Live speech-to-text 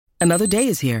Another day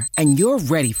is here, and you're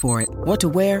ready for it. What to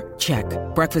wear? Check.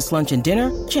 Breakfast, lunch, and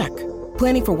dinner? Check.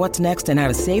 Planning for what's next and how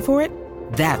to save for it?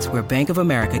 That's where Bank of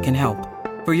America can help.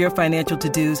 For your financial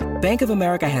to-dos, Bank of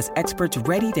America has experts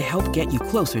ready to help get you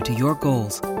closer to your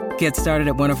goals. Get started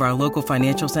at one of our local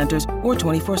financial centers or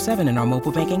 24/7 in our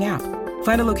mobile banking app.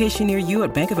 Find a location near you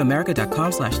at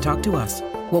bankofamerica.com/talktous.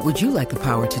 What would you like the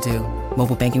power to do?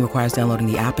 Mobile banking requires downloading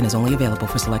the app and is only available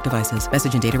for select devices.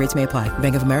 Message and data rates may apply.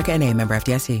 Bank of America N.A., member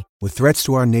FDIC. With threats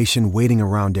to our nation waiting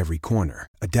around every corner,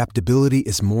 adaptability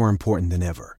is more important than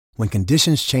ever. When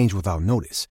conditions change without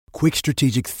notice, quick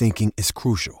strategic thinking is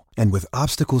crucial. And with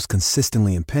obstacles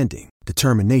consistently impending,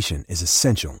 determination is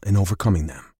essential in overcoming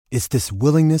them. It's this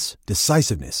willingness,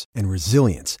 decisiveness, and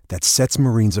resilience that sets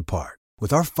Marines apart.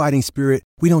 With our fighting spirit,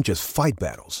 we don't just fight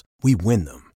battles, we win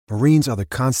them. Marines are the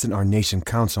constant our nation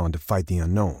counts on to fight the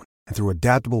unknown. And through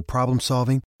adaptable problem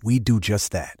solving, we do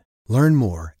just that. Learn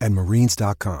more at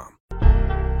marines.com.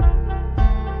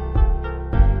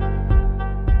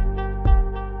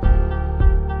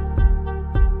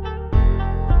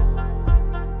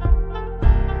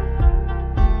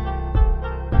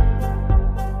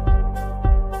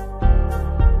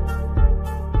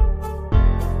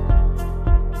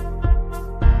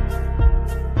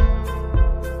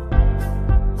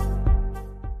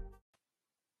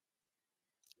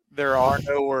 There are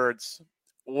no words.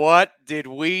 What did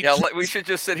we we should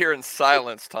just sit here in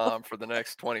silence, Tom, for the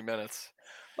next 20 minutes.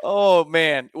 Oh,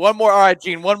 man. One more. All right,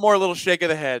 Gene, one more little shake of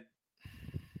the head.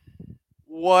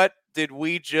 What did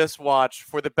we just watch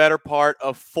for the better part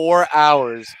of 4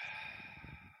 hours?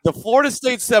 The Florida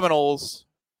State Seminoles,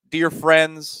 dear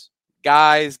friends,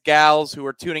 guys, gals who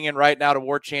are tuning in right now to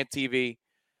War Chant TV,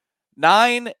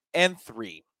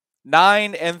 9-3.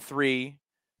 9-3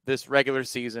 this regular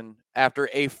season after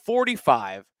a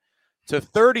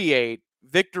 45-38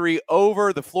 victory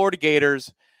over the Florida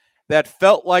Gators that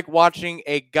felt like watching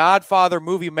a Godfather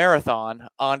movie marathon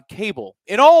on cable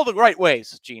in all the right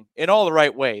ways, Gene, in all the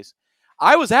right ways.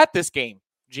 I was at this game,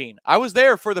 Gene. I was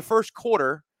there for the first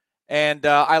quarter, and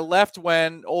I left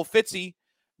when old Fitzy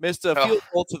missed a field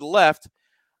goal to the left.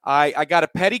 I got a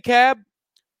pedicab,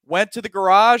 went to the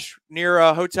garage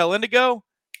near Hotel Indigo,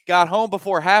 got home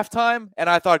before halftime, and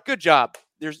I thought, good job.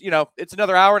 It's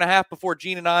another hour and a half before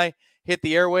Gene and I hit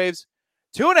the airwaves.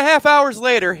 2.5 hours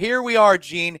later, here we are,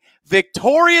 Gene,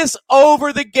 victorious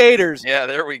over the Gators. Yeah,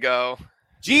 there we go.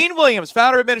 Gene Williams,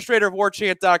 founder and administrator of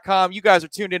WarChant.com. You guys are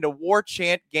tuned into War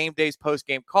Chant Game Day's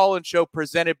post-game call-in show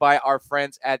presented by our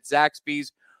friends at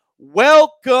Zaxby's.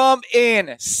 Welcome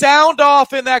in. Sound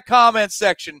off in that comment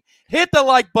section. Hit the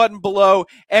like button below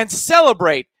and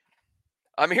celebrate.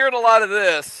 I'm hearing a lot of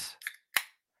this.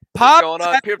 Pop going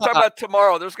on. People talking about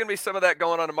tomorrow. There's going to be some of that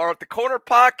going on tomorrow at the corner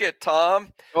pocket,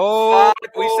 Tom.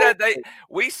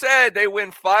 We said they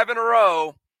win 5 in a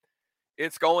row.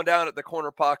 It's going down at the corner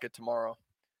pocket tomorrow.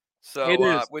 So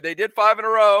they did 5 in a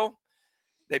row.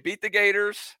 They beat the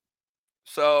Gators.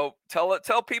 So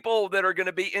tell people that are going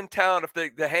to be in town, if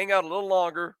they hang out a little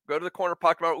longer, go to the corner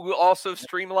pocket tomorrow. We'll also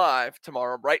stream live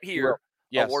tomorrow right here.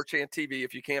 Yes. On War Chant TV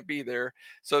if you can't be there.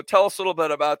 So tell us a little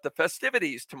bit about the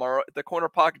festivities tomorrow at the corner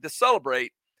pocket to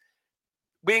celebrate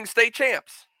being state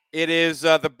champs. It is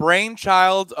the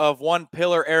brainchild of one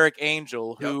Pillar Eric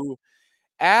Angel, who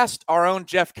asked our own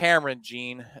Jeff Cameron,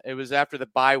 Gene. It was after the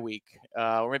bye week,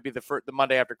 or maybe the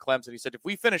Monday after Clemson. He said, if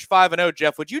we finish 5-0,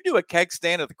 Jeff, would you do a keg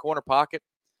stand at the corner pocket?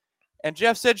 And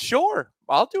Jeff said, sure,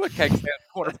 I'll do a keg stand at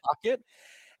the corner pocket.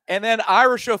 And then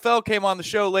Ira Schofel came on the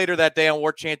show later that day on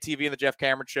War Chant TV and the Jeff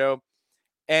Cameron Show.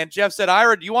 And Jeff said,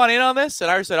 Ira, do you want in on this?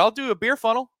 And Ira said, I'll do a beer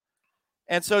funnel.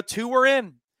 And so 2 were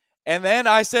in. And then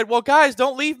I said, well, guys,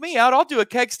 don't leave me out. I'll do a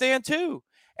keg stand too.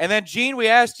 And then, Gene, we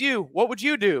asked you, what would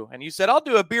you do? And you said, I'll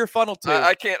do a beer funnel too.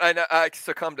 I can't. I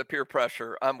succumb to peer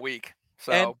pressure. I'm weak.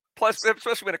 So plus,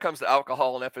 especially when it comes to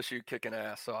alcohol and FSU kicking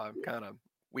ass. So I'm kind of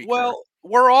weak. Well,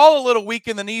 we're all a little weak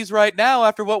in the knees right now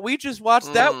after what we just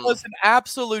watched. That was an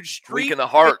absolute weak in the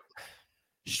heart.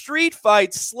 Street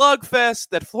fight slugfest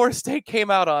that Florida State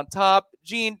came out on top.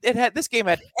 Gene, this game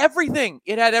had everything.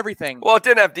 It had everything. Well, it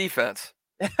didn't have defense.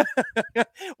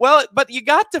 Well, but you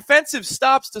got defensive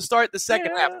stops to start the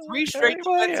second half. 3 straight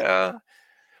defensive.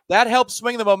 That helped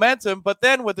swing the momentum. But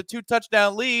then with the 2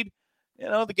 touchdown lead,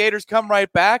 the Gators come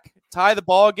right back, tie the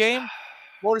ball game.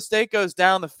 Florida State goes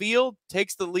down the field,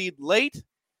 takes the lead late,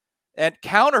 and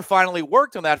counter finally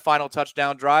worked on that final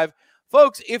touchdown drive.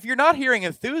 Folks, if you're not hearing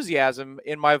enthusiasm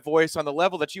in my voice on the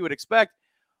level that you would expect,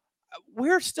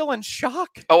 we're still in shock.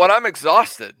 Oh, and I'm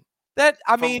exhausted.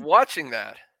 From watching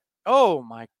that. Oh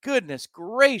my goodness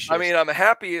gracious! I mean, I'm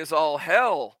happy as all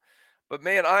hell, but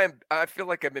man, I feel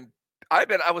like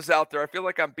I was out there. I feel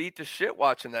like I'm beat to shit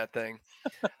watching that thing.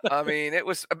 I mean, it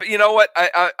was. But you know what?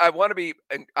 I want to be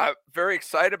very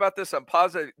excited about this. I'm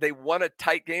positive they won a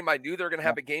tight game. I knew they were going to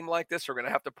have a game like this. They're going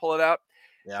to have to pull it out.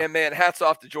 Yeah. And man, hats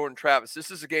off to Jordan Travis.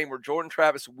 This is a game where Jordan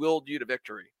Travis willed you to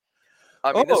victory.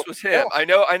 I mean, this was him.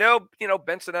 Yeah. I know. You know,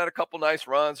 Benson had a couple nice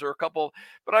runs or a couple,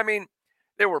 but I mean,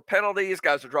 there were penalties.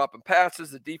 Guys were dropping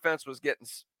passes. The defense was getting,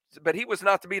 but he was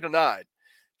not to be denied.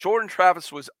 Jordan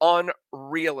Travis was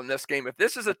unreal in this game. If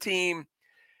this is a team,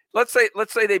 let's say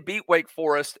they beat Wake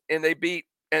Forest and they beat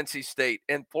NC State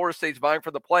and Florida State's vying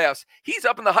for the playoffs, he's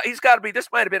up in the. He's got to be. This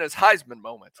might have been his Heisman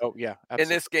moment. Oh yeah, absolutely. In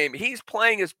this game, he's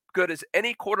playing as good as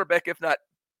any quarterback, if not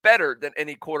better than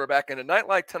any quarterback. In a night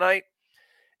like tonight,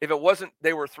 if it wasn't,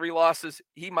 they were 3 losses.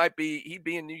 He'd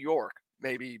be in New York,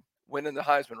 maybe winning the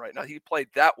Heisman right now. He played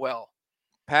that well.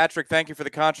 Patrick, thank you for the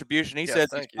contribution. He says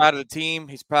he's proud of the team.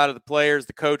 He's proud of the players,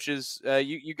 the coaches.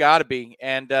 You got to be.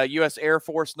 And U.S. Air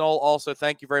Force, Noel, also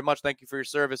thank you very much. Thank you for your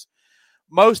service.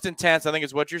 Most intense, I think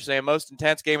is what you're saying, most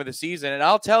intense game of the season. And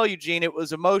I'll tell you, Gene, it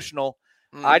was emotional.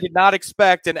 I did not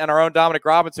expect, and our own Dominic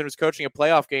Robinson was coaching a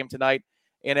playoff game tonight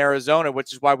in Arizona,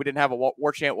 which is why we didn't have a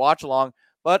War Chant watch-along.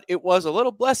 But it was a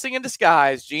little blessing in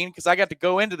disguise, Gene, because I got to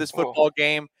go into this football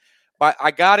game. But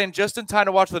I got in just in time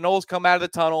to watch the Noles come out of the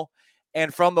tunnel.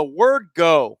 And from the word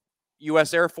go,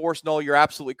 U.S. Air Force, Noel, you're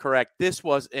absolutely correct. This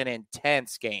was an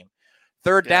intense game.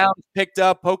 Third down, picked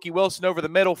up, Pokey Wilson over the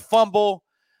middle, fumble,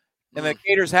 and the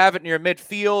Gators have it near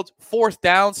midfield. Fourth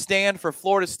down stand for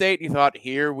Florida State. And you thought,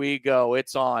 here we go,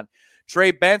 it's on.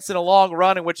 Trey Benson, a long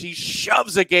run in which he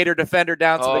shoves a Gator defender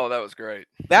down to that was great.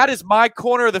 That is my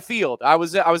corner of the field. I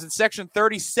was in section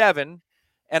 37,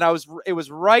 and it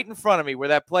was right in front of me where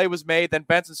that play was made. Then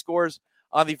Benson scores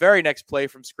on the very next play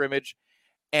from scrimmage.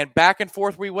 And back and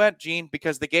forth we went, Gene,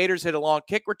 because the Gators hit a long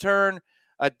kick return,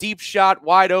 a deep shot,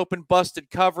 wide open, busted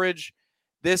coverage.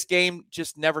 This game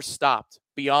just never stopped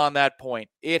beyond that point.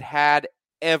 It had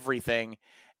everything.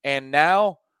 And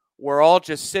now we're all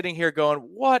just sitting here going,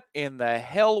 what in the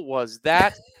hell was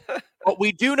that? But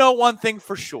we do know one thing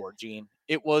for sure, Gene.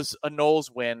 It was a Noles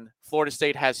win. Florida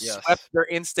State has swept their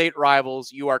in-state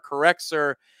rivals. You are correct,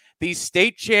 sir. The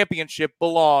state championship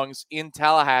belongs in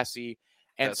Tallahassee,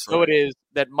 and it is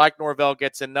that Mike Norvell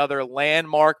gets another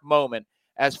landmark moment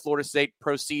as Florida State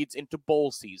proceeds into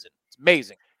bowl season. It's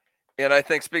amazing. And I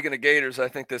think, speaking of Gators, I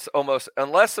think this almost,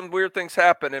 unless some weird things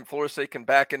happen and Florida State can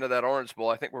back into that Orange Bowl,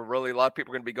 I think a lot of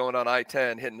people are going to be going on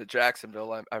I-10 hitting to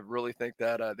Jacksonville. I really think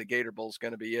that the Gator Bowl is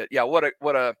going to be it. Yeah,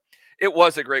 it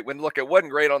was a great win. Look, it wasn't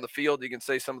great on the field. You can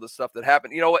say some of the stuff that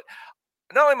happened. You know what?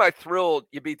 Not only am I thrilled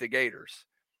you beat the Gators.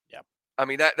 I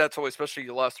mean, that's always, especially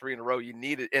you lost 3 in a row. You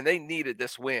needed, and they needed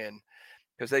this win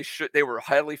because they were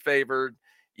highly favored.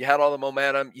 You had all the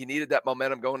momentum. You needed that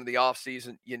momentum going into the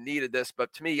offseason. You needed this.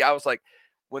 But to me, I was like,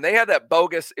 when they had that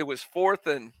bogus, it was 4th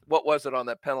and what was it on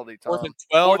that penalty, Tom? 4th and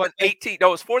 12. 4th and 18. No,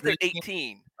 it was 4th and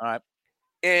 18. All right.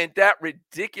 And that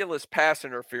ridiculous pass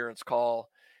interference call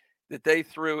that they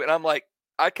threw. And I'm like,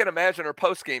 I can imagine our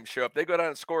post-game show. If they go down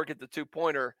and score, get the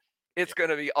 2-pointer, it's going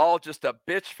to be all just a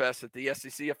bitch fest at the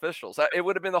SEC officials. It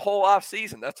would have been the whole off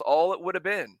season. That's all it would have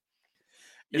been.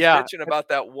 It's bitching about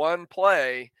that one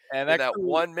play and that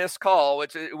one missed call,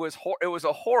 which it was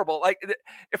a horrible. Like,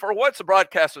 if for once the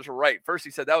broadcasters were right, first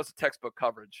he said that was a textbook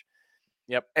coverage.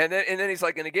 Yep. And then he's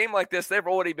like, in a game like this, they've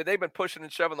been pushing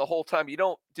and shoving the whole time. You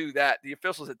don't do that. The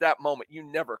officials at that moment, you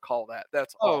never call that.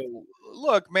 That's awful.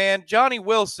 Look, man, Johnny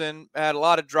Wilson had a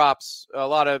lot of drops, a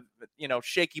lot of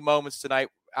shaky moments tonight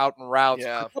out in routes.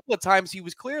 Yeah. A couple of times he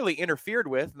was clearly interfered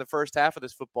with in the first half of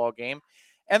this football game,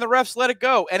 and the refs let it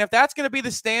go. And if that's going to be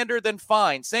the standard, then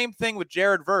fine. Same thing with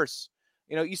Jared Verse.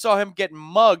 You saw him get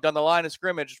mugged on the line of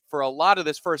scrimmage for a lot of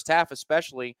this first half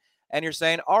especially, and you're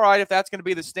saying, all right, if that's going to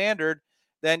be the standard,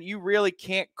 then you really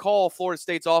can't call Florida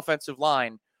State's offensive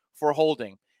line for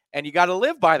holding. And you got to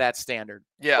live by that standard.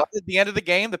 Yeah. But at the end of the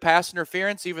game, the pass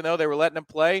interference, even though they were letting him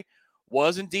play,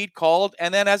 was indeed called.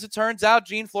 And then as it turns out,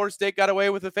 Gene, Florida State got away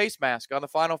with a face mask on the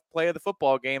final play of the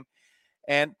football game.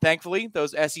 And thankfully,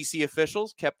 those SEC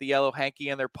officials kept the yellow hanky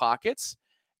in their pockets.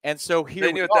 And so here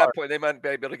they knew at that point they might be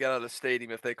able to get out of the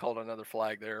stadium if they called another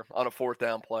flag there on a 4th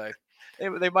down play.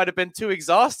 They might have been too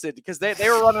exhausted because they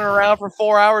were running around for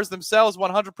 4 hours themselves.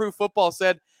 100 Proof Football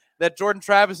said that Jordan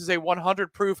Travis is a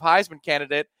 100 Proof Heisman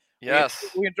candidate. Yes.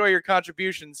 We enjoy your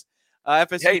contributions.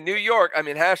 FSU. Hey, New York. I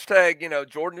mean, hashtag,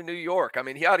 Jordan to New York. I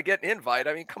mean, he ought to get an invite.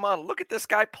 I mean, come on, look at this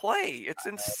guy play. It's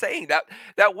insane.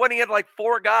 That one, he had like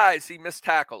 4 guys he missed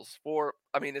tackles for.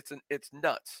 I mean, it's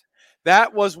nuts.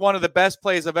 That was one of the best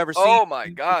plays I've ever seen. Oh my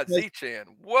God, Z-Chan.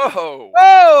 Whoa.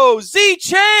 Oh,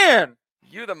 Z-Chan.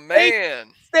 You the man.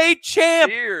 State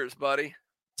champ. Cheers, buddy.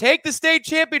 Take the state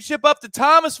championship up to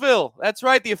Thomasville. That's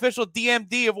right, the official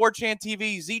DMD of Warchant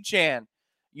TV, Z-Chan.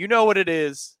 You know what it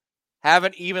is.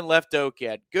 Haven't even left Oak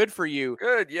yet. Good for you.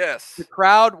 Good, yes. The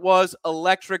crowd was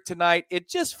electric tonight. It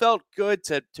just felt good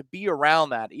to be around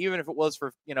that, even if it was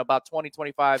for, about 20,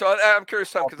 25. So I'm curious,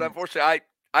 Tom, because unfortunately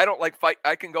I don't like fight.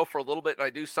 I can go for a little bit, and I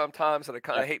do sometimes, and I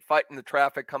kind of hate fighting the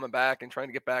traffic coming back and trying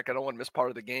to get back. I don't want to miss part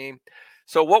of the game.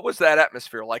 So what was that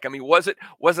atmosphere like? I mean, was it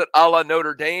a la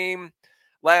Notre Dame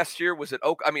last year? Was it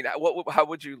Oak? I mean, how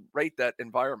would you rate that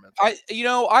environment?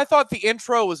 I thought the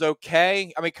intro was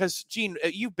okay. I mean, because, Gene,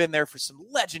 you've been there for some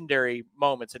legendary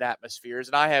moments and atmospheres,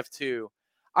 and I have too.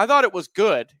 I thought it was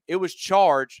good. It was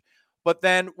charged. But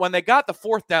then when they got the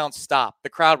fourth down stop, the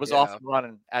crowd was off and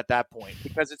running at that point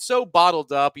because it's so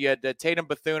bottled up. You had Tatum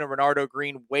Bethune and Renardo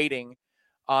Green waiting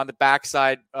on the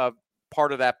backside of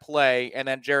part of that play, and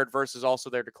then Jared Verse is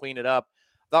also there to clean it up.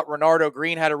 I thought Renardo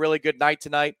Green had a really good night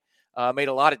tonight. Made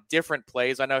a lot of different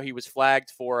plays. I know he was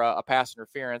flagged for a pass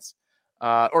interference.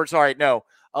 A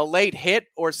late hit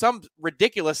or some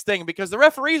ridiculous thing because the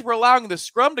referees were allowing the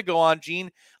scrum to go on,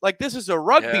 Gene, like this is a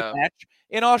rugby match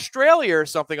in Australia or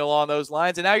something along those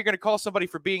lines, and now you're going to call somebody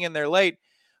for being in there late.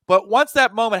 But once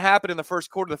that moment happened in the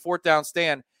first quarter of the fourth down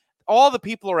stand, all the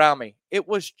people around me, it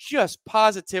was just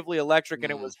positively electric,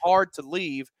 and it was hard to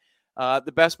leave.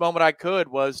 The best moment I could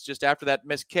was just after that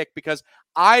missed kick because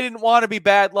I didn't want to be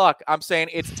bad luck. I'm saying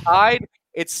it's tied.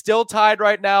 It's still tied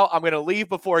right now. I'm going to leave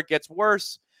before it gets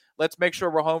worse. Let's make sure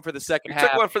we're home for the second half. You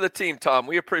took one for the team, Tom.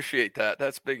 We appreciate that.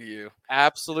 That's big of you.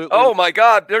 Absolutely. Oh, my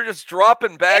God. They're just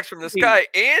dropping bags from the sky.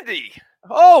 Andy.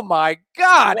 Oh, my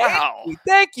God. Wow. Andy,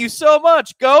 thank you so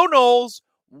much. Go Noles.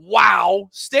 Wow.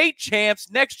 State champs.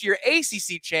 Next year,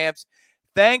 ACC champs.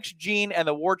 Thanks, Gene and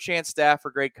the Warchant staff for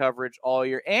great coverage all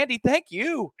year. Andy, thank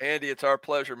you. Andy, it's our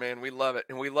pleasure, man. We love it.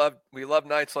 And we love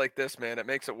nights like this, man. It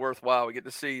makes it worthwhile. We get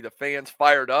to see the fans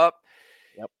fired up.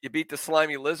 Yep. You beat the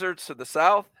slimy lizards to the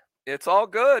south. It's all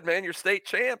good, man. You're state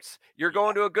champs. You're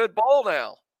going to a good bowl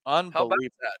now. Unbelievable. How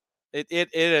about that?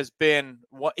 It has been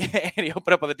what Andy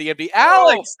opened up on the DMD.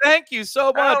 Alex, thank you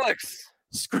so much. Alex.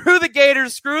 Screw the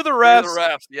Gators, screw the refs. Screw the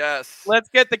refs, yes. Let's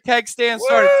get the keg stand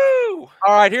started. Woo!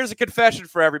 All right, here's a confession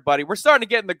for everybody. We're starting to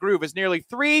get in the groove as nearly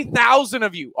 3,000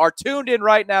 of you are tuned in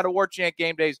right now to Warchant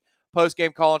Game Day's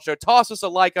post-game call-in show. Toss us a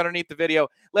like underneath the video.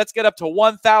 Let's get up to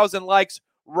 1,000 likes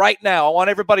right now. I want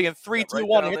everybody in 3, 2,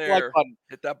 1 to hit the like button.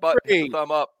 Hit that button. 3, hit the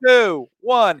thumb up. 2,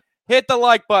 1. Hit the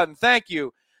like button. Thank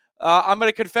you. I'm going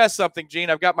to confess something, Gene.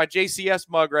 I've got my JCS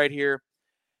mug right here.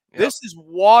 Yep. This is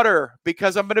water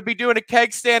because I'm going to be doing a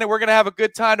keg stand and we're going to have a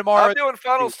good time tomorrow. I'm doing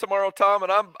funnels tomorrow, Tom,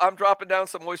 and I'm dropping down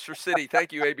some Oyster City.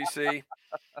 Thank you, ABC.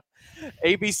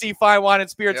 ABC Fine Wine and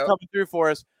Spirits coming through for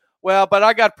us. Well, but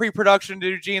I got pre-production to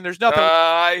do, Gene. There's nothing.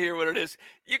 I hear what it is.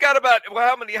 You got about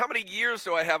how many years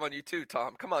do I have on you too,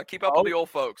 Tom? Come on, keep up with the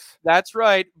old folks. That's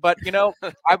right. But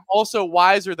I'm also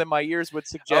wiser than my years would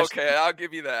suggest. Okay, I'll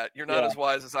give you that. You're not as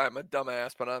wise as I am, a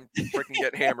dumbass, but I'm freaking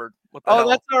getting hammered. What the hell?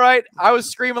 That's all right. I was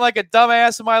screaming like a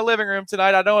dumbass in my living room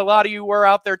tonight. I know a lot of you were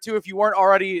out there too if you weren't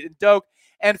already in Doak.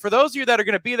 And for those of you that are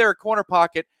going to be there at Corner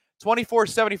Pocket,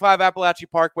 2475 Appalachia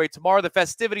Parkway, tomorrow the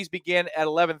festivities begin at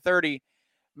 11:30.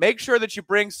 Make sure that you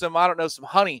bring some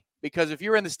honey, because if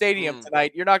you're in the stadium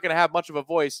tonight, you're not going to have much of a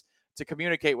voice to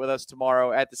communicate with us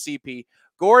tomorrow at the CP.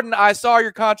 Gordon, I saw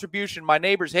your contribution. My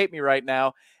neighbors hate me right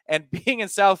now. And being in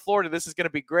South Florida, this is going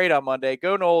to be great on Monday.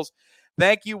 Go Noles.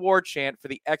 Thank you, Warchant, for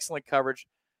the excellent coverage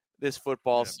this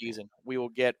football season. We will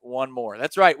get one more.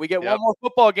 That's right. We get one more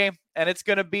football game, and it's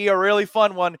going to be a really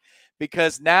fun one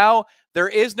because now there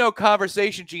is no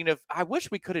conversation, Gene, of I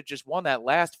wish we could have just won that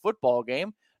last football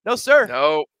game. No, sir.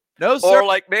 No, sir. Or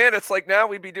like, man, it's like now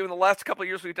we'd be doing the last couple of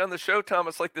years we've done the show, Tom.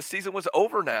 It's like the season was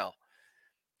over now.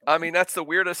 I mean, that's the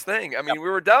weirdest thing. I mean, we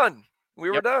were done. We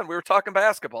were done. We were talking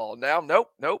basketball. Now,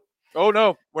 nope. Oh,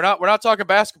 no. We're not talking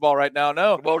basketball right now,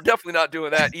 no. Well, we're definitely not doing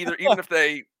that either, even if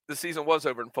the season was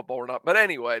over in football or not. But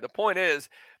anyway, the point is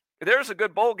there's a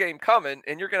good bowl game coming,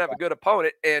 and you're going to have a good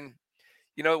opponent. And,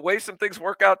 the way some things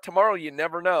work out tomorrow, you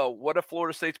never know. What if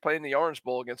Florida State's playing the Orange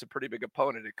Bowl against a pretty big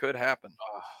opponent? It could happen.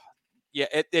 Yeah,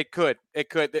 it could.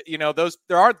 It could.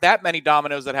 There aren't that many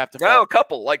dominoes that have to fall. No, a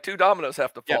couple. Like 2 dominoes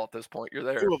have to fall at this point. You're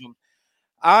there. 2 of them.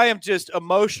 I am just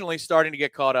emotionally starting to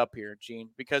get caught up here, Gene,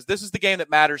 because this is the game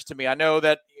that matters to me. I know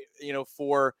that,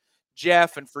 for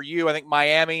Jeff and for you, I think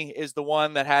Miami is the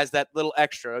one that has that little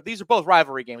extra. These are both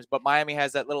rivalry games, but Miami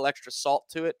has that little extra salt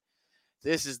to it.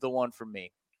 This is the one for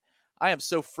me. I am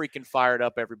so freaking fired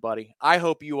up, everybody. I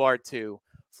hope you are too.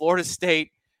 Florida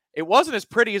State It wasn't as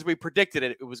pretty as we predicted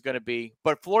it was going to be,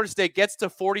 but Florida State gets to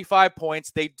 45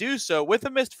 points. They do so with a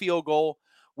missed field goal,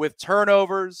 with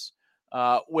turnovers,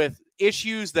 with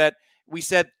issues that we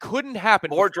said couldn't happen.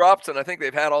 More drops than I think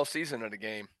they've had all season in a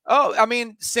game. Oh, I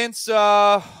mean, since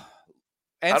I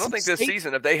don't think this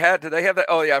season, did they have that?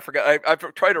 Oh, yeah, I forgot.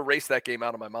 I've tried to erase that game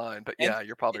out of my mind, but yeah,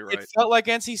 you're probably right. It felt like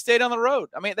NC State on the road.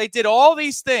 I mean, they did all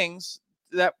these things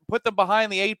that put them behind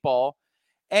the 8 ball.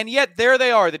 And yet there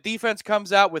they are. The defense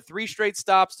comes out with 3 straight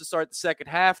stops to start the second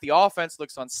half. The offense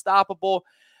looks unstoppable.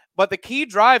 But the key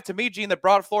drive to me, Gene, that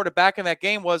brought Florida back in that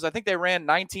game was I think they ran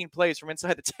 19 plays from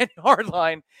inside the 10-yard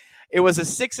line. It was a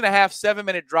 6.5,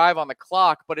 7-minute drive on the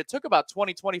clock, but it took about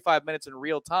 20, 25 minutes in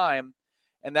real time.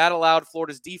 And that allowed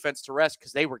Florida's defense to rest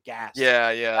because they were gassed.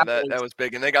 Yeah, that was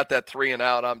big. And they got that 3 and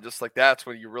out. I'm just like, that's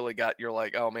when you're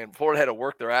like, oh, man, Florida had to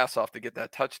work their ass off to get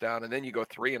that touchdown. And then you go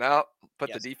 3 and out,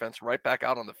 put the defense right back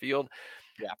out on the field.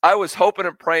 Yeah. I was hoping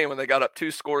and praying when they got up 2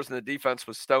 scores and the defense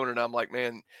was stoning. I'm like,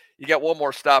 man, you got one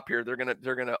more stop here. They're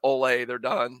gonna Ole. They're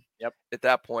done. Yep. At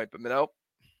that point, but nope.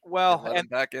 Well, and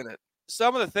back in it.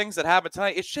 Some of the things that happened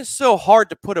tonight, it's just so hard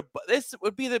to put this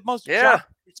would be the most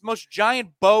giant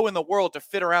bow in the world to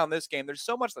fit around this game. There's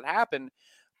so much that happened,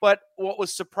 but what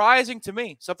was surprising to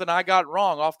me, something I got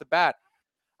wrong off the bat,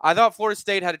 I thought Florida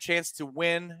State had a chance to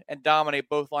win and dominate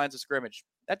both lines of scrimmage.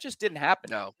 That just didn't happen.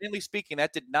 No. Mainly speaking,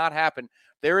 that did not happen.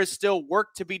 There is still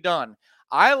work to be done.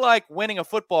 I like winning a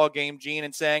football game, Gene,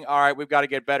 and saying, all right, we've got to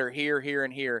get better here, here,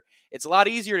 and here. It's a lot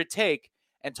easier to take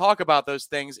and talk about those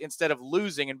things instead of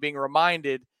losing and being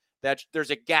reminded that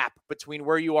there's a gap between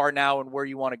where you are now and where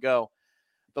you want to go.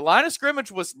 The line of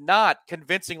scrimmage was not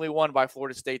convincingly won by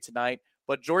Florida State tonight,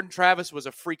 but Jordan Travis was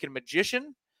a freaking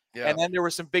magician. Yeah. And then there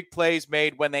were some big plays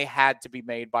made when they had to be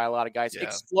made by a lot of guys. Yeah.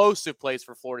 Explosive plays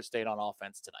for Florida State on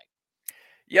offense tonight.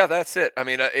 Yeah, that's it. I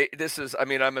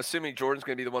mean, I'm assuming Jordan's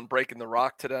going to be the one breaking the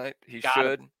rock tonight. He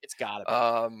should. It's got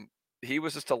to be. He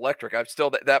was just electric. I'm still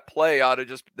that play ought to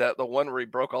just the one where he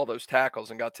broke all those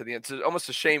tackles and got to the end. It's almost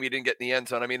a shame he didn't get in the end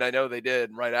zone. I mean, I know they did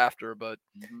right after, but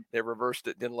they reversed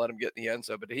it, didn't let him get in the end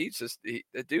zone. But the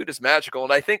dude is magical.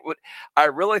 And I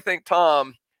really think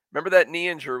Tom, remember that knee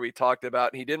injury we talked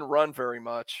about? He didn't run very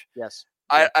much. Yes.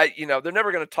 They're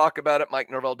never going to talk about it.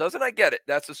 Mike Norvell doesn't. I get it.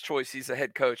 That's his choice. He's a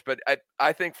head coach. But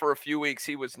I think for a few weeks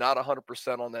he was not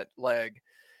 100% on that leg.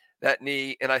 That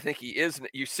knee, and I think he is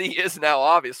now,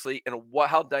 obviously, and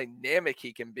how dynamic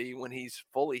he can be when he's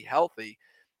fully healthy.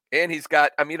 And he's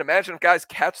got, imagine if guys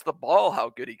catch the ball,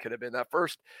 how good he could have been. That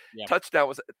first touchdown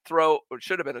was a throw, or it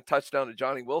should have been a touchdown to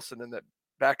Johnny Wilson in the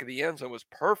back of the end zone was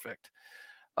perfect.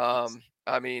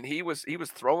 He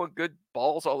was throwing good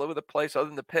balls all over the place other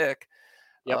than the pick.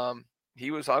 Yep. He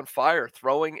was on fire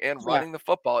throwing and running the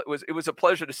football. It was a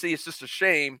pleasure to see. It's just a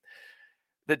shame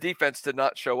the defense did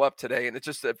not show up today, and it's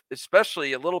just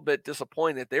especially a little bit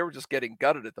disappointing that they were just getting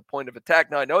gutted at the point of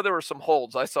attack. Now, I know there were some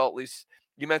holds. I saw, at least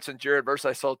you mentioned Jared Verse.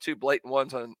 I saw 2 blatant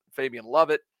ones on Fabian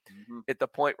Lovett at the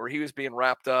point where he was being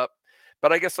wrapped up.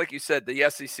 But I guess, like you said, the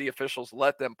SEC officials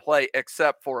let them play,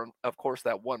 except for, of course,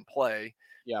 that one play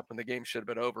when the game should have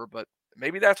been over. But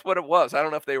maybe that's what it was. I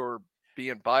don't know if they were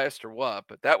being biased or what,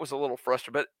 but that was a little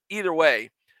frustrating. But either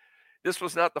way, this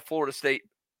was not the Florida State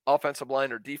offensive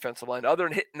line or defensive line, other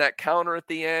than hitting that counter at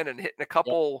the end and hitting a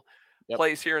couple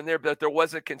plays here and there, but there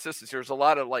wasn't consistency. There's a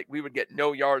lot of we would get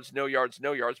no yards,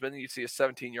 but then you'd see a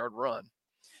 17-yard run.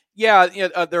 Yeah,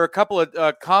 there are a couple of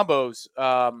combos.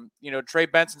 Trey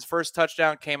Benson's first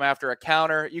touchdown came after a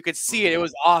counter. You could see it. It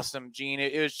was awesome, Gene.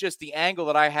 It was just the angle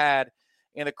that I had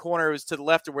in the corner. It was to the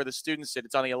left of where the students sit.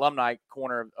 It's on the alumni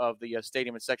corner of the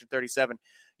stadium in section 37.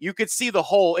 You could see the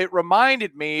hole. It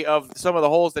reminded me of some of the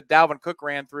holes that Dalvin Cook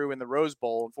ran through in the Rose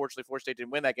Bowl. Unfortunately, Florida State didn't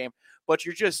win that game. But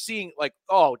you're just seeing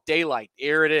daylight.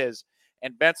 Here it is.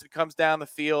 And Benson comes down the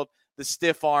field, the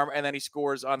stiff arm, and then he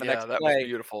scores on the next play. Yeah, that was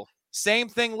beautiful. Same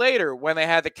thing later when they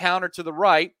had the counter to the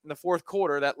right in the fourth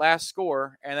quarter, that last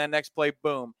score, and then next play,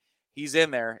 boom, he's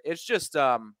in there. It's just,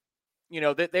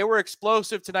 they were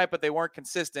explosive tonight, but they weren't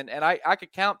consistent. And I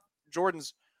could count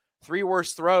Jordan's 3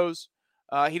 worst throws.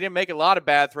 He didn't make a lot of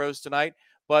bad throws tonight,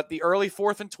 but the early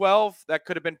 4th and 12 that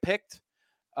could have been picked,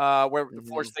 where the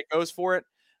Florida State goes for it.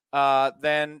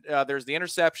 Then there's the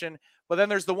interception, but then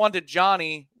there's the one to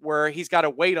Johnny where he's got to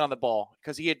wait on the ball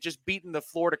because he had just beaten the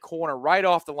Florida corner right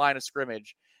off the line of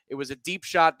scrimmage. It was a deep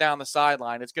shot down the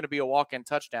sideline. It's going to be a walk-in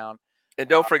touchdown. And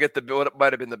don't forget what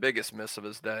might have been the biggest miss of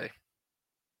his day.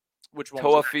 Which one?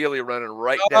 Toafili running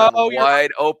right down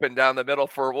wide open down the middle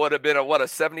for what would have been a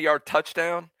 70-yard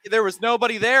touchdown. There was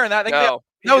nobody there, and he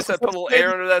just put a little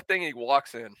air into that thing. And he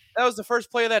walks in. That was the first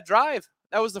play of that drive.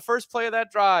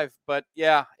 But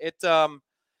yeah, it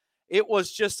it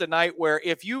was just a night where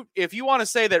if you want to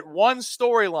say that one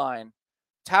storyline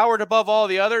towered above all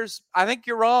the others, I think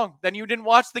you're wrong. Then you didn't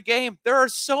watch the game. There are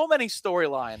so many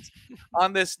storylines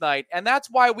on this night, and that's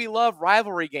why we love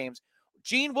rivalry games.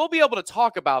 Gene, we'll be able to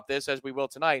talk about this as we will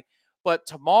tonight, but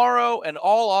tomorrow and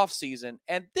all off season,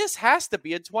 and this has to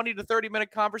be a 20 to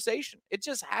 30-minute conversation. It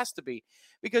just has to be,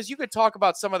 because you could talk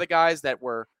about some of the guys that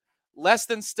were less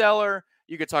than stellar.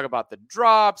 You could talk about the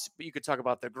drops, but you could talk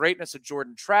about the greatness of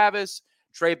Jordan Travis,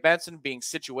 Trey Benson being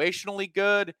situationally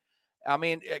good. I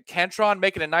mean, Kentron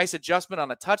making a nice adjustment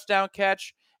on a touchdown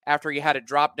catch after he had to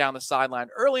drop down the sideline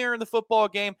earlier in the football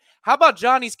game. How about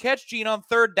Johnny's catch, Gene, on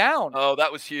third down? Oh,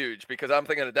 that was huge, because I'm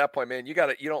thinking at that point, man, you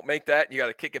don't make that, you got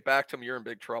to kick it back to him. You're in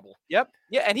big trouble. Yep.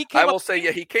 Yeah, and he came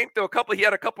through he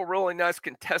had a couple really nice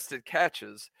contested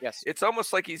catches. Yes. It's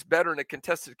almost like he's better in a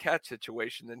contested catch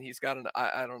situation than he's got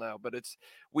I don't know, but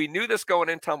we knew this going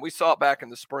in, Tom. We saw it back in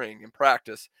the spring in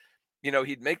practice.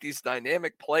 He'd make these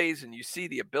dynamic plays, and you see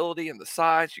the ability and the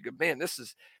size. You go, man,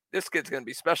 this kid's going to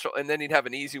be special. And then he'd have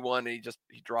an easy one, and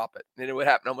he'd drop it. And it would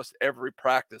happen almost every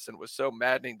practice, and it was so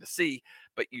maddening to see.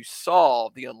 But you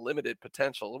saw the unlimited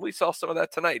potential, and we saw some of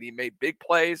that tonight. He made big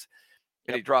plays,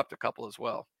 and he dropped a couple as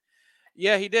well.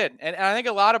 Yeah, he did. And I think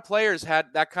a lot of players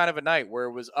had that kind of a night where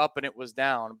it was up and it was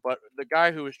down. But the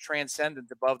guy who was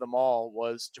transcendent above them all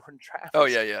was Jordan Travis. Oh,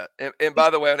 yeah. And by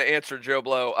the way, to answer Joe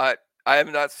Blow, I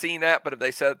have not seen that, but if they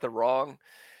said it, they're wrong.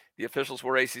 The officials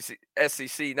were SEC.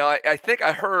 Now, I think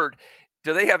I heard,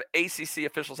 do they have ACC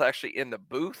officials actually in the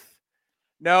booth?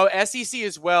 No, SEC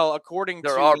as well, according to...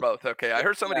 There are both, okay. I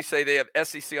heard somebody say they have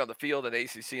SEC on the field and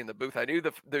ACC in the booth. I knew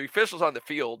the officials on the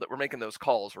field that were making those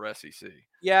calls were SEC.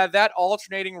 Yeah, that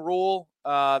alternating rule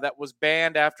that was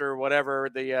banned after whatever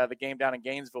the game down in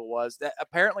Gainesville was, that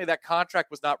apparently that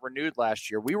contract was not renewed last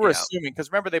year. We were assuming,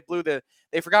 because remember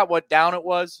they forgot what down it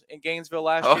was in Gainesville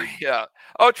last year. Oh, yeah.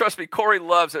 Oh, trust me, Corey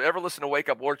loves it. Ever listen to Wake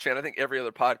Up War Chant? I think every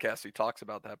other podcast he talks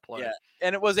about that play. Yeah,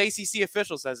 and it was ACC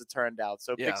officials, as it turned out,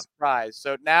 so big surprise.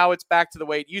 So now it's back to the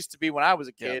way it used to be when I was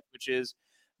a kid, which is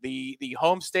the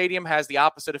home stadium has the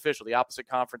opposite official, the opposite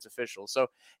conference official. So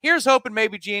here's hoping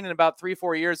maybe, Gene, in about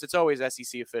 3-4 years, it's always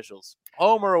SEC officials,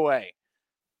 home or away.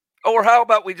 Or how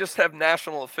about we just have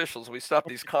national officials? We stop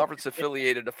these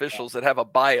conference-affiliated officials that have a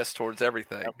bias towards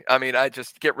everything. I mean, I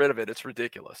just get rid of it. It's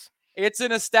ridiculous. It's a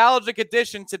nostalgic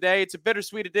edition today. It's a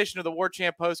bittersweet edition of the War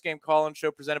Chant postgame call-in show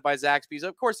presented by Zaxby's.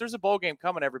 Of course, there's a bowl game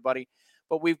coming, everybody,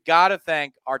 but we've got to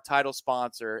thank our title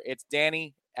sponsor. It's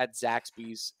Danny at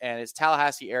Zaxby's, and it's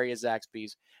Tallahassee area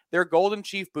Zaxby's. They're Golden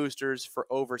Chief boosters for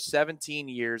over 17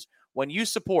 years. When you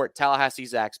support Tallahassee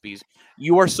Zaxby's,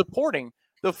 you are supporting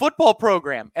the football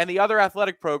program and the other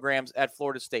athletic programs at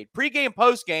Florida State. Pre-game,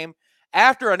 post-game,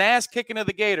 after an ass kicking of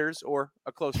the Gators, or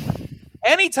a close one.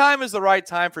 Anytime is the right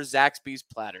time for Zaxby's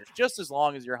platters, just as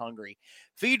long as you're hungry.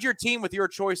 Feed your team with your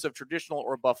choice of traditional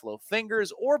or buffalo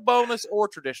fingers, or boneless or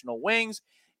traditional wings.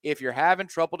 If you're having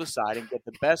trouble deciding, get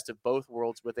the best of both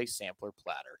worlds with a sampler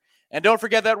platter. And don't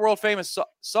forget that world-famous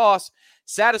sauce.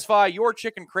 Satisfy your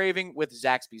chicken craving with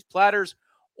Zaxby's platters.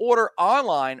 Order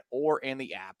online or in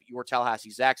the app. Your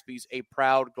Tallahassee Zaxby's, a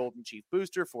proud Golden Chief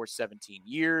booster for 17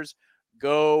 years.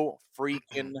 Go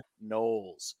freaking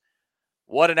Noles.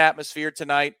 What an atmosphere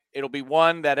tonight. It'll be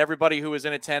one that everybody who is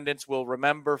in attendance will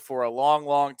remember for a long,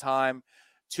 long time.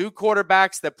 Two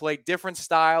quarterbacks that play different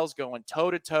styles, going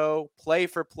toe-to-toe, play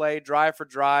for play, drive for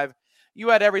drive. You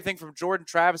had everything from Jordan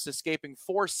Travis escaping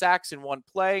 4 sacks in one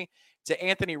play to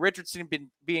Anthony Richardson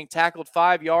being tackled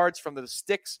 5 yards from the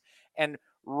sticks and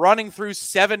running through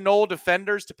 7 Nole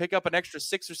defenders to pick up an extra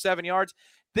 6 or 7 yards.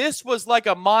 This was like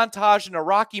a montage in a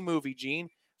Rocky movie, Gene.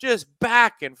 Just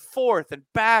back and forth and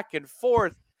back and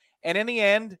forth. And in the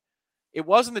end, it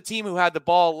wasn't the team who had the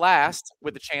ball last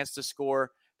with a chance to score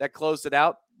that closed it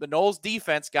out. The Noles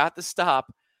defense got the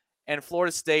stop, and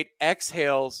Florida State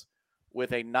exhales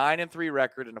with a 9-3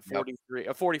 record and a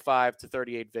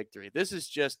 45-38 victory. This is,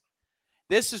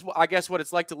 I guess, what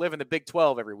it's like to live in the Big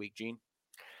 12 every week, Gene.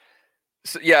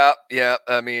 So, yeah.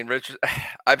 I mean, Richard,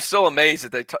 I'm still amazed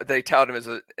that they tout him as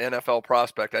an NFL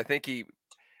prospect. I think he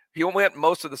went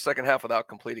most of the second half without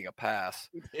completing a pass.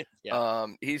 Yeah.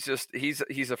 He's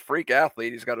a freak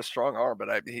athlete. He's got a strong arm,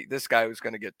 but this guy was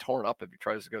going to get torn up if he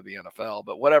tries to go to the NFL.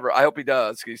 But whatever. I hope he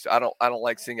does. I don't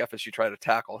like seeing FSU try to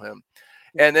tackle him.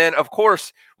 And then, of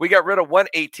course, we got rid of one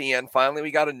ATN. Finally,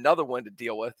 we got another one to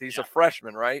deal with. He's a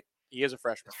freshman, right? He is a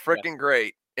freshman. Freaking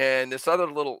great. And this other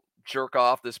little jerk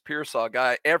off, this Pearsall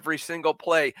guy, every single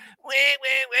play,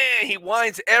 he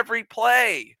whines every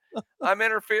play. I'm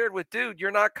interfered with. Dude,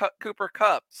 you're not Cooper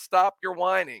Kupp. Stop your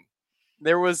whining.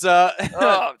 There was so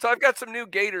I've got some new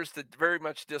Gators that very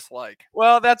much dislike.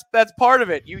 Well, that's part of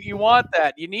it. You want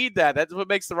that. You need that. That's what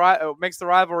makes the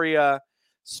rivalry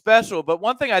special. But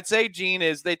one thing I'd say, Gene,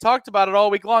 is they talked about it all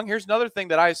week long. Here's another thing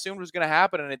that I assumed was going to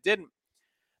happen, and it didn't.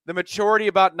 The maturity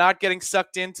about not getting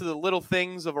sucked into the little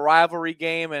things of a rivalry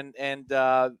game and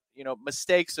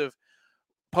mistakes of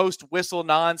post-whistle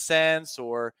nonsense.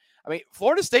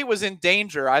 Florida State was in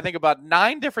danger, I think, about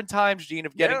 9 different times, Gene,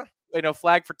 of getting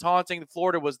flagged for taunting.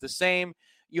 Florida was the same.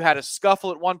 You had a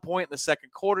scuffle at one point in the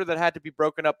second quarter that had to be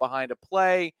broken up behind a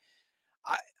play.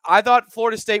 I thought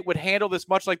Florida State would handle this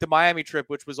much like the Miami trip,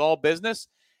 which was all business.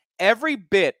 Every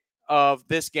bit of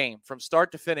this game from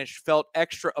start to finish felt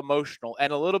extra emotional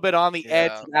and a little bit on the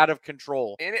edge and out of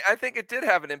control. And I think it did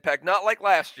have an impact, not like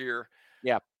last year.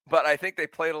 Yeah. But I think they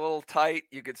played a little tight.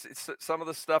 You could see some of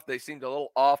the stuff, they seemed a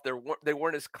little off. They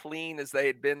weren't as clean as they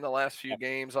had been the last few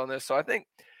games on this. So I think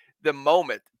the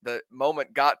moment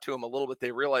got to them a little bit.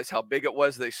 They realized how big it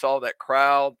was. They saw that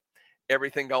crowd,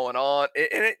 everything going on.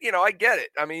 I get it.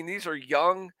 I mean, these are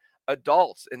young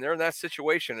adults, and they're in that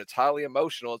situation. It's highly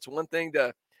emotional. It's one thing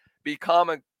to be calm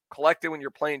and collected when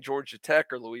you're playing Georgia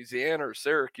Tech or Louisiana or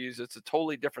Syracuse. It's a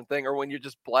totally different thing. Or when you're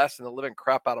just blasting the living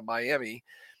crap out of Miami,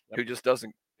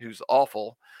 who's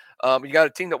awful. You got a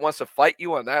team that wants to fight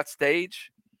you on that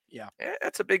stage. Yeah,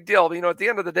 that's a big deal. At the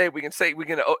end of the day, we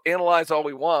can analyze all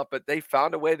we want, but they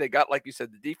found a way. They got, like you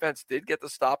said, the defense did get the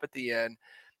stop at the end.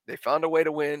 They found a way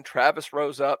to win. Travis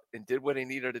rose up and did what he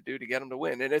needed to do to get them to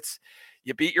win. And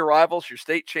you beat your rivals, your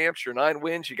state champs, your 9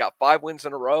 wins. You got 5 wins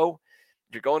in a row.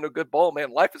 You're going to a good bowl, man.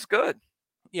 Life is good.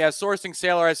 Yeah, Sourcing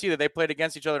Sailor, I see that they played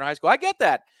against each other in high school. I get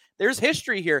that. There's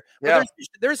history here. But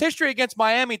there's history against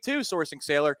Miami too, Sourcing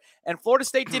Sailor. And Florida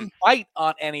State didn't bite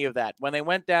on any of that when they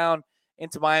went down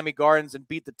into Miami Gardens and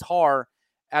beat the tar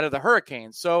out of the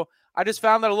Hurricanes. So I just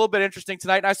found that a little bit interesting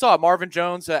tonight. And I saw Marvin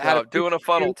Jones doing a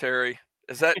funnel, Terry.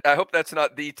 I hope that's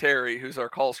not the Terry who's our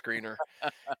call screener.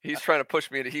 He's trying to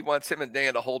push me. He wants him and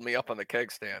Dan to hold me up on the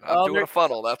keg stand. I'm doing a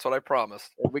funnel. That's what I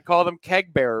promised. We call them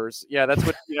keg bearers. Yeah, that's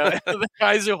what the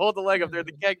guys who hold the leg up. They're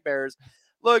the keg bearers.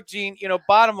 Look, Gene,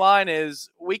 bottom line is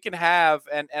we can have,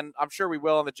 and I'm sure we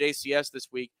will on the JCS this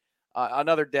week,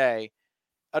 another day,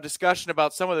 a discussion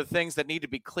about some of the things that need to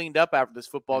be cleaned up after this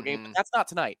football game. But that's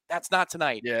not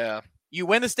tonight. Yeah. You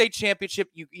win the state championship.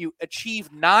 You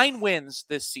achieve 9 wins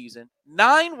this season.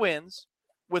 9 wins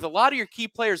with a lot of your key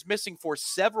players missing for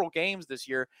several games this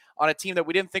year on a team that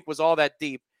we didn't think was all that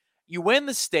deep. You win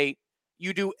the state.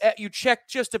 You check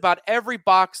just about every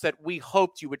box that we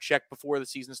hoped you would check before the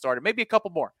season started. Maybe a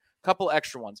couple more, couple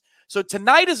extra ones. So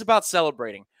tonight is about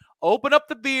celebrating. Open up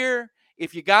the beer.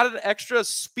 If you got an extra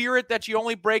spirit that you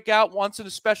only break out once in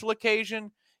a special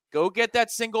occasion, go get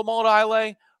that single malt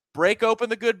Islay. Break open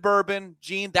the good bourbon.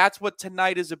 Gene, that's what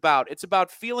tonight is about. It's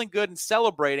about feeling good and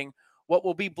celebrating what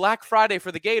will be Black Friday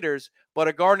for the Gators, but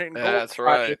a Garnet and Gold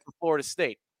Friday for Florida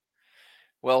State.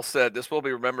 Well said. This will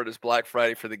be remembered as Black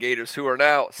Friday for the Gators, who are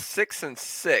now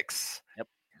 6-6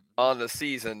 on the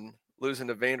season, losing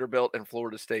to Vanderbilt and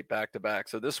Florida State back-to-back.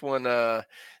 So this one,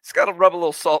 it's got to rub a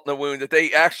little salt in the wound that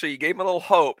they actually gave them a little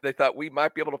hope. They thought we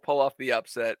might be able to pull off the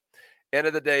upset. End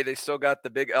of the day, they still got the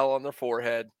big L on their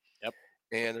forehead.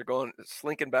 And they're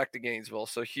slinking back to Gainesville.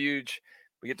 So huge.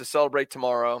 We get to celebrate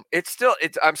tomorrow.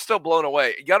 I'm still blown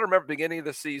away. You got to remember, beginning of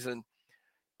the season,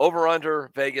 over under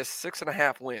Vegas,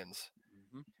 6.5 wins.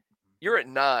 You're at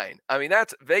 9. I mean,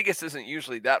 Vegas isn't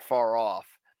usually that far off.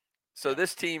 So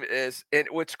this team is, and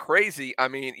what's crazy, I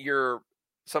mean, you're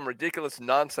some ridiculous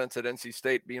nonsense at NC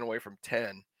State being away from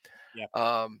 10.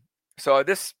 Yeah. So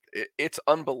it's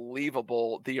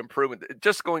unbelievable, the improvement.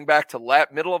 Just going back to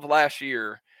middle of last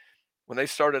year, when they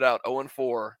started out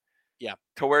 0-4,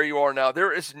 to where you are now,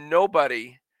 there is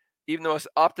nobody, even though it's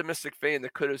an optimistic fan,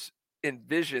 that could have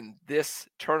envisioned this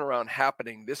turnaround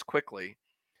happening this quickly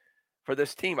for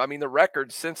this team. I mean, the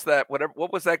record since that,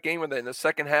 what was that game when in the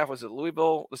second half, was it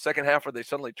Louisville, the second half where they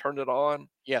suddenly turned it on?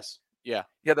 Yes. Yeah.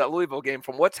 Yeah, that Louisville game,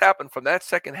 from what's happened from that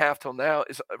second half till now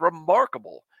is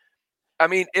remarkable. I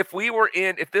mean, if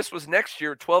this was next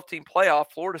year, 12-team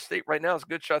playoff, Florida State right now is a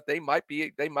good shot. They might be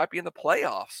in the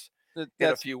playoffs in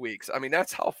a few weeks. I mean,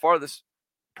 that's how far this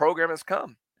program has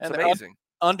come. It's amazing.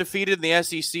 Undefeated in the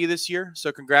SEC this year,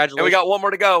 so congratulations. And we got one more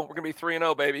to go. We're going to be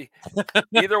 3-0, baby.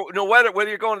 Whether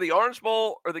you're going to the Orange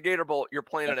Bowl or the Gator Bowl, you're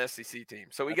playing an SEC team.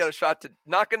 So we got a shot to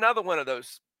knock another one of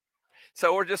those.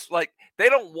 So we're just like, they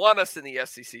don't want us in the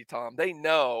SEC, Tom. They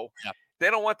know. Yep.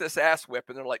 They don't want this ass whip,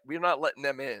 and they're like, we're not letting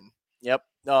them in. Yep.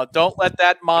 No, don't let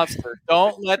that monster,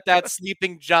 don't let that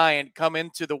sleeping giant come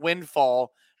into the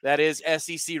windfall that is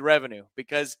SEC revenue,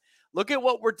 because look at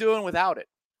what we're doing without it.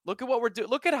 Look at what we're doing.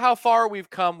 Look at how far we've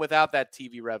come without that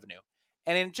TV revenue.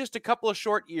 And in just a couple of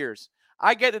short years,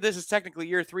 I get that this is technically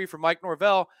year 3 for Mike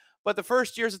Norvell, but the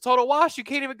first year is a total wash. You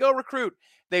can't even go recruit.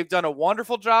 They've done a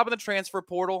wonderful job in the transfer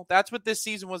portal. That's what this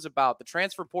season was about. The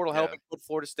transfer portal helping put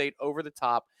Florida State over the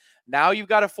top. Now you've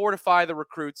got to fortify the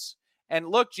recruits. And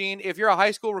look, Gene, if you're a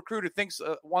high school recruit who thinks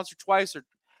once or twice or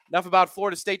enough about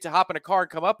Florida State to hop in a car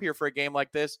and come up here for a game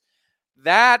like this,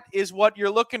 that is what you're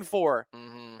looking for.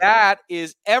 Mm-hmm. That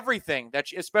is everything that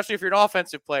especially if you're an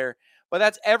offensive player, but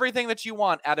that's everything that you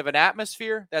want out of an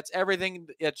atmosphere. That's everything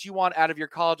that you want out of your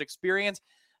college experience.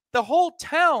 The whole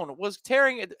town was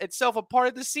tearing itself apart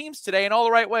at the seams today in all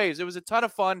the right ways. It was a ton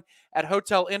of fun at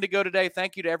Hotel Indigo today.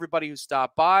 Thank you to everybody who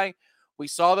stopped by. We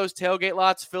saw those tailgate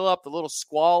lots fill up, the little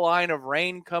squall line of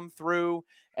rain come through,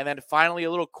 and then finally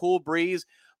a little cool breeze.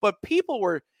 But people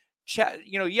were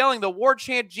yelling the war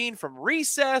chant, Gene, from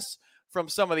recess, from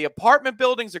some of the apartment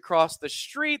buildings across the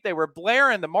street. They were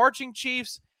blaring the marching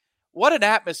chiefs. What an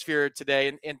atmosphere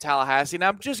today in Tallahassee. And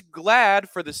I'm just glad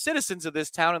for the citizens of this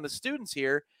town and the students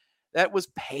here that was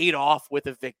paid off with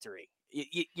a victory.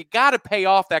 You got to pay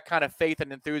off that kind of faith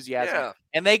and enthusiasm.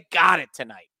 And they got it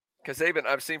tonight. Because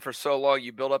I've seen for so long,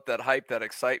 you build up that hype, that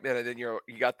excitement, and then you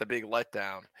got the big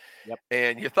letdown. Yep.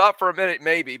 And you thought for a minute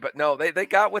maybe, but no, they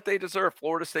got what they deserved.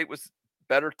 Florida State was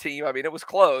better team. I mean, it was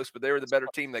close, but they were the better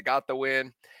team. They got the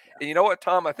win. Yeah. And you know what,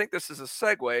 Tom? I think this is a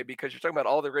segue because you're talking about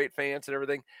all the great fans and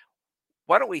everything.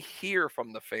 Why don't we hear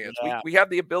from the fans? Yeah. We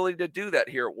have the ability to do that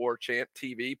here at War Chant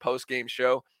TV post-game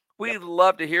show. We'd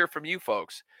love to hear from you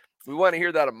folks. We want to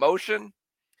hear that emotion.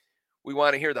 We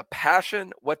want to hear the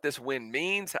passion, what this win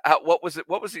means. What was it?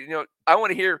 I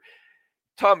want to hear,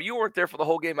 Tom, you weren't there for the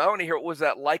whole game. I want to hear what was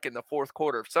that like in the fourth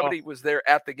quarter. If somebody was there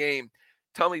at the game,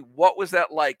 tell me what was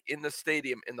that like in the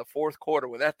stadium in the fourth quarter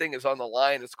when that thing is on the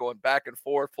line, it's going back and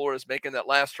forth. Florida's making that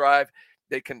last drive.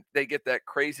 They get that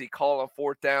crazy call on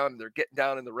fourth down. They're getting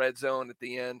down in the red zone at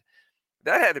the end.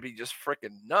 That had to be just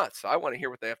freaking nuts. I want to hear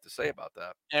what they have to say about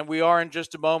that. And we are in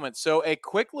just a moment. So a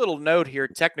quick little note here,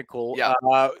 technical. Yeah.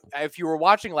 If you were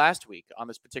watching last week on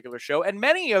this particular show, and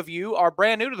many of you are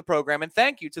brand new to the program, and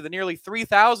thank you to the nearly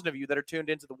 3,000 of you that are tuned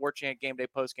into the War Chant Game Day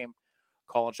postgame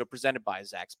call-in show presented by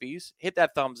Zaxby's. Hit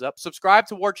that thumbs up. Subscribe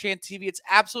to War Chant TV. It's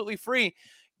absolutely free.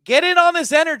 Get in on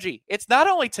this energy. It's not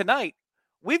only tonight.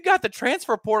 We've got the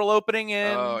transfer portal opening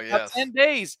in about 10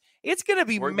 days. It's going to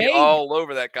be mayhem. All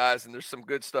over that, guys, and there's some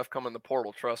good stuff coming in the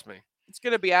portal, trust me. It's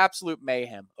going to be absolute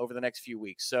mayhem over the next few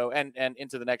weeks, so and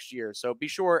into the next year. So be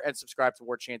sure and subscribe to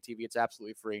War Chant TV. It's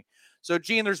absolutely free. So,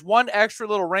 Gene, there's one extra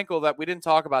little wrinkle that we didn't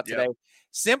talk about today.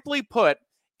 Simply put,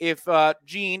 if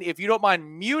Gene, if you don't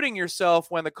mind muting yourself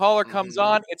when the caller comes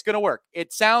on, it's going to work.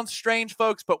 It sounds strange,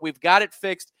 folks, but we've got it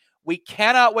fixed. We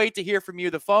cannot wait to hear from you.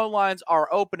 The phone lines are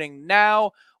opening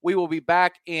now. We will be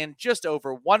back in just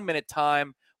over 1 minute's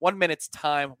time,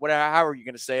 whatever, however you're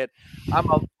going to say it. I'm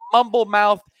a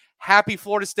mumble-mouthed, happy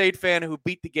Florida State fan who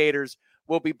beat the Gators.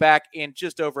 We'll be back in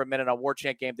just over a minute on War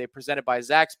Chant Game Day presented by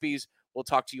Zaxby's. We'll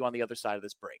talk to you on the other side of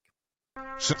this break.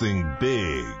 Something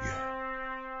big,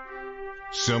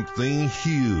 something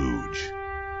huge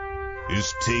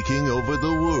is taking over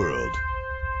the world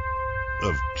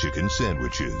of chicken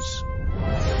sandwiches.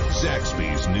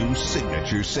 Zaxby's new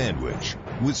signature sandwich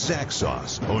with Zax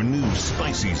sauce or new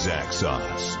spicy Zax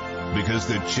sauce. Because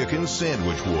the chicken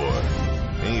sandwich war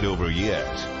ain't over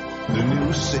yet. The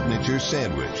new signature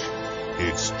sandwich,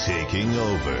 it's taking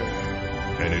over.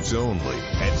 And it's only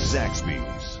at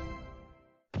Zaxby's.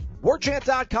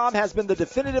 WarChant.com has been the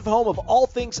definitive home of all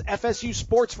things FSU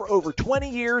sports for over 20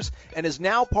 years and is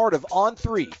now part of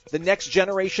On3, the next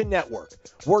generation network.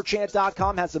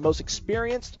 WarChant.com has the most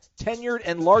experienced, tenured,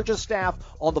 and largest staff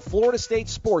on the Florida State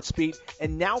sports beat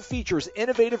and now features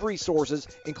innovative resources,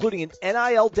 including an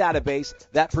NIL database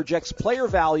that projects player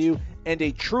value and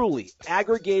a truly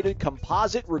aggregated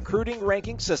composite recruiting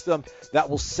ranking system that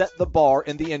will set the bar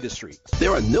in the industry.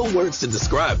 There are no words to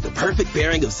describe the perfect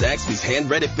pairing of Zaxby's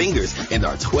hand-breaded fingers and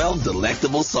our 12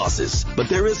 delectable sauces. But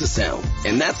there is a sound,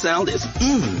 and that sound is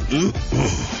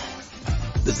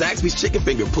The Zaxby's Chicken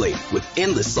Finger Plate with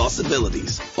endless sauce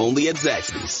abilities. Only at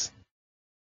Zaxby's.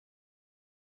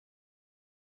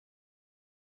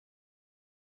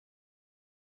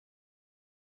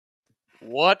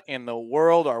 What in the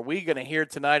world are we going to hear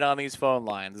tonight on these phone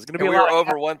lines? It's going to be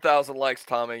over 1,000 likes,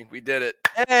 Tommy. We did it.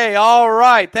 Hey, all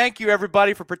right. Thank you,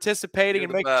 everybody, for participating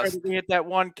and making sure that we hit that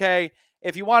 1K.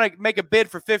 If you want to make a bid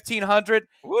for 1,500,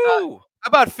 how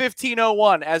about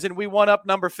 1,501, as in we won up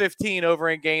number 15 over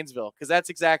in Gainesville, because that's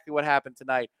exactly what happened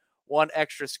tonight. One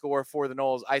extra score for the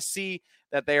Noles. I see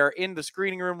that they are in the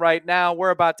screening room right now. We're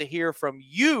about to hear from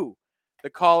you, the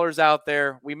callers out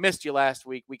there, we missed you last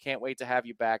week. We can't wait to have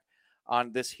you back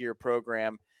on this here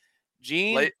program.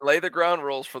 Gene, lay the ground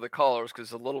rules for the callers because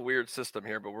it's a little weird system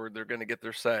here, but they're going to get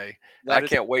their say. I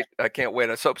can't wait. I can't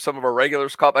wait. I saw some of our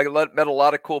regulars call. I met a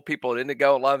lot of cool people at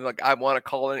Indigo. A lot of them like, I want to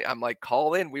call in. I'm like,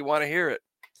 call in. We want to hear it.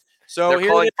 So they're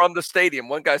calling from the stadium.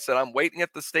 One guy said, I'm waiting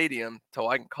at the stadium till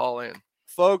I can call in.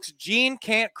 Folks, Gene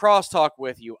can't crosstalk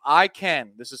with you. I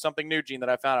can. This is something new, Gene, that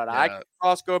I found out. Yeah.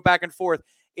 I can go back and forth.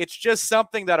 It's just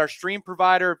something that our stream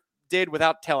provider did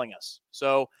without telling us.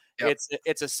 So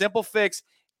it's a simple fix.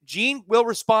 Gene will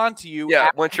respond to you. Yeah,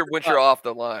 once you're off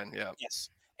the line. Yeah. Yes.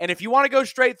 And if you want to go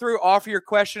straight through, offer your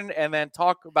question, and then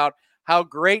talk about how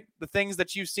great the things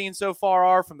that you've seen so far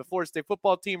are from the Florida State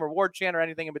football team or Ward Chant or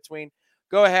anything in between,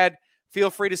 go ahead. Feel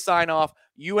free to sign off.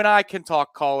 You and I can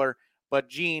talk, caller, but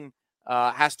Gene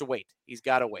has to wait. He's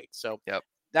got to wait. So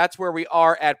that's where we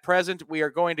are at present. We are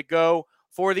going to go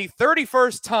for the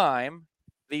 31st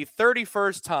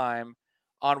time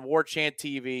on War Chant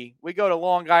TV. We go to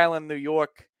Long Island, New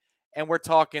York, and we're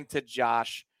talking to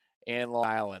Josh in Long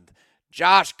Island.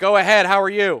 Josh, go ahead. How are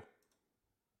you?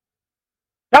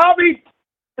 Tommy!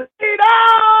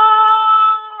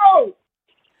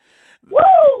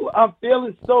 Woo! I'm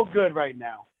feeling so good right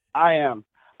now. I am.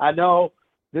 I know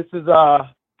this is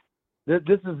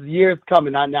years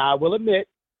coming. Now I will admit,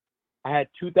 I had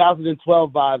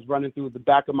 2012 vibes running through the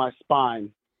back of my spine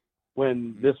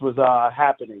when this was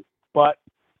happening. But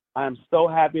I'm so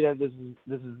happy that this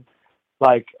is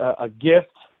like a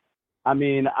gift. I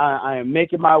mean, I am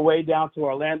making my way down to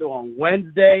Orlando on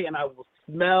Wednesday, and I will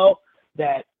smell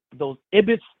those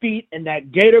ibis feet and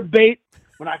that gator bait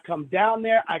when I come down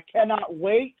there. I cannot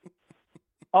wait.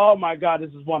 Oh my God, this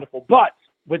is wonderful. But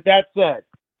with that said,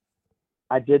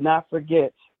 I did not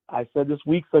forget. I said this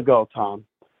weeks ago, Tom.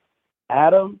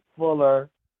 Adam Fuller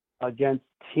against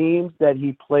teams that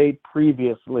he played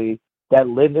previously that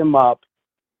lit him up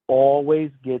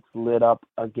always gets lit up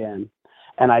again.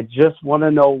 And I just want to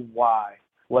know why.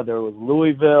 Whether it was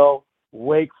Louisville,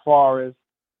 Wake Forest,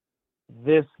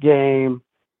 this game.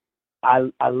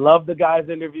 I love the guy's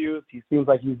interviews. He seems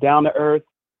like he's down to earth.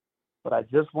 But I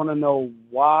just want to know,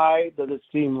 why does it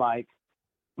seem like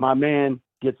my man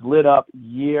gets lit up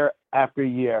year after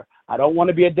year? I don't want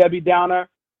to be a Debbie Downer,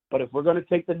 but if we're going to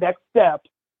take the next step,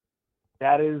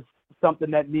 that is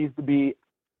something that needs to be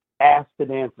asked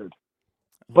and answered.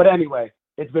 But anyway,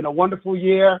 it's been a wonderful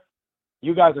year.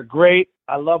 You guys are great.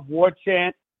 I love War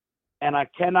Chant, and I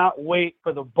cannot wait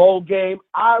for the bowl game.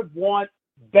 I want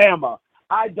Bama.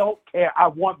 I don't care. I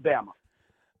want Bama.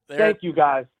 Thank you,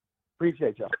 guys.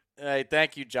 Appreciate y'all. Hey,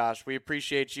 thank you, Josh. We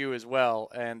appreciate you as well.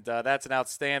 And that's an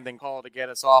outstanding call to get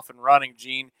us off and running,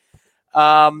 Gene.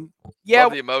 Love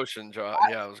the emotion, Josh.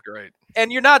 Yeah, it was great.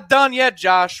 And you're not done yet,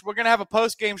 Josh. We're going to have a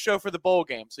post-game show for the bowl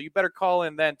game. So you better call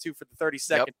in then, too, for the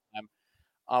 32nd time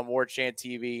on War Chant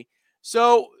TV.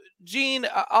 So, Gene,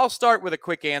 I'll start with a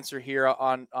quick answer here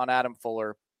on Adam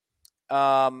Fuller.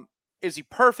 Is he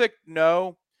perfect?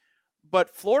 No.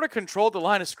 But Florida controlled the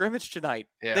line of scrimmage tonight.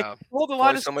 Yeah, they controlled the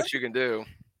line of so scrimmage. much you can do.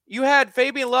 You had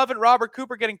Fabian Love and Robert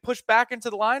Cooper getting pushed back into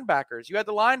the linebackers. You had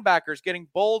the linebackers getting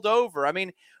bowled over. I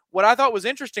mean, what I thought was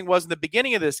interesting was in the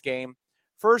beginning of this game,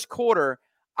 first quarter,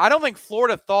 I don't think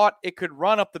Florida thought it could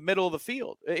run up the middle of the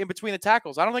field in between the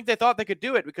tackles. I don't think they thought they could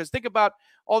do it, because think about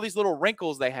all these little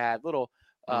wrinkles they had,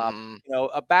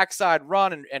 a backside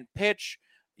run and pitch.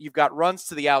 You've got runs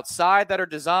to the outside that are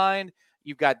designed.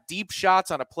 You've got deep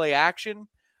shots on a play action.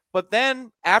 But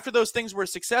then after those things were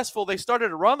successful, they started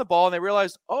to run the ball and they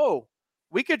realized, oh,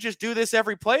 we could just do this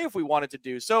every play if we wanted to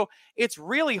do. So it's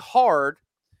really hard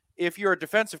if you're a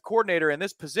defensive coordinator in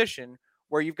this position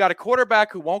where you've got a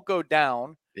quarterback who won't go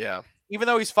down. Yeah. Even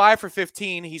though he's 5 for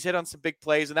 15, he's hit on some big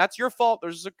plays, and that's your fault.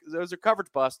 Those are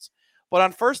coverage busts. But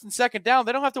on first and second down,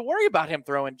 they don't have to worry about him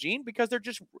throwing, Gene, because they're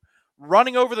just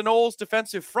running over the Noles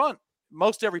defensive front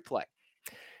most every play.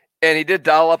 And he did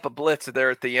dial up a blitz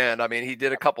there at the end. I mean, he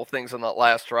did a couple things on that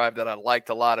last drive that I liked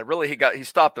a lot. And really, he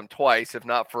stopped them twice, if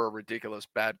not for a ridiculous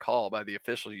bad call by the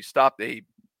officials. He stopped a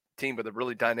team with a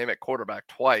really dynamic quarterback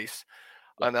twice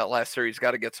on that last series.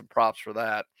 Got to get some props for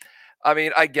that. I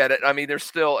mean, I get it. I mean, there's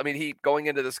still, he going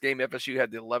into this game, FSU had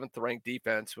the 11th ranked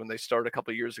defense. When they started a couple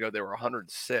of years ago, they were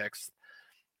 106th.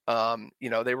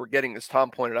 They were getting, as Tom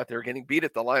pointed out, they were getting beat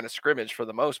at the line of scrimmage for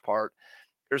the most part.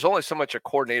 There's only so much a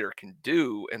coordinator can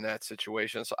do in that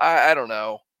situation. So I don't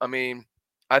know. I mean,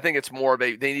 I think it's more of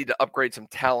they need to upgrade some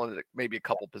talent at maybe a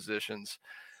couple positions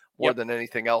more than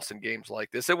anything else in games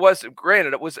like this. I'm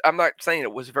not saying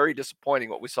it was very disappointing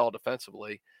what we saw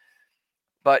defensively,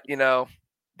 but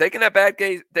they can have bad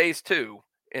days too.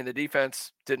 and the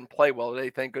defense didn't play well today.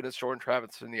 Thank goodness Jordan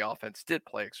Travis and the offense did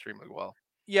play extremely well.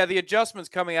 Yeah, the adjustments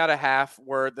coming out of half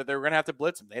were that they were going to have to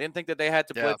blitz him. They didn't think that they had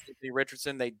to blitz Anthony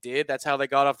Richardson. They did. That's how they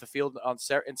got off the field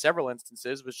in several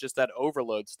instances, was just that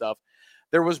overload stuff.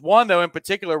 There was one, though, in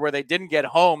particular where they didn't get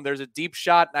home. There's a deep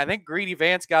shot, and I think Greedy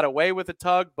Vance got away with a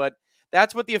tug, but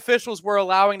that's what the officials were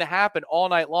allowing to happen all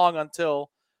night long until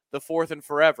the 4th and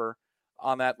forever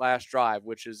on that last drive,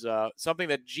 which is something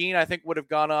that Gene, I think, would have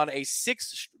gone on a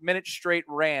 6-minute straight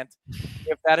rant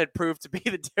if that had proved to be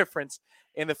the difference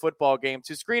in the football game.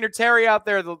 To Screener Terry out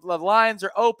there, the lines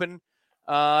are open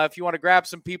if you want to grab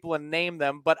some people and name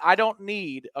them, but I don't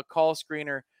need a call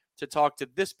screener to talk to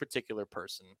this particular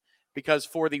person, because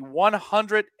for the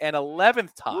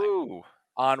 111th time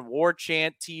on War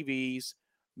Chant TV's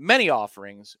many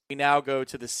offerings, we now go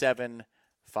to the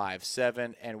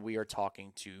 757, and we are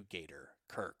talking to Gator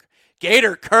Kirk.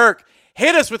 Gator Kirk,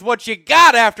 hit us with what you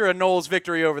got after a Noles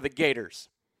victory over the Gators.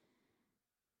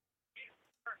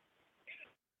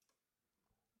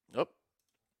 Oh,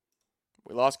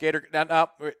 we lost Gator. No,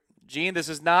 Gene, this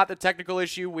is not the technical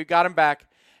issue. We got him back.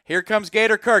 Here comes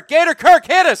Gator Kirk. Gator Kirk,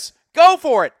 hit us. Go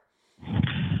for it.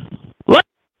 What?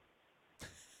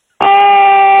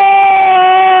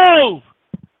 Oh!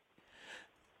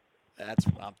 That's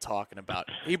what I'm talking about.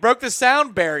 He broke the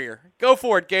sound barrier. Go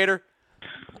for it, Gator.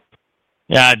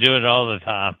 Yeah, I do it all the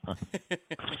time.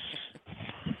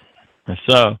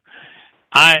 So,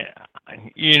 I'm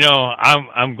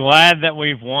glad that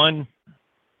we've won.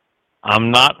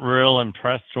 I'm not real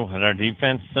impressed with our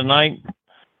defense tonight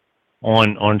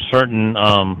on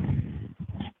certain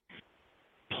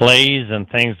plays and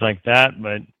things like that,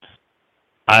 but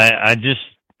I'm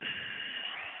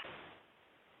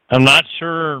not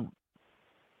sure.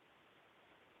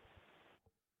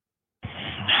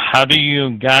 How do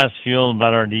you guys feel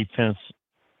about our defense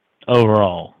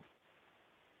overall?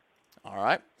 All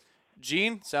right.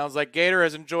 Gene, sounds like Gator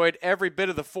has enjoyed every bit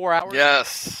of the 4 hours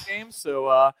yes. of the game.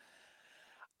 So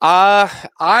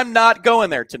I'm not going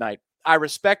there tonight. I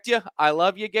respect you. I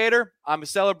love you, Gator. I'm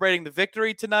celebrating the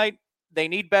victory tonight. They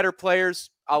need better players.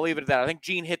 I'll leave it at that. I think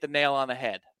Gene hit the nail on the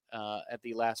head at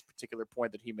the last particular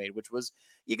point that he made, which was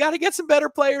you got to get some better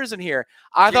players in here.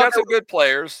 You got some good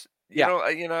players.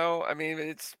 I mean,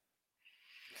 it's –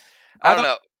 I don't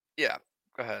know. Yeah,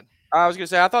 go ahead. I was going to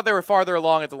say, I thought they were farther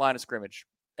along at the line of scrimmage.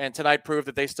 And tonight proved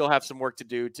that they still have some work to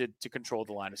do to control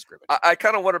the line of scrimmage. I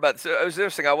kind of wonder about this. It was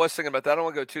interesting. I was thinking about that. I don't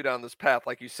want to go too down this path.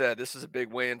 Like you said, this is a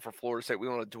big win for Florida State. We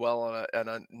want to dwell on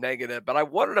a negative. But I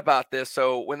wondered about this.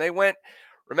 So when they went,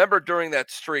 remember during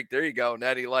that streak, there you go,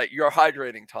 Natty Light. You're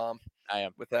hydrating, Tom. I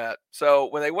am. With that. So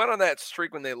when they went on that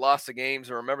streak, when they lost the games,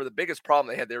 and remember the biggest problem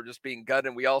they had, they were just being gutted.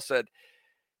 And we all said,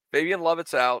 Fabian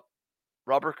Lovett's out.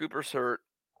 Robert Cooper's hurt.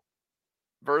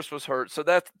 Verse was hurt. So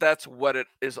that's what it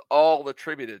is all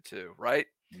attributed to, right?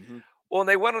 Mm-hmm. Well, when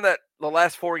they went on the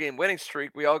last 4-game winning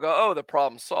streak, we all go, oh, the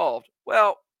problem's solved.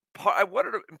 Well, part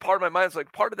of my mind is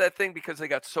like part of that thing, because they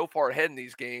got so far ahead in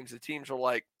these games, the teams are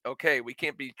like, okay, we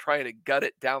can't be trying to gut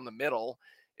it down the middle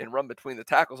and run between the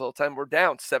tackles all the time. We're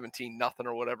down 17-0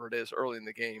 or whatever it is early in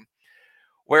the game,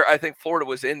 where I think Florida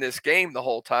was in this game the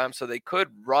whole time, so they could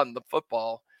run the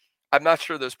football. I'm not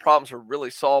sure those problems are really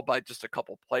solved by just a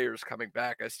couple players coming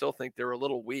back. I still think they're a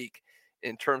little weak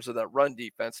in terms of that run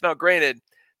defense. Now, granted,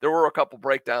 there were a couple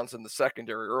breakdowns in the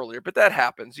secondary earlier, but that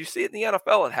happens. You see it in the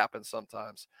NFL, it happens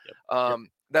sometimes. Yep.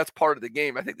 That's part of the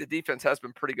game. I think the defense has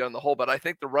been pretty good on the whole, but I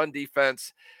think the run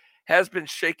defense has been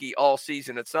shaky all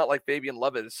season. It's not like Fabian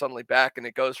Lovett is suddenly back and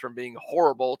it goes from being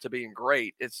horrible to being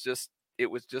great.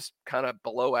 It was just kind of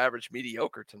below average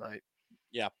mediocre tonight.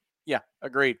 Yeah,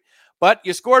 agreed. But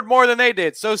you scored more than they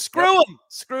did, so screw them.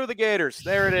 Screw the Gators.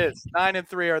 There it is.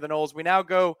 9-3 are the Noles. We now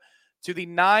go to the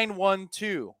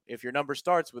 912. If your number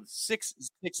starts with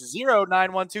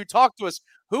 660-912, talk to us.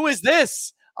 Who is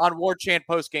this on War Chant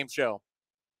postgame show?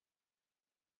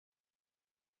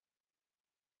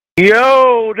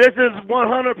 Yo, this is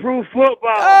 100 Proof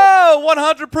Football. Oh,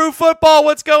 100 Proof Football.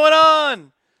 What's going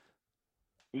on?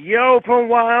 Yo, from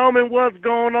Wyoming, what's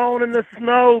going on in the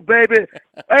snow, baby?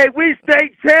 Hey, we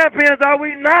state champions, are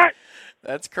we not?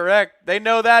 That's correct. They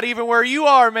know that even where you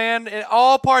are, man. In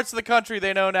all parts of the country,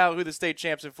 they know now who the state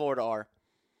champs in Florida are.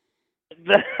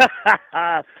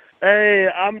 Hey,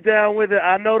 I'm down with it.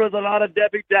 I know there's a lot of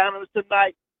Debbie Downers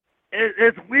tonight.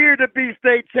 It's weird to be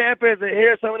state champions and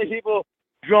hear so many people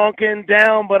drunk and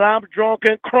down, but I'm drunk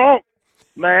and crunk,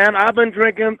 man. I've been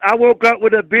drinking. I woke up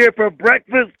with a beer for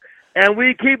breakfast. And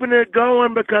we keeping it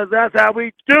going because that's how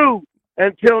we do.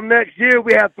 Until next year,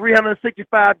 we have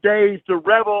 365 days to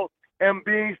revel in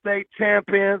being state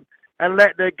champions and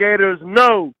let the Gators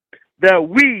know that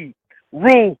we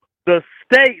rule the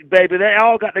state, baby. They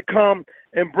all got to come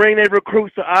and bring their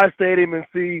recruits to our stadium and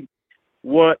see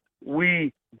what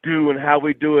we do and how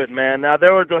we do it, man. Now,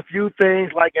 there was a few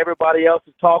things like everybody else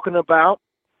is talking about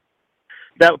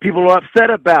that people are upset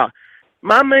about.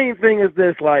 My main thing is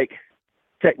this, like,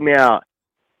 check me out.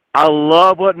 I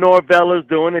love what Norvell is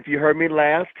doing. If you heard me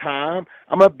last time,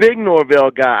 I'm a big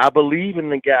Norvell guy. I believe in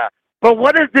the guy. But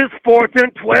what is this 4th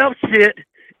and 12 shit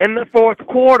in the fourth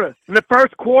quarter? In the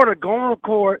first quarter, go on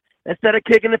court instead of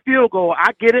kicking the field goal.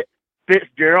 I get it.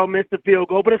 Fitzgerald missed the field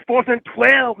goal, but it's 4th and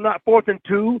 12, not 4th and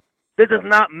 2. This is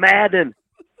not Madden.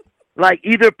 Like,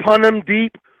 either punt them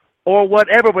deep or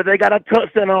whatever, but they got a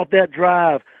touchdown off that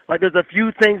drive. Like, there's a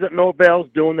few things that Norvell's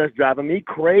doing that's driving me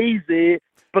crazy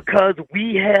because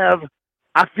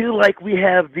I feel like we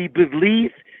have the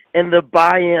belief and the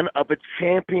buy-in of a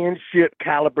championship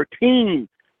caliber team.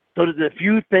 So there's a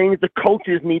few things the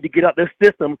coaches need to get out their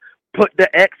system, put the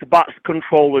Xbox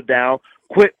controller down,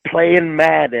 quit playing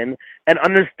Madden, and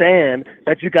understand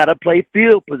that you got to play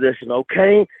field position,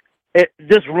 okay?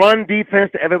 This run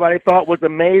defense that everybody thought was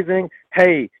amazing,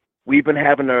 hey, we've been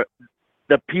having the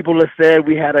people that said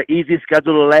we had an easy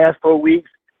schedule the last 4 weeks,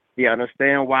 you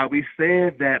understand why we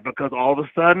said that, because all of a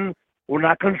sudden we're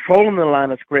not controlling the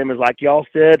line of scrimmage. Like y'all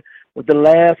said with the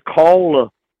last caller,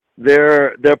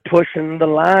 they're pushing the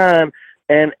line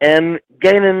and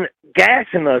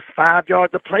gashing us 5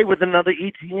 yards to play with another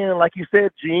ETN. Like you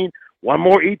said, Gene, one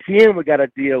more ETN we got to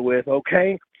deal with,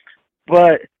 okay?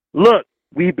 But look,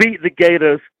 we beat the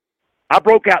Gators. I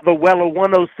broke out the Weller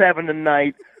 107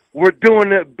 tonight. We're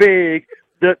doing it big.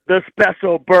 The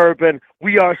special bourbon.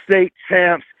 We are state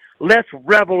champs. Let's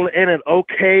revel in it,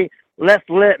 okay? Let's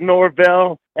let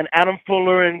Norvell and Adam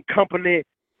Fuller and company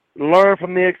learn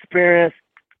from the experience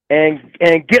and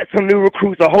get some new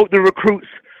recruits. I hope the recruits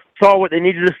saw what they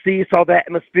needed to see, saw the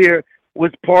atmosphere,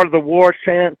 was part of the war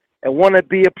chant, and want to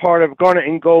be a part of Garnet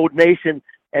and Gold Nation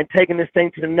and taking this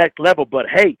thing to the next level. But,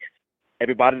 hey,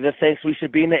 everybody that thinks we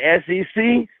should be in the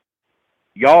SEC,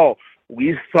 y'all,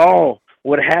 we saw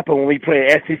what happened when we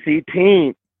played an SEC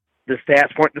team. The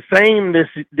stats weren't the same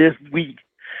this week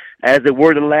as they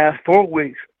were the last 4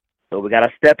 weeks. So we got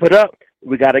to step it up.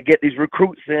 We got to get these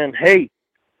recruits in. Hey,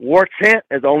 War Chant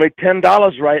is only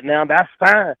 $10 right now. That's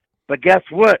fine. But guess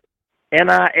what?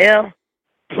 NIL,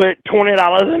 put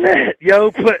 $20 in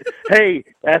that. Hey,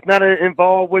 that's not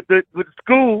involved with the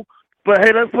school. But,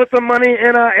 hey, let's put some money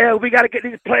in NIL. We got to get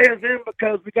these players in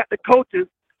because we got the coaches.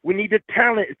 We need the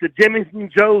talent. It's the Jimmys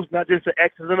and Joes, not just the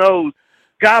X's and O's.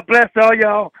 God bless all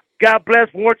y'all. God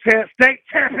bless War Chant, state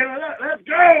champion. Let's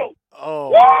go.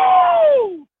 Oh.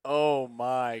 Woo! Oh,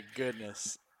 my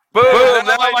goodness. Boom.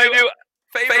 That's my new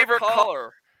favorite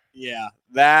color. Yeah.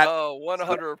 That.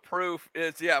 100 proof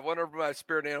is, 100 my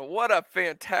spirit animal. What a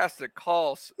fantastic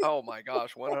call. Oh, my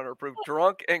gosh. 100 proof.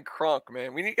 Drunk and crunk,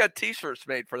 man. We need to get T-shirts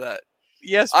made for that.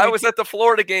 Yes. I was at the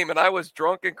Florida game, and I was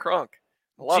drunk and crunk.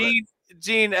 Love it.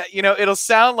 Gene, it'll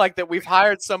sound like that we've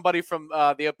hired somebody from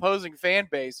the opposing fan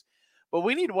base, but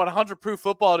we need 100 Proof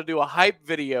Football to do a hype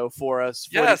video for us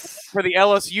for the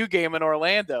LSU game in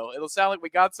Orlando. It'll sound like we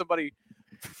got somebody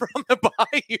from the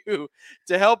Bayou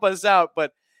to help us out,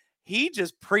 but he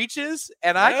just preaches,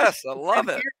 and I love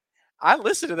it. I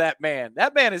listen to that man.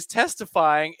 That man is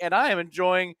testifying, and I am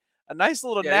enjoying a nice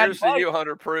little here's the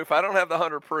 100 Proof. I don't have the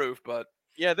 100 proof, but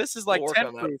yeah, this is like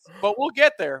 10 proof, but we'll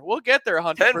get there. We'll get there.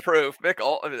 100 10 proof. Mick,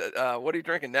 what are you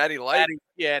drinking? Natty Light?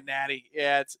 Natty.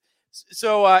 Yeah.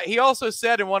 So he also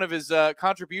said in one of his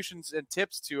contributions and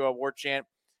tips to War Chant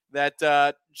that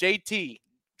JT,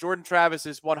 Jordan Travis,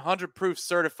 is 100 proof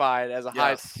certified as a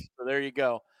high school. So there you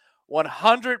go.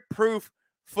 100 proof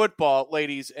football,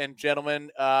 ladies and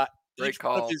gentlemen. Great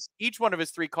call. Each one of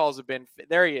his 3 calls have been –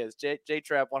 there he is,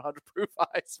 J-Trap, 100 proof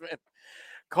Heisman.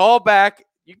 Call back.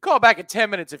 You can call back in 10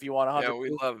 minutes if you want 100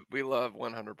 proof. Yeah, we love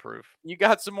 100 proof. You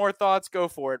got some more thoughts? Go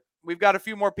for it. We've got a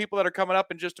few more people that are coming up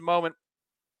in just a moment.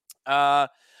 I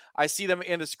see them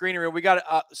in the screening room. We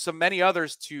got so many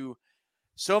others to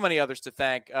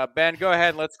thank. Ben, go ahead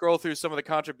and let's scroll through some of the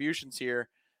contributions here.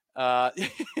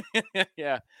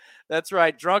 Yeah, that's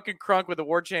right. Drunk and Crunk with the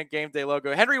War Chant Game Day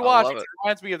logo. Henry Washington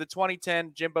reminds me of the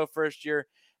 2010 Jimbo first year.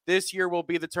 This year will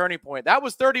be the turning point. That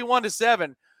was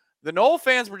 31-7. The Noel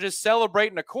fans were just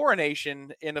celebrating a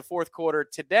coronation in the fourth quarter.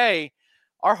 Today,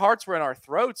 our hearts were in our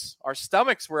throats. Our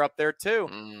stomachs were up there, too.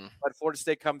 But Florida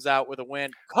State comes out with a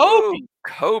win.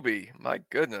 Kobe, my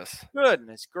goodness.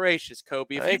 Goodness gracious,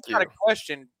 Kobe. If you've got a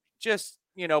question, just,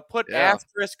 put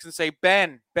asterisks and say,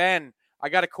 Ben, I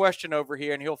got a question over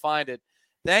here, and he'll find it.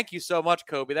 Thank you so much,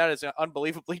 Kobe. That is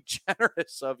unbelievably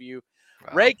generous of you.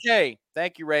 Wow. Ray K.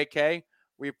 Thank you, Ray K.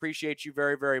 We appreciate you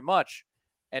very, very much.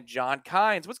 And John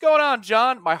Kynes. What's going on,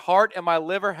 John? My heart and my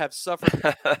liver have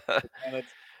suffered.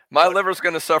 My liver's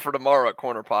going to suffer tomorrow at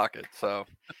Corner Pocket. So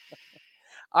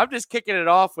I'm just kicking it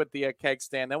off with the keg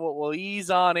stand. Then we'll ease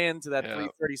on into that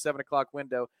 3:30, 7 o'clock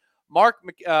window. Mark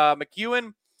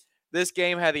McEwen, this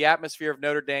game had the atmosphere of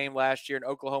Notre Dame last year in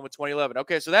Oklahoma 2011.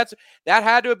 Okay, so that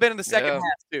had to have been in the second half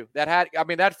too.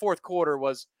 That fourth quarter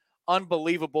was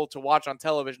unbelievable to watch on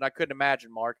television. I couldn't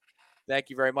imagine, Mark. Thank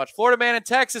you very much. Florida man in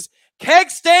Texas, keg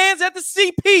stands at the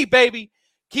CP, baby.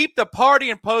 Keep the party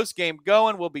and post game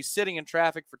going. We'll be sitting in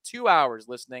traffic for 2 hours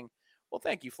listening. Well,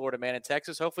 thank you, Florida man in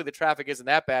Texas. Hopefully the traffic isn't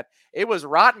that bad. It was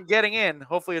rotten getting in.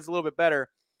 Hopefully it's a little bit better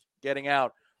getting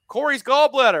out. Corey's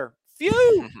gallbladder.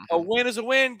 Phew. A win is a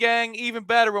win, gang. Even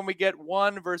better when we get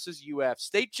 1 versus UF.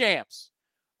 State champs.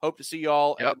 Hope to see you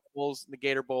all at the Bulls in the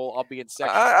Gator Bowl. I'll be in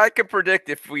section. I can predict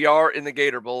if we are in the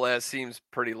Gator Bowl, as seems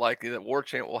pretty likely, that War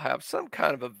Chant will have some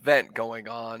kind of event going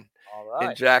on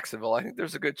in Jacksonville. I think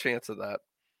there's a good chance of that.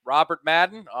 Robert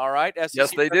Madden. All right. SEC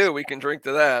yes, they do. We can drink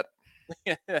to that.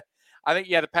 I think,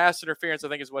 the pass interference, I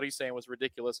think is what he's saying, was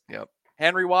ridiculous. Yep.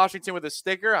 Henry Washington with a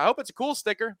sticker. I hope it's a cool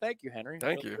sticker. Thank you, Henry.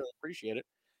 Thank you. Really appreciate it.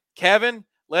 Kevin,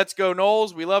 let's go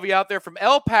Noles. We love you out there from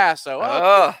El Paso.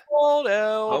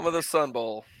 Home of the Sun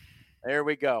Bowl. There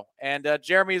we go. And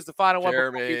Jeremy is the final one.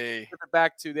 Jeremy.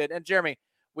 Back to that. And Jeremy,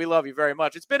 we love you very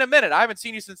much. It's been a minute. I haven't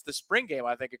seen you since the spring game,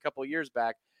 I think, a couple of years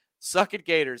back. Suck it,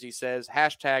 Gators, he says.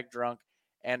 # drunk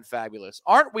and fabulous.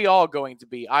 Aren't we all going to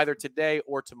be either today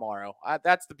or tomorrow?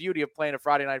 That's the beauty of playing a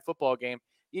Friday night football game.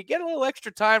 You get a little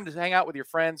extra time to hang out with your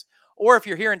friends. Or if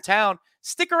you're here in town,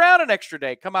 stick around an extra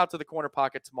day. Come out to the Corner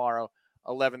Pocket tomorrow,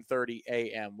 11:30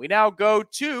 a.m. We now go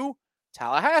to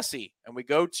Tallahassee, and we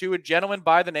go to a gentleman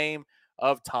by the name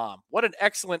of Tom. What an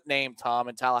excellent name, Tom,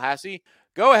 in Tallahassee.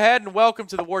 Go ahead and welcome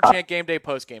to the War Chant Game Day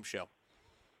postgame show.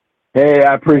 Hey,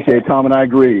 I appreciate it, Tom, and I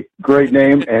agree. Great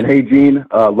name. And hey, Gene,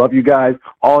 love you guys.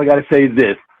 All I got to say is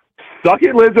this. Suck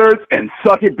it, Lizards, and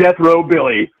suck it, Death Row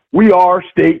Billy. We are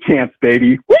state champs,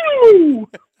 baby. Woo!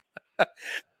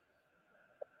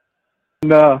 And,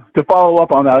 to follow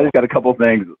up on that, I just got a couple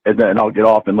things, and then I'll get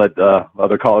off and let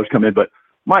other callers come in. But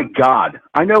my God,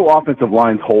 I know offensive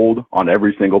lines hold on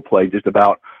every single play just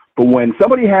about, but when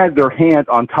somebody has their hand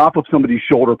on top of somebody's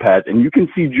shoulder pads and you can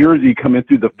see jersey coming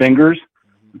through the fingers,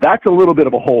 that's a little bit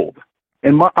of a hold.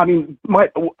 And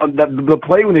the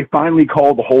play when they finally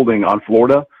called the holding on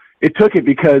Florida, it took it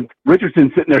because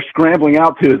Richardson sitting there scrambling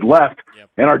out to his left,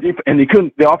 and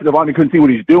the offensive lineman couldn't see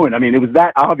what he's doing. I mean, it was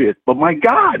that obvious. But my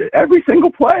God, every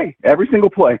single play.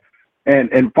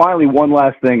 And finally, one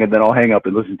last thing, and then I'll hang up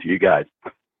and listen to you guys.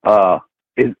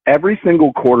 Is every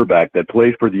single quarterback that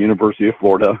plays for the University of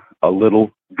Florida a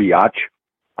little biatch?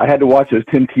 I had to watch those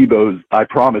Tim Tebow's I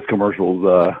Promise commercials,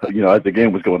 as the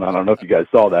game was going on. I don't know if you guys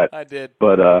saw that. I did.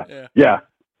 But, yeah.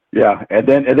 And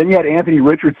then you had Anthony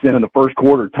Richardson in the first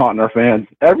quarter taunting our fans.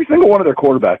 Every single one of their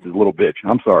quarterbacks is a little bitch.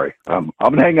 I'm sorry. I'm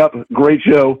going to hang up. Great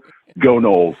show. Go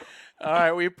Noles. All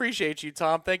right. We appreciate you,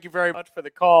 Tom. Thank you very much for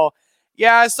the call.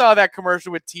 Yeah, I saw that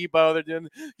commercial with Tebow. They're doing,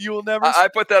 you will never. I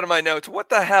put that in my notes. What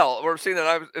the hell? We're seeing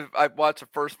that. I watched the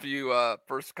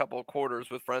first couple of quarters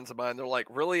with friends of mine. They're like,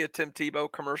 really, a Tim Tebow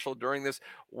commercial during this?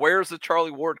 Where's the Charlie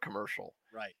Ward commercial?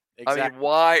 Right. Exactly. I mean,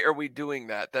 why are we doing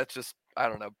that? That's just, I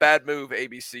don't know, bad move,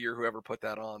 ABC or whoever put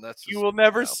that on. That's just, you will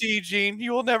never see, Gene.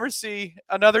 You will never see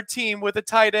another team with a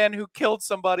tight end who killed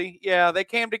somebody. Yeah, they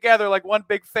came together like one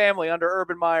big family under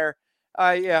Urban Meyer.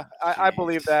 I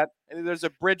believe that. There's a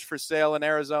bridge for sale in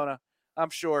Arizona. I'm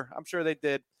sure they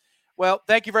did. Well,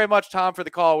 thank you very much, Tom, for the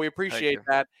call. We appreciate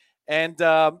that. And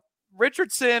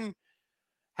Richardson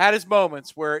had his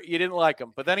moments where you didn't like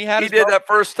him, but then he did that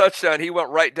first touchdown. He went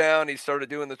right down. He started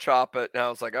doing the chop it. And I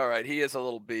was like, all right, he is a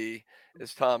little B,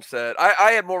 as Tom said.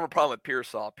 I had more of a problem with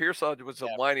Pearsall. Pearsall was a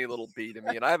whiny little B to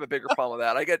me, and I have a bigger problem with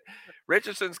that. I get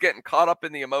Richardson's getting caught up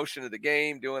in the emotion of the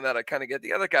game, doing that. I kind of get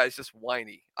the other guy's just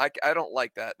whiny. I don't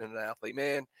like that in an athlete,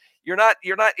 man. You're not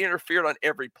interfered on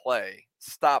every play.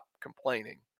 Stop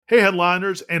complaining. Hey,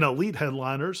 headliners and elite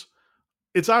headliners.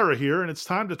 It's Ira here, and it's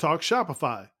time to talk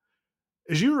Shopify.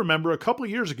 As you remember, a couple of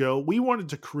years ago, we wanted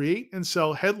to create and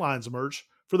sell headlines merch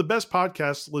for the best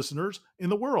podcast listeners in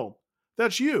the world.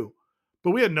 That's you.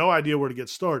 But we had no idea where to get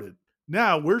started.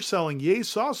 Now we're selling Yay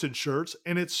Sausage shirts,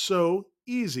 and it's so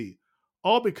easy.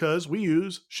 All because we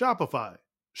use Shopify.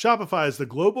 Shopify is the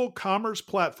global commerce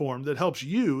platform that helps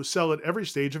you sell at every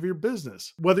stage of your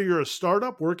business. Whether you're a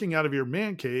startup working out of your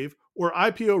man cave or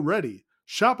IPO ready,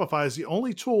 Shopify is the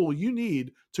only tool you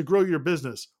need to grow your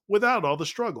business without all the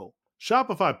struggle.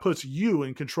 Shopify puts you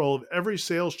in control of every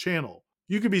sales channel.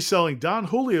 You could be selling Don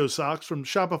Julio socks from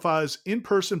Shopify's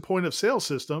in-person point-of-sale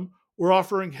system or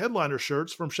offering headliner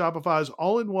shirts from Shopify's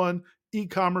all-in-one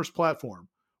e-commerce platform.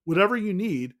 Whatever you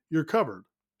need, you're covered.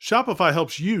 Shopify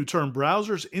helps you turn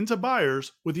browsers into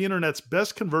buyers with the internet's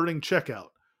best converting checkout,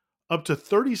 up to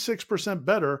 36%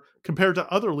 better compared to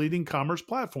other leading commerce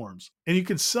platforms. And you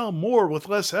can sell more with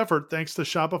less effort thanks to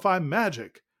Shopify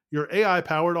Magic, your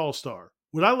AI-powered all-star.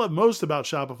 What I love most about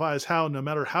Shopify is how no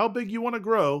matter how big you want to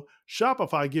grow,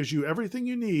 Shopify gives you everything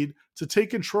you need to take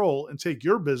control and take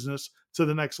your business to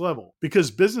the next level. Because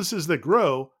businesses that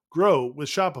grow, grow with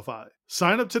Shopify.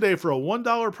 Sign up today for a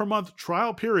 $1 per month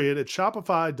trial period at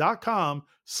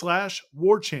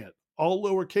shopify.com/warchant, all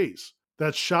lowercase.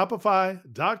 That's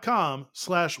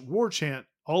shopify.com/warchant,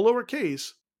 all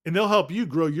lowercase, and they'll help you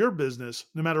grow your business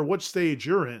no matter what stage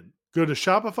you're in. Go to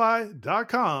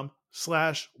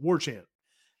shopify.com/warchant.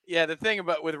 Yeah, the thing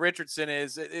about with Richardson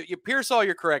is, Pearsall,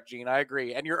 you're correct, Gene. I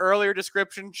agree. And your earlier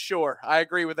description, sure, I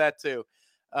agree with that too.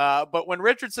 But when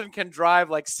Richardson can drive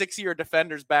like 6-year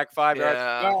defenders back 5 yards,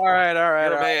 all right.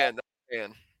 You're a man.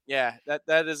 Yeah,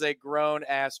 that is a grown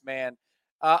ass man.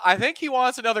 I think he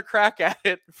wants another crack at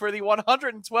it for the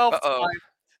 112th time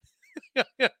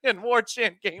in War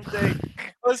Chant Game Day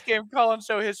post game call-in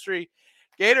show history.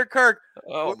 Gator Kirk,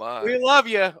 we love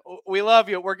you. We love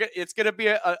you. It's going to be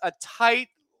a tight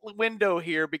window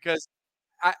here because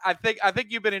I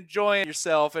think you've been enjoying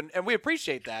yourself, and we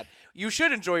appreciate that. You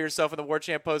should enjoy yourself in the War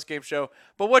Chant post game show.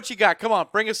 But what you got? Come on,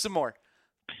 bring us some more.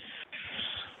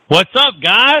 What's up,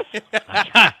 guys?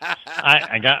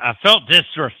 I felt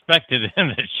disrespected in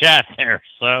the chat there.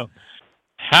 So,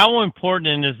 how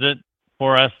important is it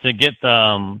for us to get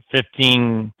the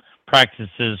 15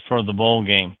 practices for the bowl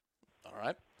game? All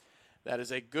right. That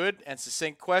is a good and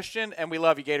succinct question, and we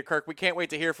love you, Gator Kirk. We can't wait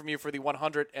to hear from you for the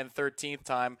 113th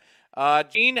time.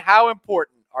 Gene, how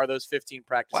important are those 15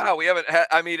 practices? Wow, we haven't had,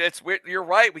 I mean, it's weird. You're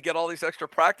right. We get all these extra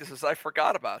practices. I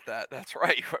forgot about that. That's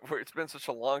right. It's been such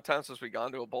a long time since we've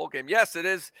gone to a bowl game. Yes, it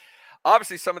is.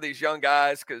 Obviously, some of these young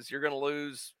guys, because you're going to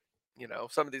lose,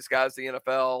 some of these guys, the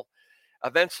NFL.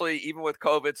 Eventually, even with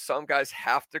COVID, some guys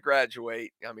have to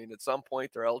graduate. I mean, at some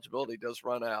point, their eligibility does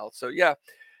run out. So, yeah,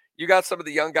 you got some of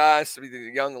the young guys, some of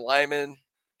the young linemen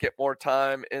get more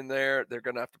time in there. They're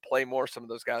going to have to play more, some of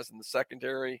those guys in the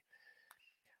secondary.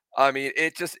 I mean,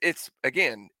 it's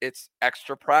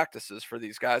extra practices for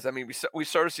these guys. I mean, we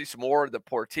start to see some more of the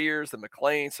Portiers, the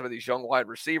McLean, some of these young wide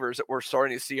receivers that we're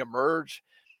starting to see emerge.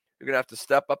 You're going to have to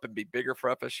step up and be bigger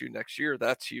for FSU next year.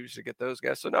 That's huge to get those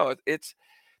guys. So, no, it's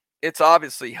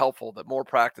obviously helpful. The more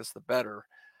practice, the better.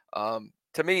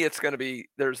 To me, it's going to be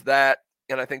 – there's that.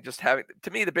 And I think just having –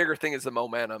 to me, the bigger thing is the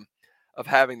momentum of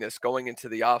having this going into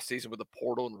the offseason with the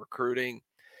portal and recruiting.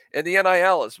 And the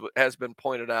NIL has been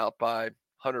pointed out by –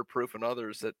 Hunter Proof and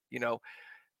others that,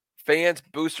 fans,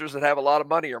 boosters that have a lot of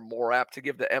money are more apt to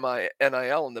give the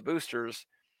NIL and the boosters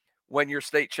when you're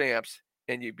state champs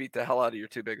and you beat the hell out of your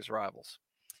two biggest rivals.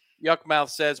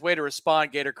 Yuckmouth says, way to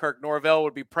respond, Gator Kirk. Norvell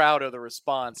would be proud of the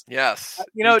response. Yes,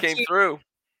 he came through.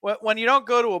 When you don't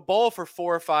go to a bowl for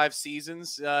 4 or 5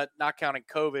 seasons, not counting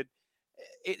COVID,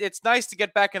 it's nice to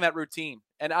get back in that routine.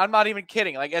 And I'm not even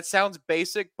kidding. Like, it sounds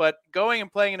basic, but going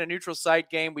and playing in a neutral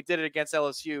site game, we did it against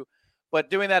LSU, but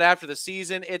doing that after the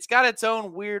season, it's got its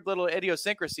own weird little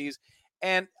idiosyncrasies.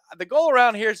 And the goal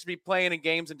around here is to be playing in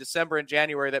games in December and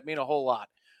January that mean a whole lot.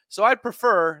 So I'd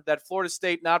prefer that Florida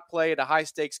State not play at a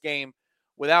high-stakes game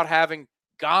without having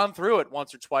gone through it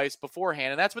once or twice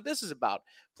beforehand. And that's what this is about,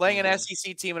 playing an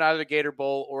SEC team in either the Gator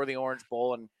Bowl or the Orange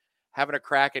Bowl and having a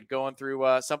crack at going through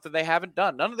something they haven't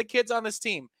done. None of the kids on this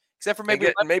team, except for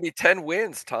maybe 10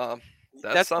 wins, Tom.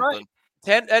 That's something. Right.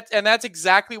 10, and that's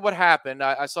exactly what happened.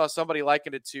 I saw somebody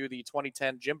liken it to the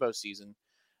 2010 Jimbo season.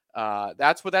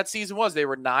 That's what that season was. They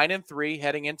were 9-3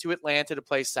 heading into Atlanta to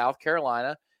play South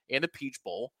Carolina in the Peach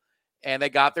Bowl, and they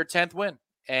got their 10th win.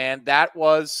 And that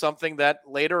was something that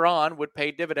later on would pay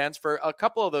dividends for a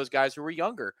couple of those guys who were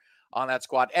younger on that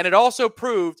squad. And it also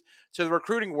proved to the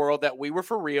recruiting world that we were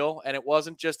for real, and it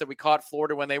wasn't just that we caught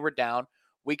Florida when they were down.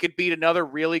 We could beat another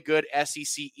really good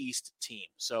SEC East team.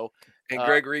 So, and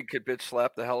Greg Reed could bitch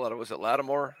slap the hell out of, was it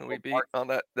Lattimore who we beat on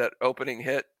that opening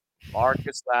hit?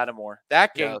 Marcus Lattimore.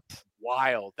 That game was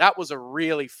wild. That was a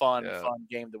really fun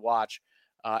game to watch.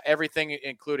 Everything,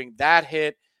 including that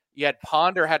hit. You had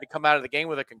Ponder had to come out of the game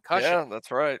with a concussion. Yeah, that's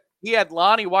right. He had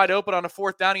Lonnie wide open on a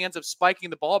 4th down. He ends up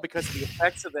spiking the ball because of the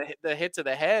effects of the hit to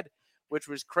the head, which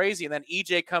was crazy. And then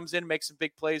EJ comes in, makes some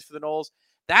big plays for the Noles.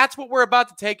 That's what we're about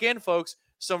to take in, folks.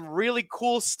 Some really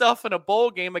cool stuff in a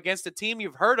bowl game against a team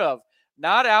you've heard of,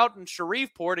 not out in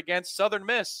Shreveport against Southern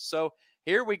Miss. So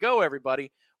here we go,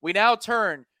 everybody. We now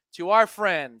turn to our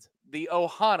friend, the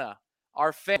Ohana,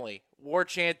 our family, War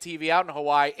Chant TV out in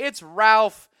Hawaii. It's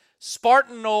Ralph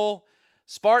Spartan Knoll.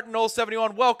 Spartan Knoll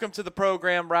 71, welcome to the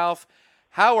program, Ralph.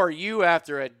 How are you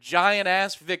after a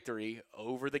giant-ass victory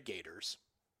over the Gators?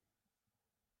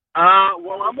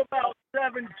 Well, I'm about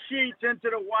 7 sheets into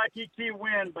the Waikiki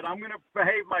win, but I'm going to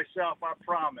behave myself, I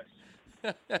promise.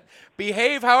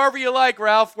 Behave however you like,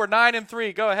 Ralph. We're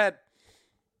 9-3. Go ahead.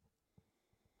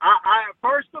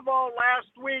 First of all, last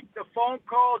week the phone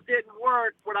call didn't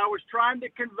work. What I was trying to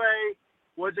convey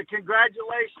was a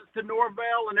congratulations to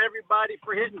Norvell and everybody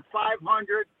for hitting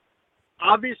 500.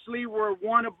 Obviously, we're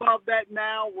one above that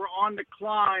now. We're on the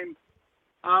climb.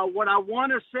 What I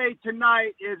want to say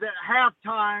tonight is at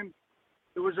halftime,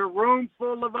 there was a room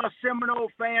full of us Seminole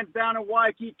fans down in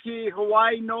Waikiki.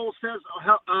 Hawaii Knoll says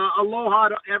aloha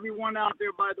to everyone out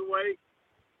there, by the way.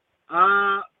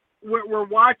 We're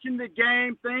watching the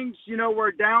game. Things,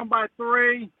 we're down by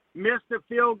 3, missed the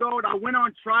field goal. I went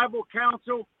on tribal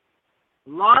council. A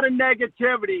lot of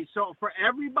negativity. So for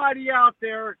everybody out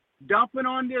there dumping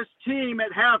on this team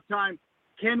at halftime,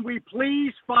 can we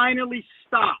please finally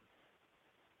stop?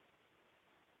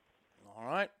 All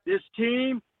right. This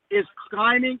team is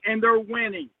climbing and they're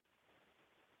winning.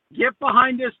 Get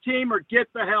behind this team or get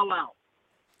the hell out.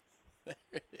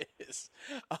 There it is.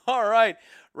 All right.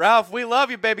 Ralph, we love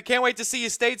you, baby. Can't wait to see you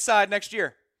stateside next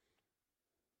year.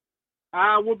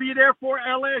 We'll be there for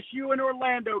LSU in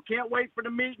Orlando. Can't wait for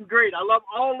the meet and greet. I love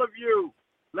all of you.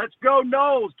 Let's go,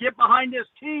 Knowles. Get behind this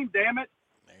team, damn it.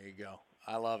 There you go.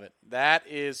 I love it. That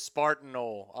is Spartan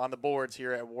Knoll on the boards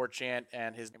here at War Chant,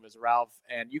 and his name is Ralph.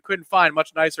 And you couldn't find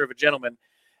much nicer of a gentleman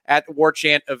at the War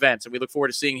Chant events, and we look forward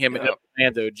to seeing him in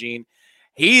Orlando, Gene.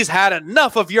 He's had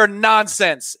enough of your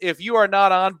nonsense if you are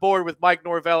not on board with Mike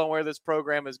Norvell and where this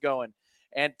program is going.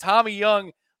 And Tommy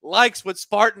Young likes what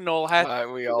Spartan Knoll has.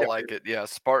 We all like it. Yeah,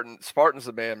 Spartan's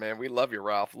the man. We love you,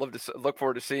 Ralph. Look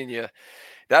forward to seeing you.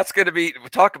 That's going to be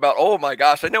 – talk about, oh, my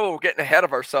gosh. I know we're getting ahead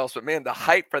of ourselves, but, man, the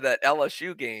hype for that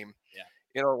LSU game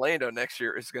in Orlando next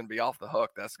year is going to be off the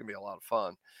hook. That's going to be a lot of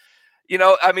fun.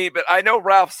 But I know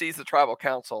Ralph sees the tribal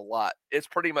council a lot. It's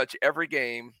pretty much every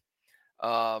game.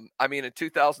 In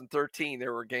 2013,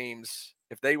 there were games –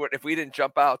 if we didn't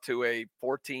jump out to a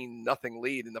 14-0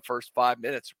 lead in the first 5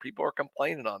 minutes, people are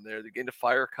complaining on there. They're getting to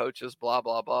fire coaches, blah,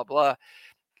 blah, blah, blah.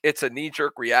 It's a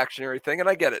knee-jerk reactionary thing, and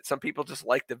I get it. Some people just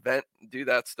like to vent and do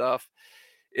that stuff.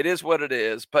 It is what it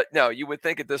is. But, no, you would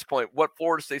think at this point what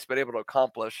Florida State's been able to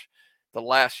accomplish the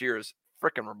last year is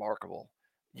freaking remarkable.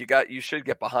 You should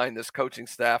get behind this coaching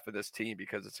staff of this team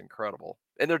because it's incredible.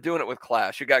 And they're doing it with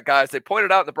class. You got guys, they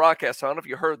pointed out in the broadcast, I don't know if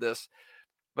you heard this,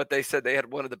 but they said they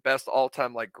had one of the best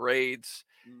all-time grades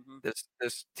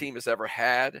this team has ever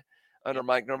had under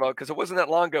Mike Norvell, because it wasn't that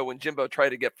long ago when Jimbo tried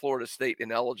to get Florida State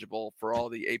ineligible for all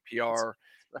the APR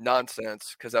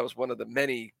nonsense, because that was one of the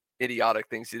many idiotic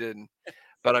things he did.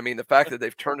 But, the fact that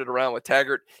they've turned it around with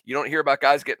Taggart, you don't hear about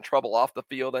guys getting in trouble off the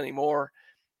field anymore.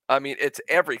 It's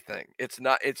everything. It's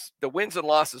the wins and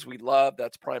losses we love.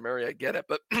 That's primary. I get it.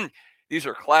 But these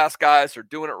are class guys. They're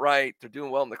doing it right. They're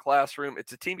doing well in the classroom.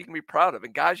 It's a team you can be proud of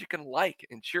and guys you can like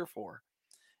and cheer for.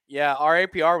 Yeah, our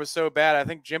APR was so bad, I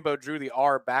think Jimbo drew the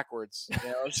R backwards.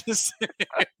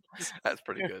 That's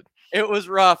pretty good. It was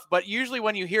rough, but usually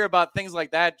when you hear about things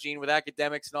like that, Gene, with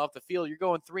academics and off the field, you're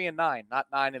going 3-9, not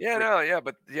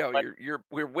 9-3.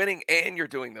 We're winning and you're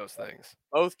doing those things.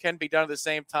 Both can be done at the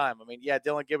same time.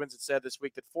 Dylan Gibbons had said this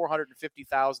week that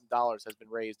 $450,000 has been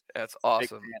raised. That's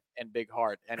awesome. And Big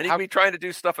Heart. And he'd be trying to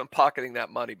do stuff and pocketing that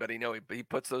money, but he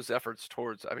puts those efforts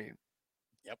towards,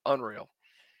 unreal.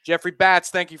 Jeffrey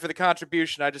Batts, thank you for the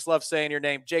contribution. I just love saying your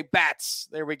name. Jay Batts.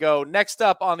 There we go. Next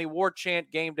up on the War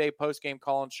Chant Game Day post-game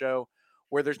call-in show,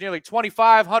 where there's nearly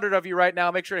 2,500 of you right now.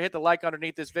 Make sure to hit the like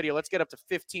underneath this video. Let's get up to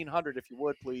 1,500 if you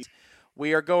would, please.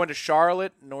 We are going to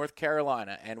Charlotte, North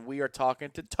Carolina, and we are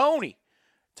talking to Tony.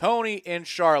 Tony in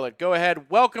Charlotte. Go ahead.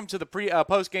 Welcome to the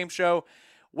post-game show.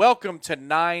 Welcome to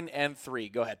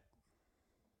 9-3. Go ahead.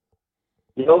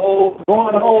 Yo,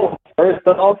 going on? First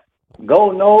off,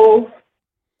 go Knowles.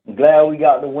 I'm glad we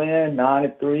got the win,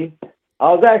 9-3.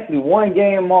 I was actually one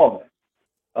game off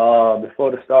before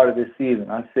the start of this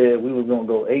season. I said we were going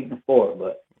to go 8-4,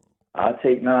 but I'll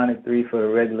take 9-3 for the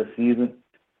regular season.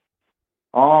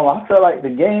 I feel like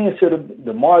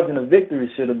the margin of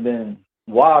victory should have been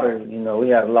wider. We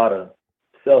had a lot of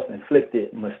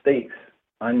self-inflicted mistakes,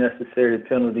 unnecessary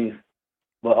penalties.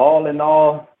 But all in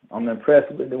all, I'm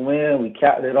impressed with the win. We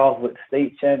capped it off with the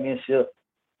state championship,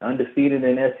 undefeated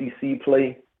in SEC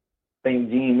play. I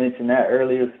think Gene mentioned that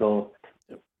earlier. So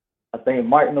I think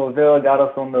Mike Norvell got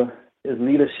us on his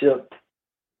leadership,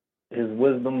 his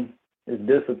wisdom, his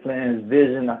discipline, his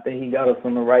vision. I think he got us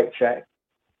on the right track.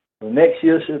 So next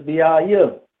year should be our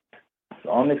year.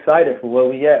 So I'm excited for where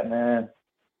we at, man.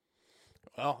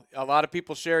 Well, a lot of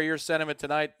people share your sentiment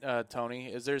tonight, Tony.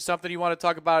 Is there something you want to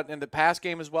talk about in the pass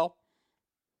game as well?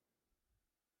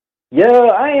 Yeah,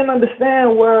 I didn't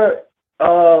understand where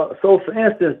so for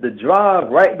instance, the drive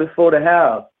right before the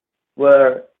half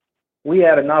where we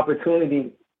had an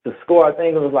opportunity to score, I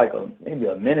think it was like maybe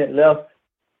a minute left.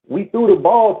 We threw the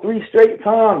ball 3 straight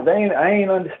times. I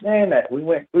ain't understand that. We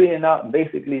went 3 and out and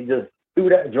basically just threw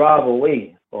that drive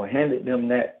away or handed them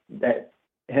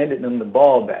the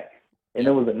ball back. And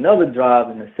there was another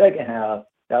drive in the second half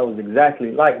that was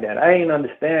exactly like that. I ain't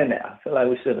understand that. I feel like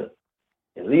we should have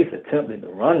at least attempted to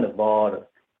run the ball to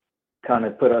kind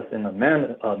of put us in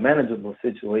a manageable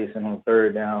situation on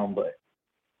third down. But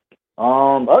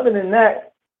other than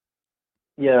that,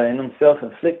 yeah, and them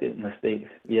self-inflicted mistakes,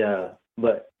 yeah.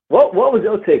 But what was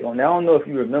your take on that? I don't know if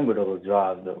you remember those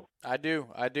drives, though. I do.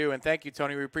 And thank you,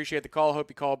 Tony. We appreciate the call.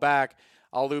 Hope you call back.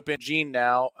 I'll loop in Gene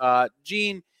now.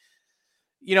 Gene,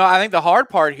 I think the hard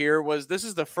part here was this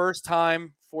is the first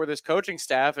time for this coaching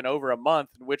staff in over a month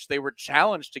in which they were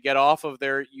challenged to get off of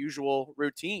their usual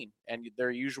routine and their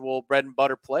usual bread and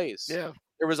butter plays. Yeah.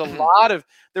 There was a lot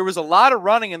of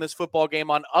running in this football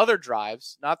game on other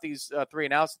drives, not these 3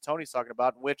 and outs that Tony's talking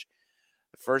about, in which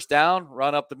the first down,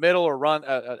 run up the middle or run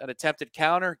an attempted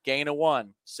counter, gain of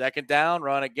 1. Second down,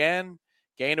 run again,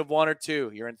 gain of 1 or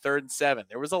 2. You're in 3rd and 7.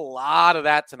 There was a lot of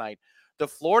that tonight. The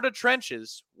Florida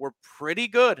trenches were pretty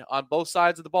good on both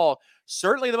sides of the ball.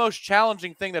 Certainly the most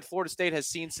challenging thing that Florida State has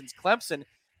seen since Clemson.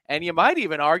 And you might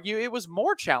even argue it was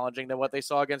more challenging than what they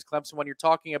saw against Clemson when you're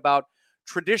talking about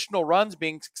traditional runs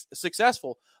being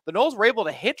successful. The Noles were able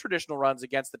to hit traditional runs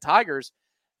against the Tigers.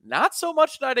 Not so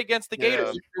much tonight against the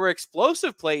Gators. There were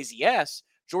explosive plays, yes.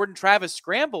 Jordan Travis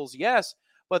scrambles, yes.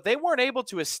 But they weren't able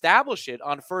to establish it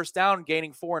on first down,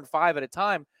 gaining 4 and 5 at a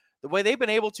time, the way they've been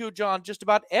able to, John, just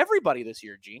about everybody this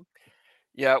year, Gene.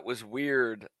 Yeah, it was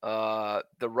weird, the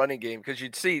running game, because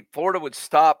you'd see Florida would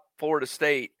stop Florida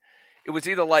State. It was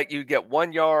either like you get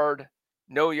 1 yard,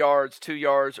 no yards, 2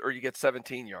 yards, or you get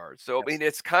 17 yards. So, yes. I mean,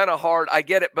 it's kind of hard. I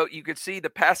get it, but you could see the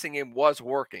passing game was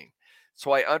working.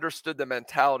 So I understood the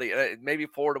mentality. Maybe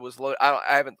Florida was low. I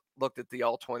haven't looked at the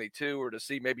all-22 or to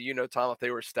see maybe, Tom, if they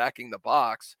were stacking the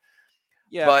box.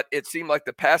 Yeah. But it seemed like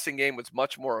the passing game was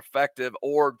much more effective,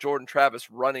 or Jordan Travis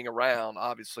running around,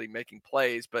 obviously making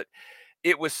plays. But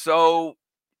it was so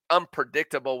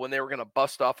unpredictable when they were going to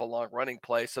bust off a long running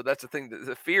play. So that's the thing.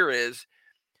 The fear is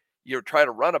you try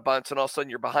to run a bunch and all of a sudden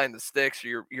you're behind the sticks.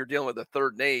 You're dealing with a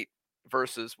 3rd and 8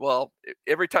 versus, well,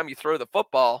 every time you throw the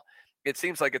football, it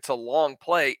seems like it's a long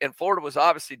play. And Florida was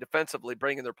obviously defensively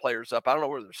bringing their players up. I don't know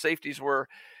where their safeties were.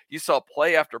 You saw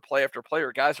play after play after play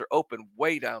where guys are open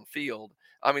way downfield.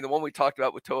 I mean, the one we talked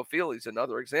about with Toafili is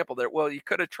another example there. Well, you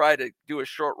could have tried to do a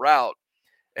short route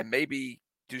and maybe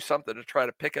do something to try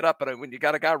to pick it up. But when you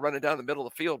got a guy running down the middle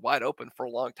of the field wide open for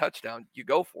a long touchdown, you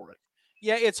go for it.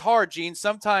 Yeah, it's hard, Gene.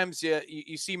 Sometimes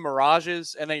you see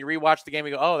mirages and then you rewatch the game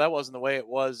and you go, oh, that wasn't the way it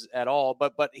was at all.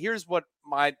 But here's what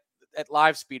at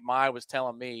live speed, my eye was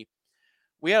telling me.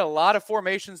 We had a lot of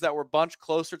formations that were bunched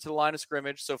closer to the line of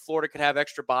scrimmage, so Florida could have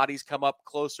extra bodies come up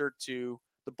closer to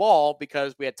the ball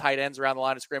because we had tight ends around the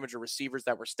line of scrimmage or receivers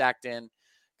that were stacked in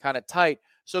kind of tight.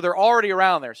 So they're already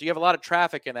around there. So you have a lot of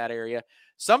traffic in that area.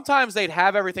 Sometimes they'd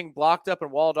have everything blocked up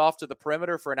and walled off to the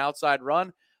perimeter for an outside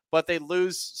run, but they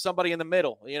lose somebody in the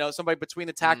middle. Somebody between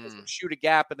the tackles can shoot a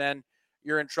gap, and then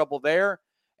you're in trouble there.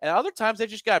 And other times they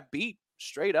just got beat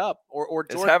straight up. Or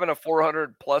Jordan, having a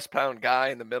 400-plus pound guy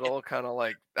in the middle kind of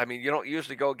like, I mean, you don't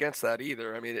usually go against that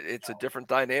either. I mean, it's a different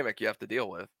dynamic you have to deal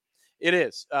with. It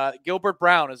is. Gilbert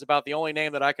Brown is about the only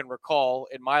name that I can recall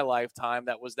in my lifetime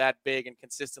that was that big and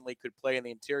consistently could play in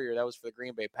the interior. That was for the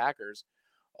Green Bay Packers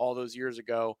all those years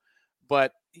ago.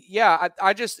 But, yeah,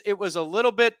 it was a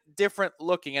little bit different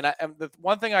looking. And the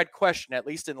one thing I'd question, at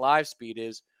least in live speed,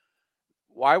 is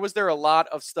why was there a lot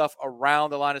of stuff around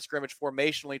the line of scrimmage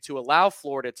formationally to allow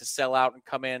Florida to sell out and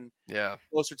come in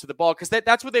closer to the ball? Because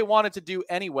that's what they wanted to do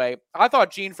anyway. I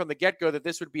thought, Gene, from the get-go that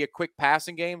this would be a quick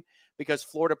passing game because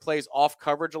Florida plays off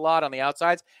coverage a lot on the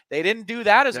outsides. They didn't do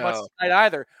that as much tonight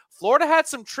either. Florida had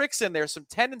some tricks in there, some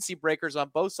tendency breakers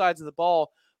on both sides of the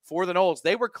ball for the Noles.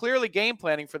 They were clearly game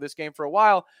planning for this game for a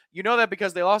while. You know that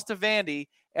because they lost to Vandy,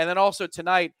 and then also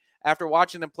tonight, after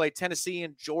watching them play Tennessee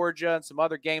and Georgia and some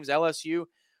other games, LSU,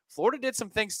 Florida did some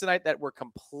things tonight that were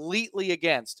completely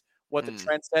against what the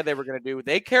trend said they were going to do.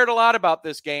 They cared a lot about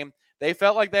this game. They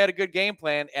felt like they had a good game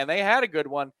plan, and they had a good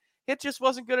one. It just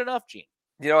wasn't good enough, Gene.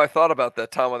 I thought about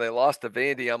that time when they lost to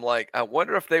Vandy. I'm like, I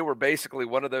wonder if they were basically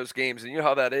one of those games. And you know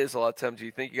how that is a lot of times.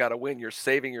 You think you got to win. You're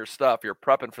saving your stuff. You're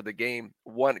prepping for the game,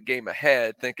 one game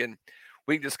ahead, thinking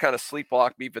we can just kind of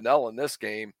sleepwalk, be vanilla in this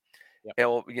game. Yep.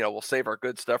 And we'll save our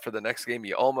good stuff for the next game.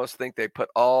 You almost think they put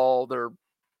all their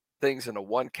things into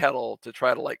one kettle to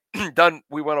try to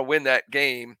we want to win that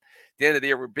game. At the end of the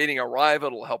year, we're beating our rival.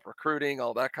 It'll help recruiting,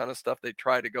 all that kind of stuff. They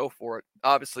tried to go for it.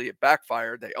 Obviously, it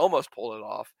backfired. They almost pulled it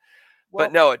off. Well,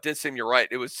 but no, it did seem, you're right.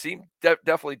 It seemed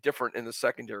definitely different in the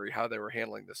secondary how they were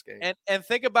handling this game. And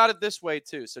think about it this way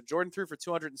too. So Jordan threw for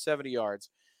 270 yards.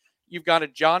 You've got a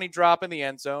Johnny drop in the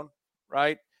end zone,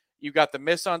 right? You've got the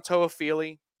miss on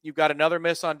Toafili. You've got another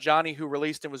miss on Johnny who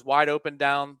released and was wide open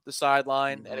down the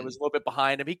sideline, and it was a little bit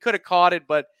behind him. He could have caught it,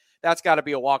 but that's got to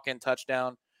be a walk-in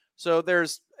touchdown. So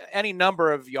there's any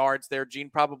number of yards there, Gene,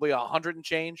 probably 100 and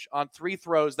change on 3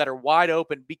 throws that are wide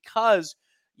open because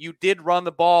you did run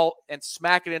the ball and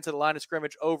smack it into the line of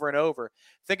scrimmage over and over.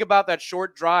 Think about that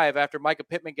short drive after Micah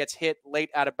Pittman gets hit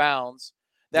late out of bounds.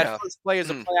 That first play is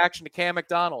a play action to Cam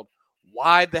McDonald.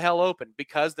 Wide the hell open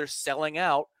because they're selling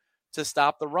out to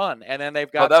stop the run. And then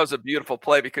they've got... that was a beautiful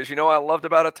play because what I loved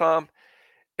about it, Tom?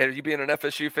 And you being an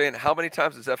FSU fan, how many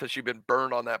times has FSU been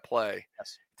burned on that play?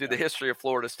 Yes. Through the history of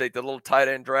Florida State, the little tight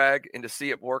end drag, and to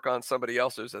see it work on somebody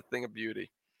else is a thing of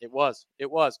beauty. It was.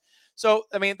 So,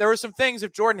 I mean, there were some things.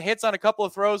 If Jordan hits on a couple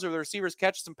of throws or the receivers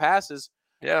catch some passes,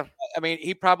 I mean,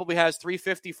 he probably has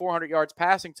 350, 400 yards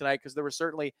passing tonight because there were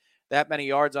certainly that many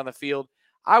yards on the field.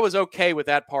 I was okay with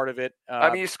that part of it.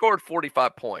 I mean, he scored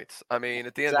 45 points. I mean,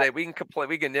 at the end of the day, we can complain,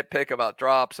 we can nitpick about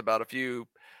drops, about a few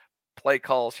play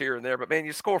calls here and there, but man,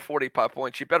 you score 45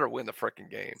 points, you better win the freaking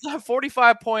game.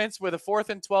 45 points with a 4th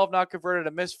and 12 not converted,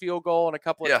 a missed field goal, and a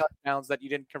couple of touchdowns that you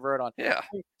didn't convert on. Yeah.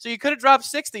 So you could have dropped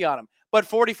 60 on him, but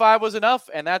 45 was enough,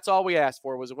 and that's all we asked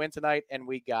for was a win tonight, and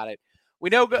we got it. We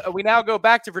now go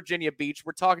back to Virginia Beach.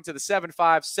 We're talking to the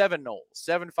 757 Noel.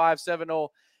 757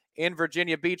 Noel in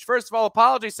Virginia Beach. First of all,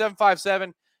 apologies,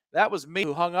 757. That was me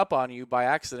who hung up on you by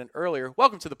accident earlier.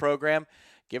 Welcome to the program.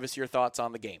 Give us your thoughts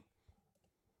on the game.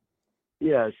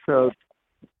 Yeah, so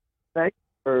thanks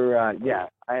for I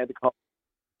had to call.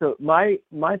 So my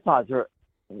thoughts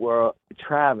were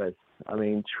Travis. I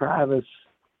mean, Travis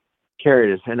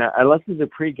carried us, and I listened to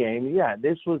the pregame. Yeah,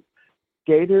 this was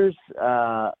Gators'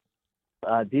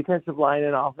 defensive line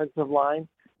and offensive line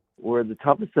were the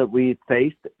toughest that we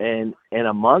faced in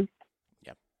a month.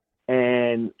 Yep.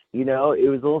 And it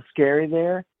was a little scary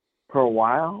there for a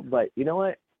while, but you know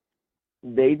what?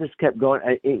 They just kept going.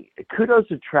 Kudos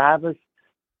to Travis.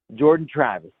 Jordan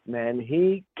Travis, man,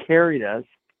 he carried us,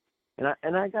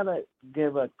 and I gotta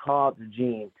give a call to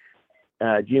Gene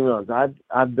Williams.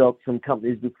 I've built some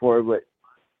companies before, but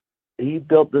he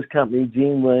built this company,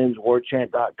 Gene Williams,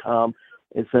 WarChant.com.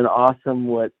 It's been awesome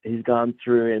what he's gone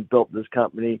through and built this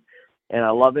company, and I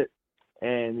love it.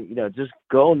 And just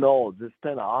go Noles. It's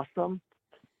been awesome,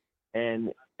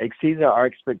 and exceeded our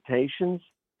expectations.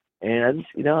 And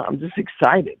I'm just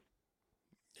excited.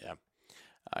 Yeah.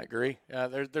 I agree.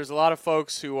 There's a lot of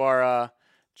folks who are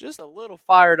just a little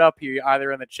fired up here,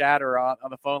 either in the chat or on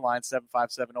the phone line,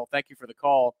 7570. Thank you for the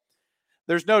call.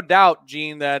 There's no doubt,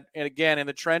 Gene, that, and again, in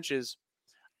the trenches,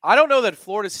 I don't know that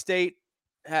Florida State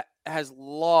has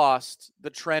lost the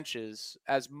trenches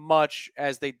as much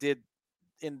as they did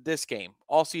in this game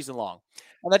all season long.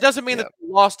 And that doesn't mean that they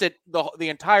lost it the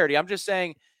entirety. I'm just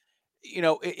saying,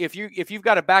 if you've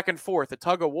got a back and forth, a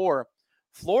tug of war,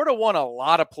 Florida won a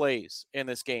lot of plays in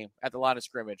this game at the line of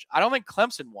scrimmage. I don't think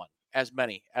Clemson won as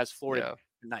many as Florida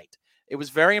tonight. It was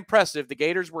very impressive. The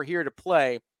Gators were here to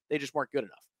play. They just weren't good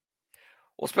enough.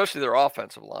 Well, especially their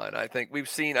offensive line. I think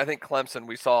Clemson,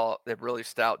 we saw a really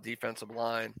stout defensive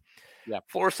line. Yeah.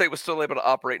 Florida State was still able to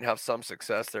operate and have some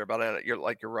success there. But you're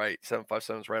right.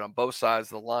 757 is right on both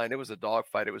sides of the line. It was a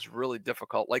dogfight. It was really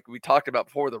difficult. Like we talked about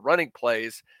before, the running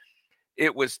plays,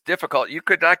 it was difficult. You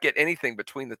could not get anything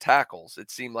between the tackles.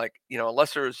 It seemed like,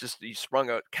 unless there was just you sprung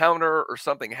a counter or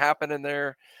something happened in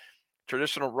there,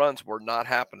 traditional runs were not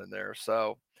happening there.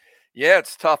 So, yeah,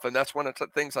 it's tough. And that's one of the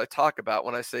things I talk about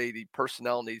when I say the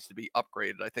personnel needs to be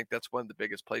upgraded. I think that's one of the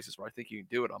biggest places where I think you can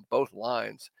do it on both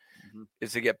lines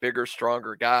is to get bigger,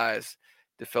 stronger guys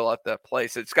to fill out that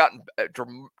place. It's gotten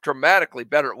dramatically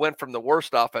better. It went from the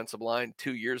worst offensive line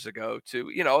 2 years ago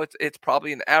to, it's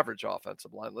probably an average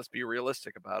offensive line. Let's be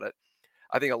realistic about it.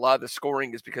 I think a lot of the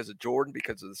scoring is because of Jordan,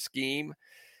 because of the scheme,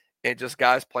 and just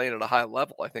guys playing at a high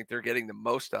level. I think they're getting the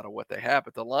most out of what they have.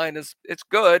 But the line it's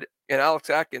good, and Alex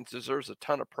Atkins deserves a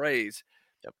ton of praise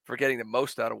for getting the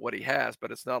most out of what he has,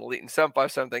 but it's not elite. And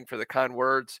 757, thank you for the kind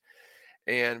words.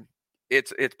 And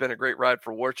it's been a great ride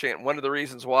for War Chant. One of the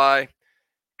reasons why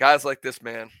guys like this,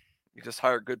 man, you just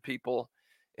hire good people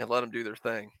and let them do their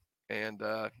thing. And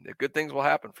good things will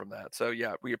happen from that. So,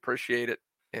 yeah, we appreciate it.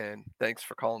 And thanks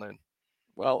for calling in.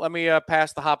 Well, let me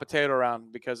pass the hot potato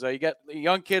around because you get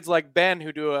young kids like Ben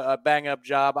who do a bang-up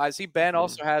job. I see Ben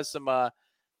also has some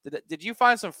did you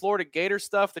find some Florida Gator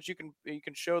stuff that you can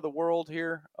show the world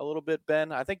here a little bit,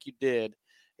 Ben? I think you did.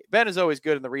 Ben is always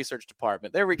good in the research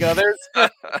department. There we go. There's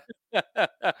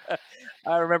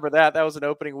I remember that. That was an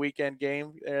opening weekend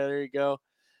game. There you go.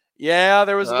 Yeah,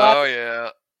 there was a lot. Oh, yeah.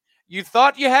 You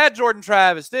thought you had Jordan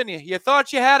Travis, didn't you? You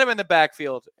thought you had him in the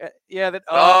backfield. Yeah.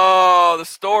 The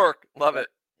Stork. Love it.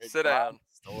 Sit down.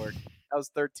 Stork. That was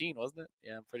 13, wasn't it?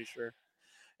 Yeah, I'm pretty sure.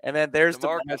 And then there's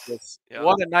DeMarcus. Yeah.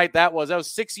 What a night that was. That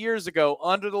was 6 years ago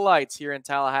under the lights here in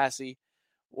Tallahassee.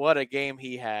 What a game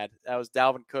he had. That was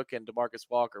Dalvin Cook and DeMarcus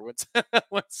Walker.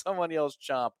 When someone yells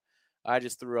chomp, I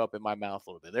just threw up in my mouth a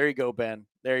little bit. There you go, Ben.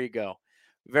 There you go.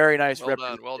 Very nice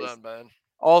representation. Well done, Ben.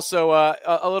 Also,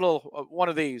 a little one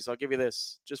of these. I'll give you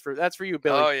this. That's for you,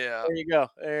 Billy. Oh, yeah. There you go.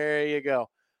 There you go.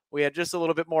 We had just a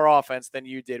little bit more offense than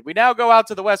you did. We now go out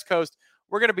to the West Coast.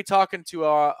 We're going to be talking to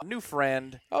a new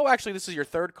friend. Oh, actually, this is your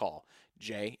third call,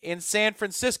 Jay, in San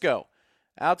Francisco.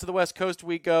 Out to the West Coast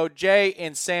we go. Jay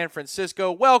in San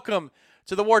Francisco. Welcome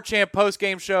to the War Chant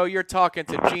postgame show. You're talking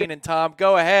to Gene and Tom.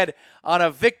 Go ahead on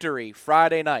a victory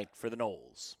Friday night for the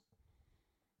Noles.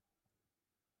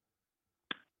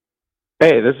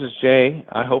 Hey, this is Jay.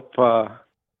 I hope,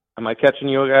 am I catching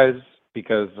you guys?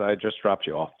 Because I just dropped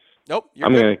you off. Nope.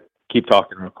 I'm going to keep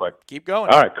talking real quick. Keep going.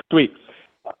 All right,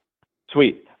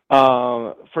 sweet.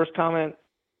 First comment,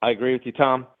 I agree with you,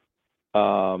 Tom.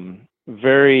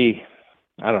 Very,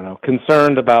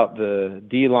 concerned about the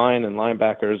D-line and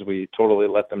linebackers. We totally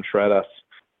let them shred us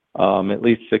at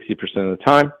least 60% of the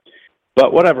time.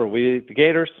 But whatever, the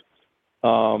Gators.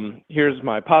 Here's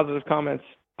my positive comments.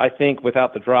 I think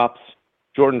without the drops,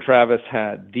 Jordan Travis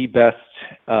had the best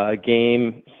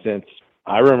game since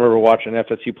I remember watching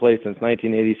FSU play since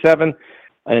 1987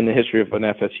 in the history of an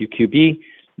FSU QB.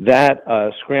 That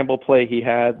scramble play he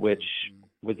had, which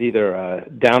was either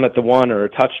down at the one or a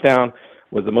touchdown,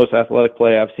 was the most athletic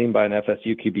play I've seen by an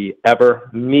FSU QB ever.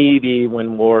 Maybe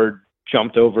when Ward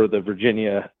jumped over the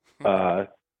Virginia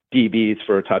DBs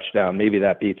for a touchdown. Maybe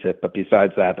that beats it. But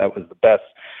besides that, that was the best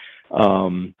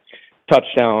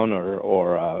touchdown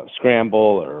or scramble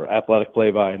or athletic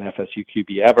play by an FSU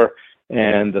QB ever.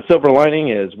 And the silver lining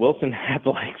is Wilson had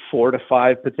like 4 to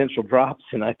 5 potential drops,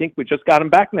 and I think we just got him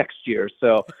back next year.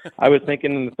 So I was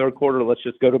thinking in the third quarter, let's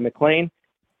just go to McLean.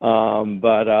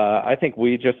 But I think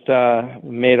we just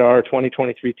made our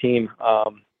 2023 team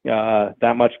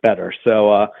that much better.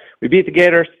 So we beat the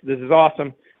Gators. This is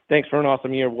awesome. Thanks for an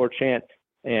awesome year, War Chant,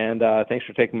 and thanks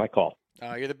for taking my call.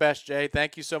 You're the best, Jay.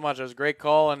 Thank you so much. That was a great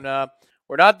call, and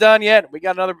we're not done yet. We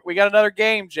got another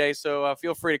game, Jay. So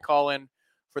feel free to call in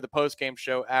for the post-game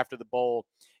show after the bowl.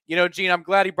 You know, Gene, I'm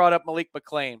glad he brought up Malik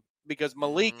McLean because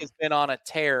Malik has been on a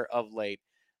tear of late.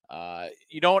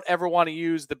 You don't ever want to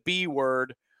use the B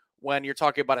word when you're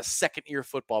talking about a second-year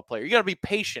football player. You got to be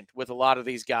patient with a lot of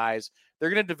these guys. They're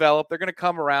going to develop. They're going to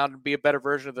come around and be a better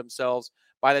version of themselves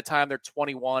by the time they're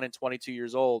 21 and 22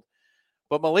 years old.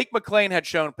 But Malik McLean had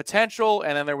shown potential,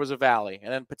 and then there was a valley,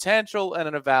 and then potential, and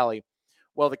then a valley.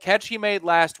 Well, the catch he made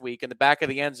last week in the back of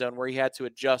the end zone where he had to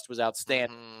adjust was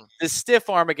outstanding. The stiff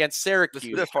arm against Syracuse. The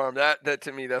stiff arm, that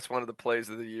to me, that's one of the plays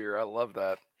of the year. I love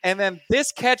that. And then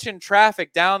this catch in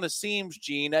traffic down the seams,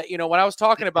 Gene, when I was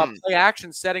talking about play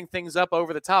action setting things up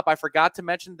over the top, I forgot to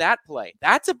mention that play.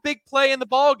 That's a big play in the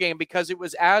ball game because it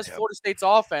was as Florida State's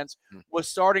offense was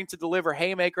starting to deliver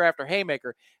haymaker after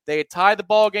haymaker. They had tied the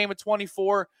ball game at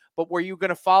 24, but were you going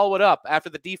to follow it up after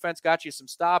the defense got you some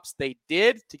stops? They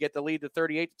did to get the lead to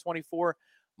 38-24.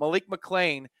 Malik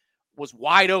McLean was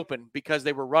wide open because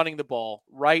they were running the ball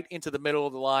right into the middle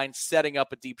of the line, setting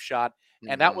up a deep shot.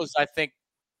 And that was, I think,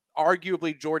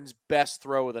 arguably Jordan's best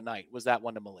throw of the night was that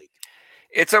one to Malik.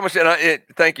 It's so much, and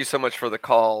thank you so much for the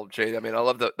call, Jade. I mean, I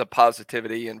love the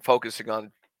positivity and focusing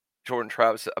on Jordan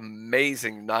Travis.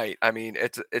 Amazing night. I mean,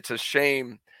 it's a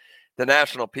shame the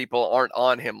national people aren't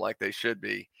on him like they should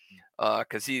be,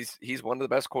 because he's one of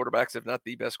the best quarterbacks, if not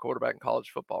the best quarterback in college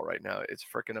football right now. It's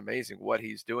freaking amazing what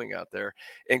he's doing out there.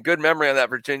 In good memory on that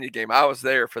Virginia game, I was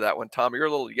there for that one. Tom, you're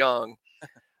a little young.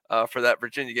 For that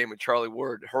Virginia game when Charlie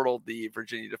Ward hurdled the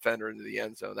Virginia defender into the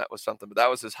end zone. That was something, but that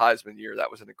was his Heisman year.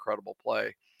 That was an incredible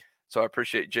play. So I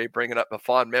appreciate Jay bringing up a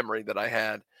fond memory that I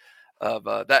had of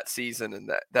that season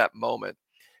and that moment.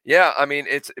 Yeah, I mean,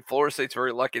 Florida State's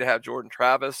very lucky to have Jordan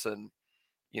Travis, and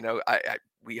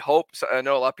we hope. So I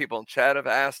know a lot of people in chat have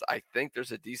asked. I think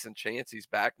there's a decent chance he's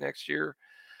back next year.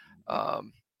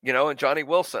 And Johnny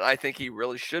Wilson, I think he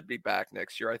really should be back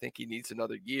next year. I think he needs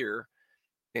another year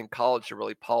in college to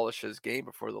really polish his game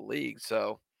before the league.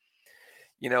 So,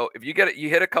 if you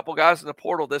hit a couple guys in the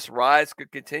portal, this rise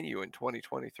could continue in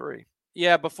 2023.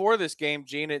 Yeah, before this game,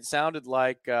 Gene, it sounded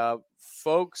like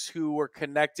folks who were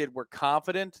connected were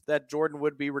confident that Jordan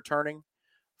would be returning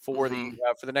for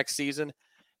the next season.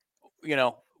 We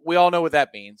all know what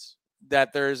that means,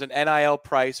 that there's an NIL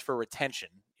price for retention.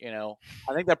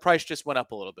 I think that price just went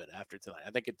up a little bit after tonight.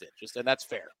 I think it did, and that's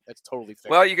fair. That's totally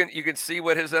fair. Well, you can see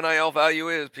what his NIL value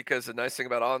is, because the nice thing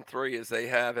about On3 is they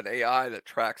have an AI that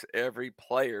tracks every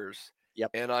player's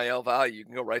NIL value. You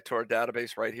can go right to our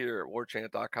database right here at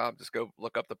warchant.com. Just go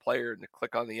look up the player and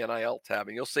click on the NIL tab,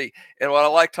 and you'll see. And what I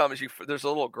like, Tom, is there's a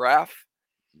little graph,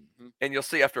 and you'll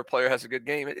see after a player has a good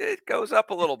game, it goes up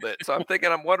a little bit. So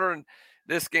I'm wondering.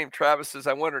 This game, Travis says,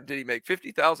 I wonder, did he make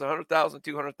 50,000, 100,000,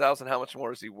 200,000? How much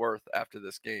more is he worth after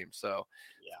this game? So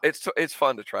it's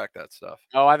fun to track that stuff.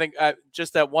 Oh, I think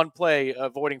just that one play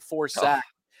avoiding 4 sacks.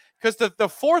 Because the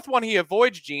fourth one he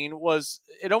avoids, Gene,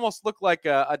 it almost looked like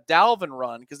a Dalvin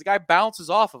run because the guy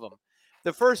bounces off of him.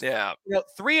 The first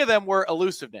 3 of them were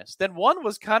elusiveness. Then one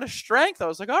was kind of strength. I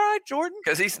was like, all right, Jordan.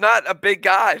 Because he's not a big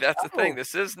guy. That's the thing.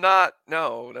 This is not –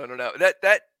 no.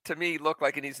 That to me looked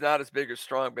like, and he's not as big or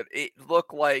strong, but it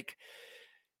looked like,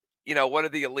 one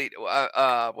of the elite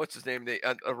what's his name? The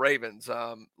Ravens,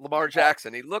 Lamar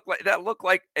Jackson. Looked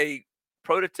like a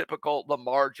prototypical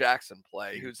Lamar Jackson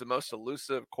play, who's the most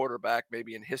elusive quarterback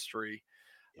maybe in history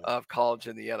of college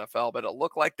in the NFL, but it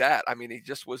looked like that. I mean, he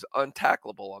just was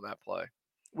untackleable on that play.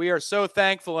 We are so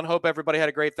thankful and hope everybody had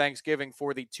a great Thanksgiving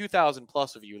for the 2,000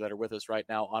 plus of you that are with us right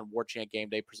now on War Chant Game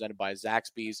Day presented by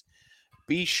Zaxby's.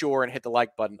 Be sure and hit the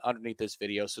like button underneath this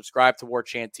video. Subscribe to War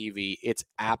Chant TV. It's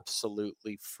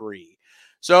absolutely free.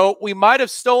 So we might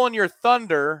have stolen your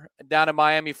thunder down in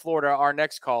Miami, Florida, our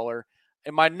next caller.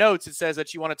 In my notes, it says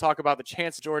that you want to talk about the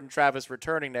chance of Jordan Travis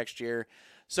returning next year.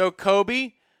 So,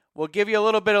 Kobe, we'll give you a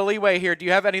little bit of leeway here. Do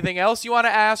you have anything else you want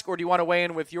to ask, or do you want to weigh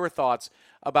in with your thoughts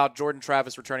about Jordan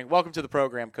Travis returning? Welcome to the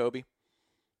program, Kobe.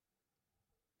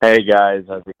 Hey, guys.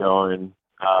 How's it going?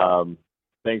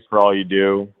 Thanks for all you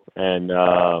do. And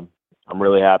I'm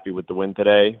really happy with the win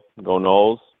today. Go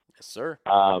Noles. Yes, sir.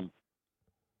 I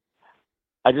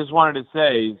just wanted to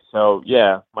say,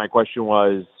 my question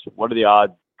was, what are the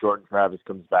odds Jordan Travis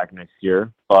comes back next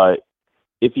year? But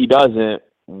if he doesn't,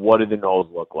 what do the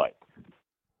Noles look like?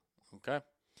 Okay.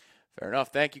 Fair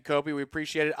enough. Thank you, Kobe. We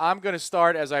appreciate it. I'm going to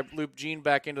start as I loop Gene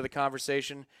back into the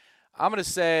conversation. I'm going to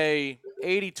say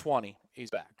 80-20.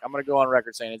 He's back. I'm going to go on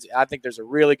record saying I think there's a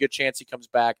really good chance he comes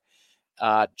back.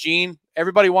 Gene,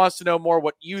 everybody wants to know more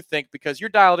what you think because you're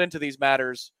dialed into these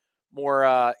matters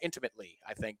more intimately,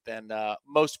 I think, than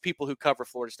most people who cover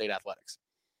Florida State athletics.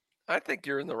 I think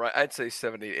you're in the right. I'd say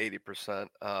 70 to 80%.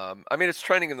 I mean, it's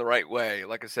trending in the right way.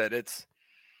 Like I said, it's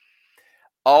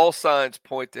all signs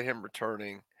point to him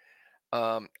returning.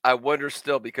 I wonder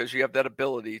still, because you have that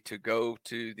ability to go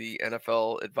to the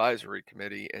NFL advisory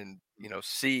committee and,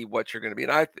 see what you're going to be.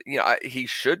 And he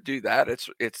should do that.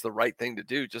 It's the right thing to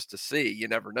do just to see. You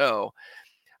never know.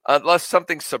 Unless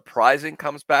something surprising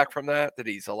comes back from that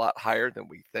he's a lot higher than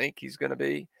we think he's going to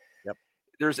be. Yep.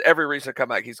 There's every reason to come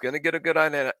back. He's going to get a good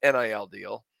NIL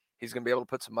deal. He's going to be able to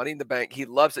put some money in the bank. He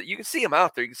loves it. You can see him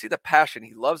out there. You can see the passion.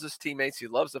 He loves his teammates. He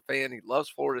loves the fan. He loves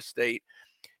Florida State.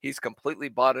 He's completely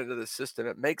bought into the system.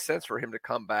 It makes sense for him to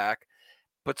come back,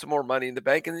 put some more money in the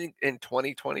bank, and in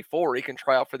 2024, he can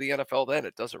try out for the NFL then.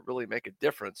 It doesn't really make a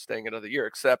difference staying another year,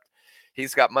 except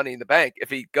he's got money in the bank.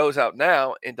 If he goes out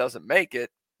now and doesn't make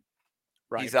it,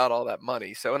 he's out all that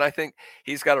money. So, and I think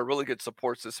he's got a really good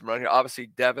support system around here. Obviously,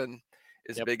 Devin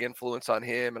is a big influence on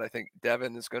him, and I think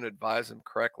Devin is going to advise him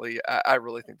correctly. I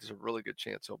really think there's a really good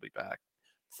chance he'll be back.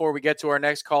 Before we get to our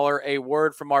next caller, a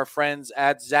word from our friends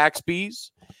at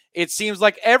Zaxby's. It seems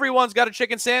like everyone's got a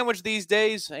chicken sandwich these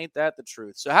days. Ain't that the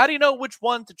truth? So how do you know which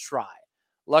one to try?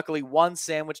 Luckily, one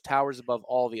sandwich towers above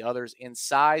all the others in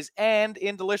size and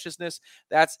in deliciousness.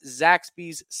 That's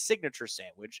Zaxby's signature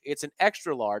sandwich. It's an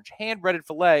extra large hand-breaded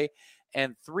filet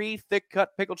and 3 thick-cut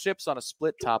pickle chips on a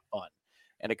split-top bun.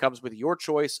 And it comes with your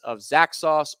choice of Zax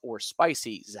sauce or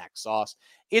spicy Zax sauce.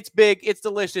 It's big, it's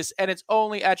delicious, and it's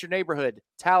only at your neighborhood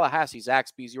Tallahassee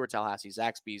Zaxby's, your Tallahassee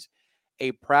Zaxby's,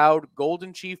 a proud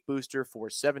Golden Chief booster for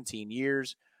 17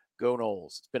 years. Go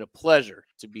Noles. It's been a pleasure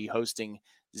to be hosting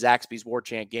Zaxby's War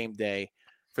Chant Game Day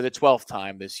for the 12th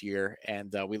time this year,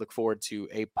 and we look forward to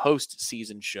a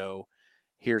postseason show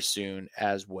here soon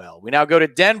as well. We now go to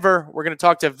Denver. We're going to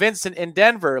talk to Vincent in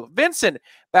Denver. Vincent,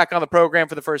 back on the program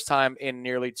for the first time in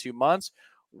nearly 2 months.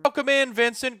 Welcome in,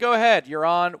 Vincent. Go ahead. You're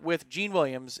on with Gene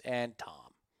Williams and Tom.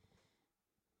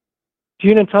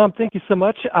 Gene and Tom, thank you so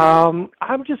much.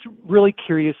 I'm just really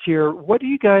curious here. What do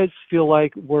you guys feel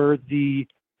like were the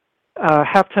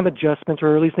halftime adjustments,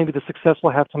 or at least maybe the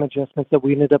successful halftime adjustments that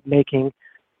we ended up making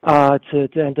to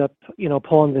end up,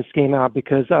 pulling this game out?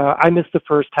 Because I missed the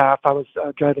first half. I was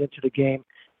driving into the game.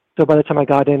 So by the time I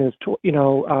got in, it was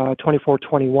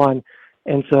 24-21.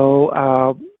 And so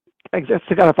I just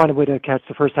got to find a way to catch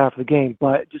the first half of the game.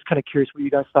 But just kind of curious what you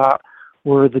guys thought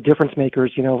were the difference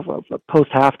makers, post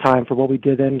halftime for what we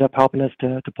did end up helping us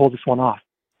to pull this one off.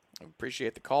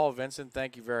 Appreciate the call, Vincent.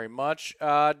 Thank you very much.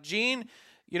 Gene,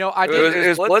 it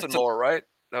was blitzing more, right?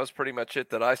 That was pretty much it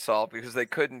that I saw, because they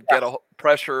couldn't get a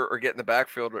pressure or get in the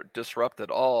backfield or disrupt at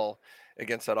all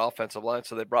against that offensive line.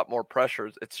 So they brought more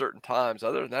pressures at certain times.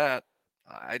 Other than that,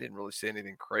 I didn't really see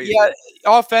anything crazy. Yeah,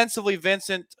 offensively,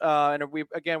 Vincent, and we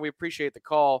appreciate the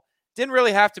call. Didn't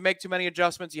really have to make too many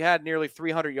adjustments. You had nearly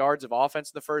 300 yards of offense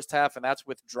in the first half, and that's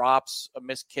with drops, a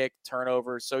missed kick,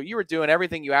 turnovers. So you were doing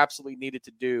everything you absolutely needed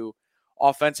to do,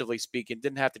 offensively speaking.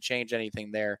 Didn't have to change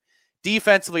anything there.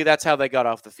 Defensively, that's how they got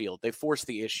off the field. They forced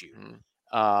the issue.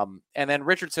 And then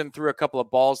Richardson threw a couple of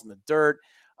balls in the dirt.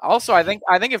 Also, I think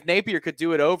if Napier could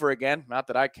do it over again, not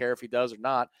that I care if he does or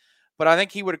not, but I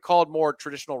think he would have called more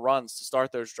traditional runs to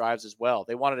start those drives as well.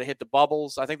 They wanted to hit the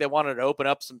bubbles. I think they wanted to open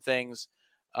up some things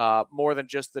more than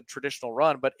just the traditional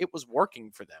run, but it was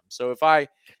working for them. So if I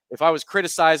was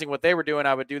criticizing what they were doing,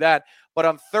 I would do that. But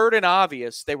on third and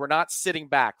obvious, they were not sitting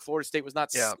back. Florida State was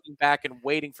not sitting back and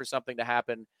waiting for something to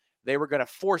happen. They were going to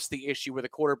force the issue with a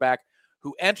quarterback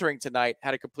who, entering tonight,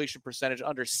 had a completion percentage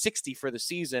under 60 for the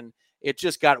season. It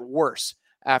just got worse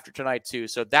after tonight too.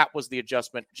 So that was the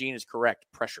adjustment. Gene is correct.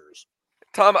 Pressures.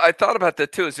 Tom, I thought about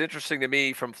that too. It's interesting to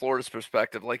me from Florida's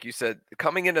perspective. Like you said,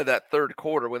 coming into that third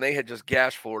quarter, when they had just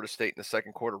gashed Florida State in the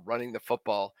second quarter, running the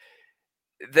football,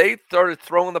 they started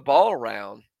throwing the ball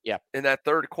around in that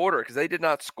third quarter because they did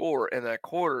not score in that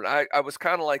quarter. And I was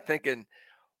kind of like thinking,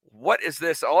 what is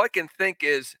this? All I can think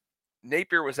is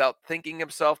Napier was out thinking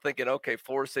himself, thinking, okay,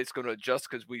 Florida State's going to adjust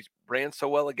because we ran so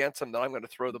well against them that I'm going to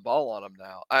throw the ball on them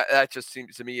now. That just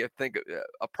seems to me, I think,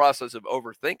 a process of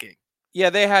overthinking. Yeah,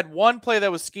 they had one play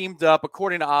that was schemed up,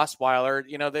 according to Osweiler.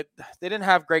 They didn't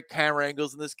have great camera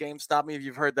angles in this game. Stop me if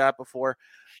you've heard that before.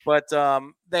 But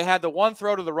they had the one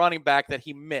throw to the running back that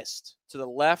he missed to the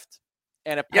left.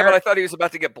 And but I thought he was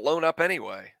about to get blown up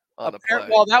anyway on the play.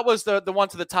 Well, that was the one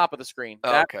to the top of the screen.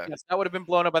 Okay. Yes, that would have been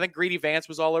blown up. I think Greedy Vance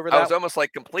was all over that. I was almost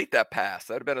like complete that pass.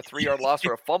 That would have been a 3-yard loss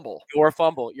or a fumble. Or a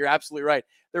fumble. You're absolutely right.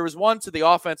 There was one to the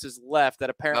offense's left that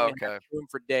apparently had room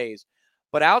for days.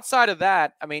 But outside of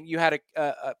that, I mean, you had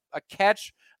a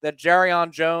catch that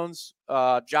Jarrion Jones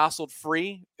jostled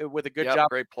free with a good job.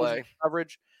 Great play.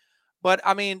 Coverage. But,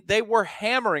 I mean, they were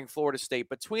hammering Florida State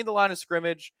between the line of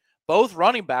scrimmage. Both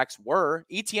running backs were.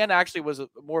 Etienne actually was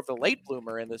more of the late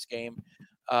bloomer in this game.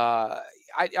 I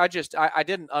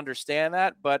didn't understand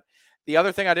that. But the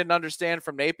other thing I didn't understand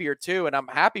from Napier, too, and I'm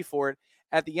happy for it,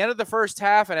 at the end of the first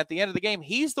half and at the end of the game,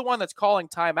 he's the one that's calling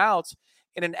timeouts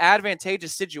in an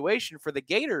advantageous situation for the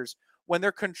Gators when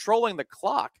they're controlling the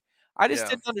clock. I just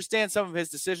didn't understand some of his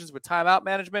decisions with timeout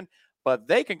management, but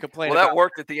they can complain. Well, that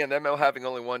worked at the end. Them having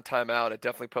only one timeout, it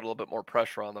definitely put a little bit more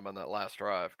pressure on them on that last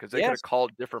drive because they could have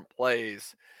called different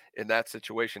plays in that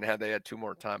situation had they had two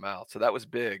more timeouts. So that was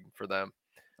big for them.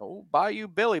 Oh, Bayou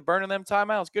Billy burning them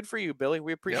timeouts. Good for you, Billy.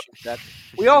 We appreciate that.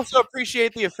 We also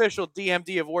appreciate the official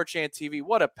DMD of Warchant TV.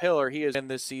 What a pillar he is in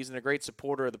this season, a great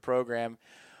supporter of the program.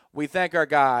 We thank our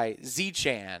guy,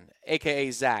 Z-Chan, a.k.a.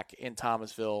 Zach, in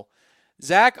Thomasville.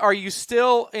 Zach, are you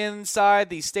still inside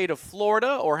the state of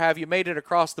Florida, or have you made it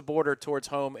across the border towards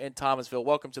home in Thomasville?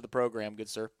 Welcome to the program, good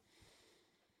sir.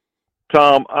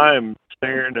 Tom, I am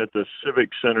staring at the Civic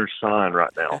Center sign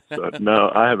right now. So,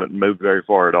 no, I haven't moved very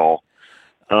far at all.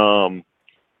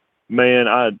 Man,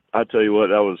 I tell you what,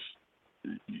 that was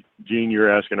 – Gene, you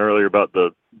were asking earlier about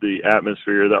the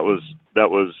atmosphere. That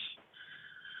was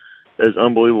as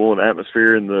unbelievable an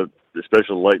atmosphere in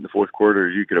especially late in the fourth quarter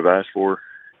as you could have asked for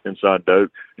inside Doak.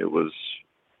 It was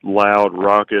loud,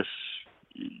 raucous.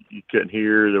 You couldn't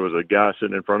hear. There was a guy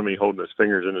sitting in front of me holding his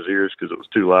fingers in his ears because it was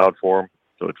too loud for him,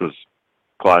 so it was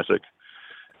classic.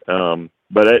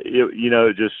 But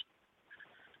just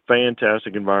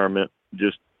fantastic environment.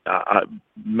 Just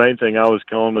main thing I was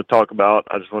calling to talk about,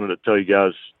 I just wanted to tell you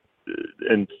guys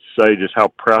and say just how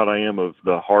proud I am of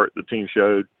the heart the team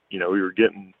showed.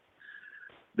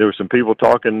 There were some people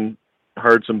talking,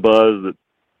 heard some buzz that,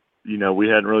 we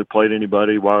hadn't really played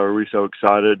anybody. Why are we so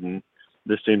excited? And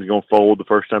this team's going to fold the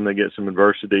first time they get some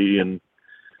adversity. And,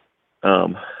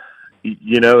 and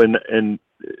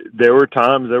there were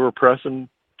times they were pressing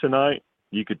tonight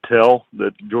you could tell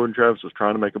that Jordan Travis was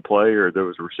trying to make a play, or there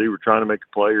was a receiver trying to make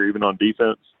a play, or even on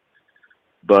defense.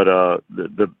 But at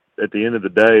the end of the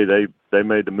day, they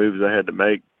made the moves they had to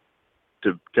make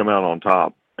to come out on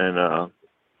top, and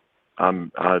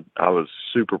I was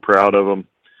super proud of them.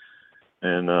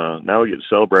 And now we get to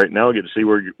celebrate. Now we get to see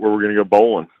where we're going to go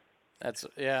bowling. That's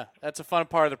a fun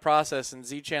part of the process. And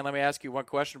Z-Chan, let me ask you one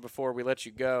question before we let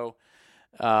you go.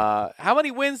 How many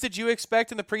wins did you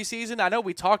expect in the preseason? I know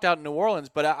we talked out in New Orleans,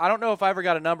 but I don't know if I ever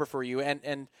got a number for you.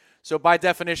 And so by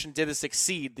definition, did this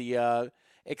exceed the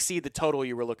total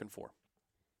you were looking for?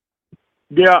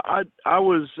 Yeah, I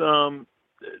was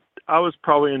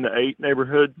probably in the 8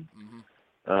 neighborhood. Mm-hmm.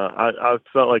 I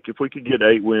felt like if we could get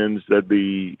 8 wins,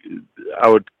 I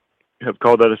would have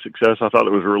called that a success. I thought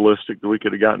it was realistic that we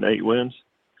could have gotten 8 wins.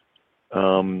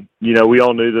 We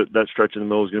all knew that stretch in the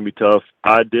middle was going to be tough.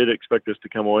 I did expect us to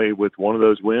come away with one of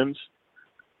those wins,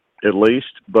 at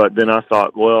least. But then I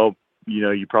thought, well,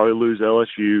 you probably lose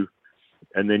LSU,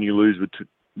 and then you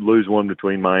lose one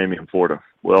between Miami and Florida.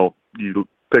 Well, you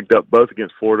picked up both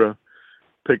against Florida,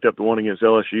 picked up the one against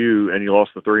LSU, and you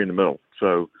lost the 3 in the middle.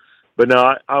 So, but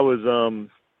no,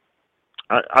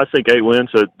 I think 8 wins,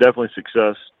 so definitely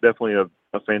success, definitely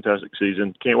a fantastic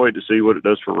season. Can't wait to see what it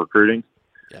does for recruiting.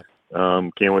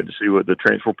 Can't wait to see what the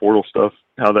transfer portal stuff,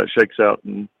 how that shakes out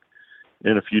in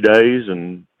a few days,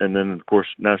 and then of course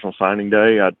National Signing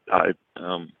Day.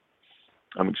 I'm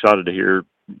excited to hear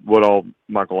what all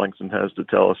Michael Langston has to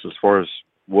tell us as far as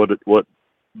what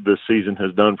this season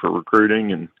has done for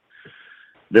recruiting, and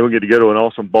then we get to go to an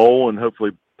awesome bowl and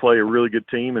hopefully play a really good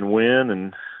team and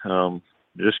win, and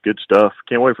just good stuff.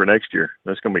 Can't wait for next year.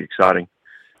 That's going to be exciting.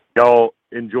 Y'all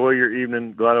enjoy your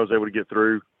evening. Glad I was able to get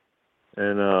through.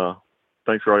 And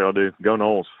thanks for all y'all do. Go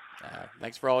Noles.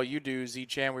 Thanks for all you do,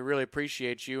 Z-Chan. We really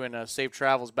appreciate you, and safe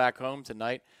travels back home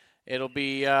tonight. It'll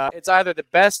be it's either the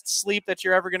best sleep that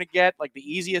you're ever going to get, like the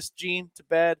easiest, Gene, to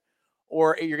bed,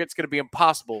 or it's going to be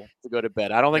impossible to go to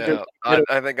bed. I don't think. Yeah,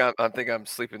 I think I'm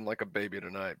sleeping like a baby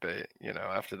tonight, but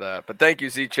after that. But thank you,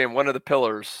 Z-Chan, one of the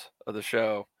pillars of the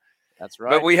show. That's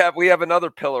right. But we have another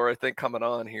pillar, I think, coming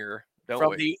on here.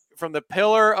 From the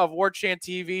pillar of War Chant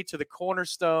TV to the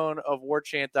cornerstone of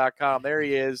warchant.com. There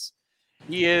he is.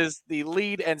 He is the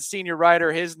lead and senior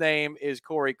writer. His name is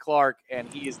Corey Clark,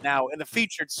 and he is now in the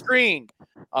featured screen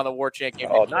on the War Chant Game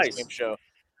Show.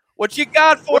 What you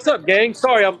got for What's up, gang?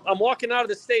 Sorry, I'm walking out of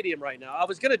the stadium right now. I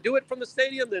was going to do it from the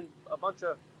stadium, then a bunch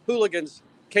of hooligans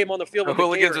came on the field. The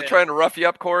hooligans are trying to rough you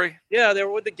up, Corey? Yeah, they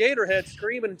were with the gator head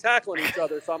screaming and tackling each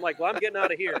other. So I'm like, well, I'm getting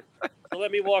out of here. So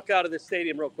let me walk out of this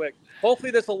stadium real quick.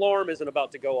 Hopefully this alarm isn't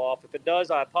about to go off. If it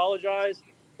does, I apologize,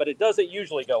 but it doesn't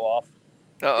usually go off.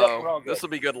 Uh-oh. This will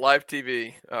be good live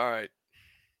TV. All right.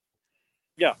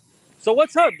 Yeah. So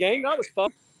what's up, gang? That was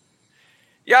fun.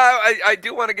 Yeah, I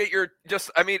do want to get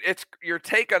it's your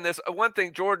take on this. One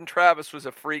thing, Jordan Travis was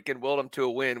a freak and willed him to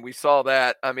a win. We saw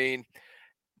that. I mean,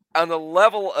 on the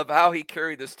level of how he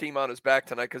carried this team on his back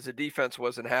tonight because the defense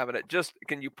wasn't having it, just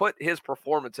can you put his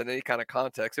performance in any kind of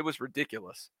context? It was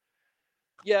ridiculous.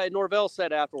 Yeah, Norvell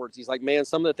said afterwards, he's like, man,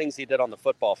 some of the things he did on the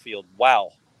football field,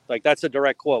 wow. Like, that's a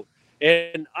direct quote.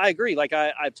 And I agree. Like,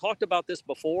 I've talked about this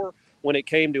before when it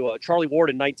came to Charlie Ward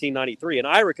in 1993, and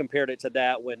Ira compared it to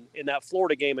that when in that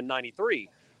Florida game in 93,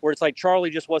 where it's like Charlie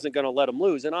just wasn't going to let him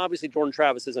lose. And obviously Jordan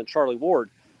Travis isn't Charlie Ward,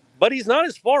 but he's not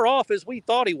as far off as we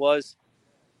thought he was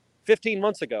 15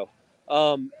 months ago.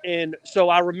 And so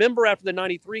I remember after the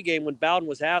 93 game when Bowden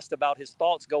was asked about his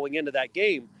thoughts going into that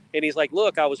game, and he's like,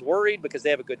 look, I was worried because they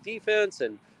have a good defense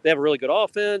and they have a really good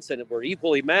offense and we're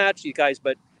equally matched, you guys,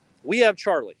 but we have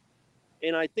Charlie.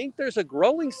 And I think there's a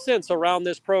growing sense around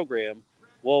this program.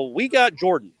 Well, we got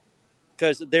Jordan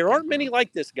because there aren't many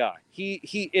like this guy.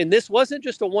 And this wasn't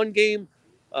just a one game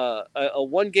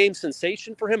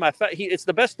sensation for him. It's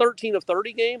the best 13 of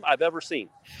 30 game I've ever seen.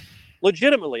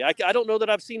 Legitimately, I don't know that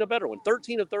I've seen a better one.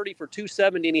 13 of 30 for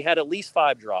 270, and he had at least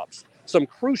 5 drops, some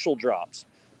crucial drops.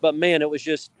 But man, it was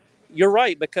just, you're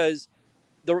right, because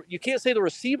you can't say the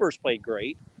receivers played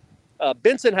great.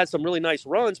 Benson had some really nice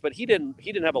runs, but he didn't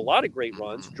have a lot of great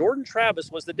runs. Jordan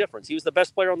Travis was the difference. He was the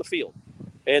best player on the field,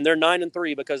 and they're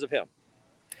 9-3 because of him.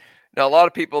 Now, a lot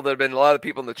of people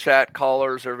in the chat,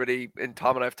 callers, everybody, and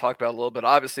Tom and I have talked about it a little bit.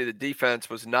 Obviously, the defense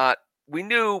was not. We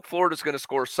knew Florida's going to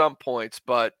score some points,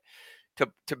 but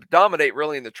to dominate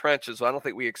really in the trenches, I don't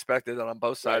think we expected that on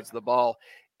both sides of the ball.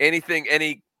 Anything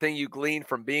you gleaned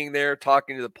from being there,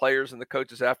 talking to the players and the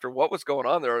coaches after, what was going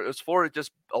on there? It was Florida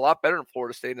just a lot better than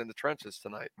Florida State in the trenches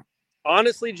tonight.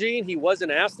 Honestly, Gene, he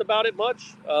wasn't asked about it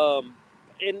much.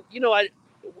 And,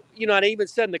 and I even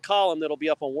said in the column that'll be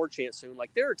up on War Chant soon,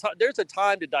 like there's a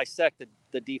time to dissect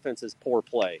the defense's poor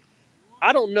play.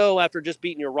 I don't know after just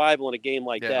beating your rival in a game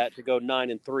like that to go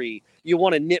 9-3, you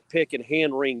want to nitpick and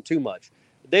hand wring too much.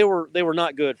 They were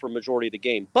not good for a majority of the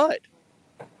game. But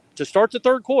to start the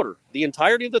third quarter, the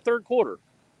entirety of the third quarter,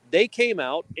 they came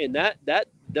out in that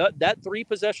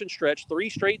 3-possession stretch, 3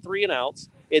 straight 3-and-outs,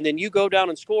 and then you go down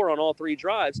and score on all 3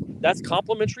 drives. That's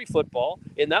complimentary football,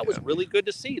 and that was really good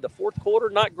to see. The fourth quarter,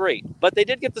 not great, but they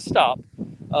did get the stop,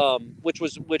 which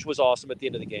was awesome at the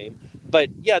end of the game. But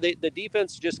yeah, the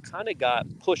defense just kind of got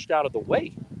pushed out of the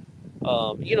way.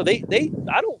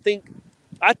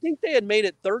 I think they had made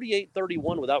it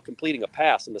 38-31 without completing a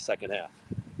pass in the second half.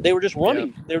 They were just running.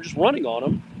 Yeah. They were just running on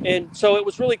them, and so it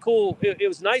was really cool. It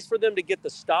was nice for them to get the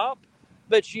stop.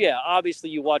 But yeah,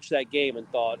 obviously you watched that game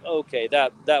and thought, okay,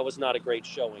 that was not a great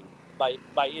showing by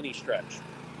any stretch.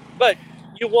 But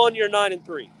you won your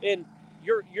 9-3, and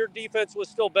your defense was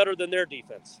still better than their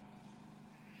defense.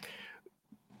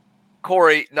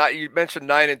 Corey, you mentioned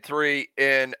 9-3,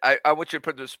 and I want you to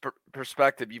put this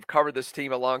perspective. You've covered this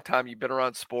team a long time. You've been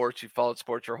around sports. You've followed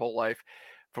sports your whole life.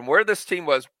 From where this team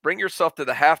was, bring yourself to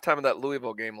the halftime of that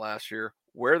Louisville game last year,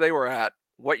 where they were at,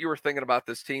 what you were thinking about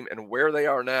this team, and where they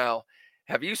are now.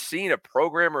 Have you seen a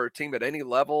program or a team at any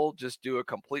level just do a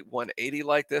complete 180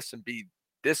 like this and be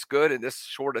this good in this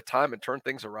short a time and turn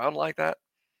things around like that?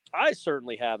 I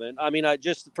certainly haven't. I mean, I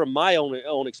just from my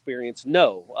own experience,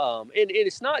 no. And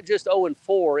it's not just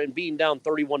 0-4 and being down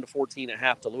 31-14 at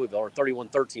half to Louisville, or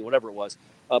 31-13, whatever it was.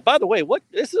 By the way,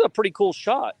 this is a pretty cool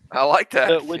shot. I like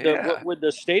that. With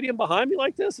the stadium behind me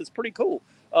like this, it's pretty cool.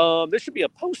 This should be a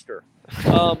poster.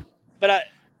 But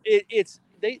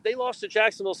they lost to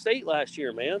Jacksonville State last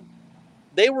year, man.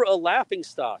 They were a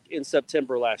laughingstock in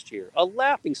September last year. A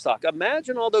laughingstock.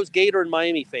 Imagine all those Gator and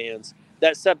Miami fans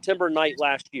that September night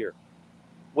last year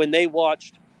when they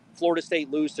watched Florida State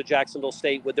lose to Jacksonville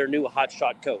State with their new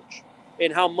hotshot coach,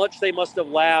 and how much they must have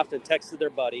laughed and texted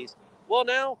their buddies. Well,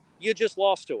 now you just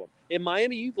lost to them. In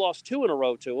Miami, you've lost 2 in a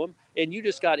row to them, and you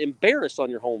just got embarrassed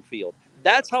on your home field.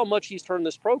 That's how much he's turned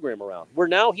this program around. Where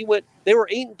now they were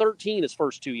 8-13 his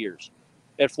first 2 years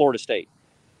at Florida State.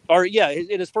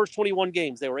 In his first 21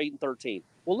 games, they were 8-13.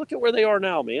 Well, look at where they are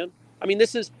now, man. I mean,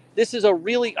 this is a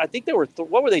really, I think they were,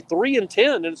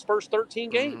 3-10 in his first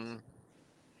 13 games. Mm-hmm.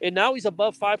 And now he's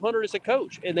above 500 as a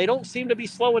coach. And they don't seem to be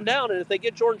slowing down. And if they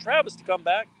get Jordan Travis to come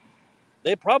back,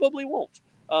 they probably won't.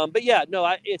 But yeah,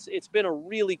 no, it's been a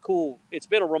really cool, it's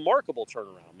been a remarkable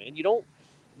turnaround, man.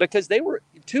 Because they were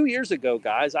 2 years ago,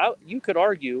 guys, you could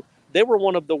argue they were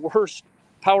one of the worst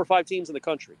Power 5 teams in the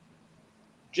country.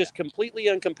 Just completely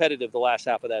uncompetitive the last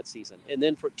half of that season. And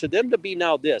then to them to be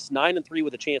now 9-3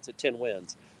 with a chance at 10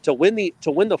 wins, to win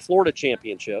the Florida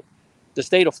championship, the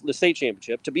state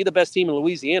championship, to be the best team in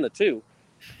Louisiana too.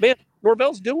 Man,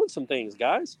 Norvell's doing some things,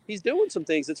 guys. He's doing some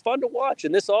things. It's fun to watch.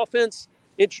 And this offense,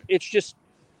 it's just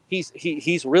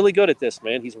he's really good at this,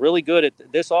 man. He's really good at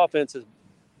this offense. Is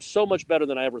so much better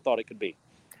than I ever thought it could be.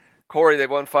 Corey, they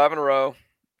won 5 in a row.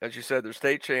 As you said, they're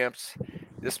state champs.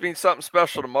 This means something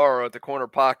special tomorrow at the corner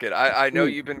pocket. I know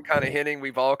you've been kind of hinting.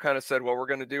 We've all kind of said what we're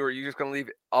going to do. Are you just going to leave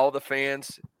all the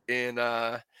fans in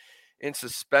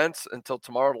suspense until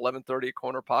tomorrow at 11:30 at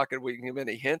corner pocket? Will you give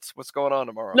any hints? What's going on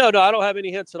tomorrow? No, I don't have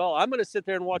any hints at all. I'm going to sit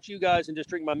there and watch you guys and just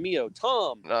drink my Mio.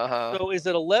 Tom, So is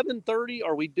it 11:30?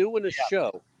 Are we doing a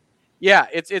show? Yeah,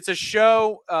 it's a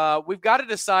show. We've got to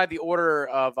decide the order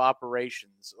of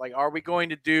operations. Like, are we going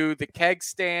to do the keg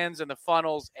stands and the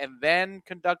funnels and then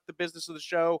conduct the business of the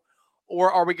show?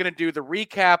 Or are we going to do the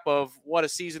recap of what a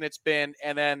season it's been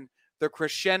and then the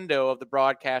crescendo of the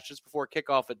broadcast just before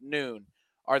kickoff at noon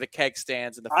are the keg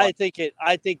stands and the funnels?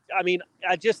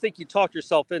 I just think you talked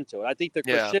yourself into it. I think the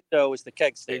crescendo is the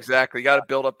keg stand. Exactly. You got to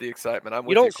build up the excitement.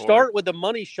 You don't start with the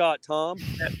money shot, Tom.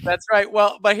 That's right.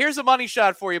 Well, but here's a money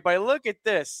shot for you, buddy. Look at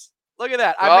this. Look at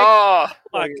that. Oh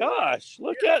my gosh.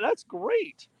 Look at that's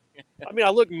great. I mean, I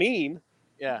look mean.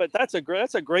 Yeah. But that's a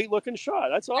great looking shot.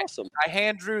 That's awesome. I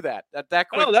hand drew that quick.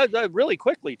 Oh, that really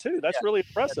quickly too. That's really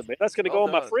impressive, man. That's going to go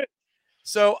on my fridge.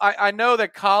 So I know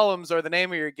that columns are the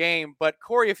name of your game, but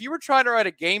Corey, if you were trying to write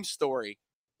a game story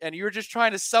and you were just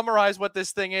trying to summarize what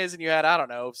this thing is and you had,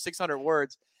 600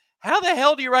 words, how the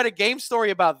hell do you write a game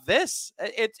story about this?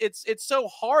 It's so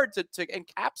hard to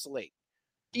encapsulate.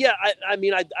 Yeah,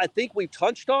 I think we've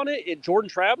touched on it. Jordan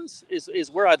Travis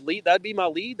is where I'd lead. That'd be my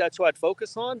lead. That's what I'd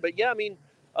focus on. But yeah,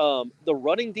 the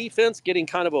running defense getting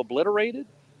kind of obliterated,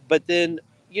 but then,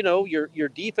 your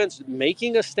defense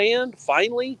making a stand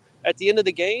finally at the end of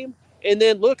the game. And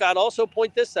then, look, I'd also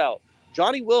point this out.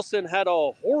 Johnny Wilson had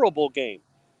a horrible game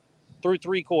through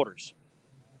 3 quarters.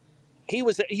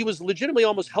 he was legitimately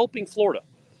almost helping Florida.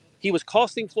 He was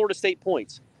costing Florida State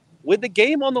points. With the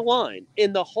game on the line,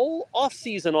 in the whole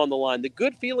offseason on the line, the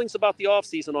good feelings about the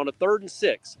offseason on a 3rd and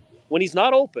 6, when he's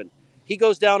not open, he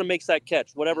goes down and makes that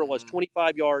catch, whatever it was,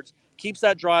 25 yards, keeps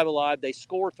that drive alive. They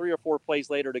score 3 or 4 plays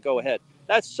later to go ahead.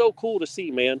 That's so cool to see,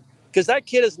 man, because that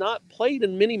kid has not played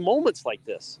in many moments like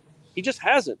this. He just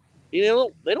hasn't. They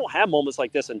don't have moments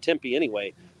like this in Tempe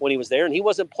anyway when he was there, and he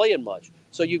wasn't playing much.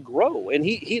 So you grow, and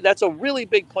he that's a really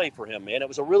big play for him, man. It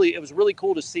was really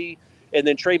cool to see. And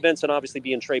then Trey Benson, obviously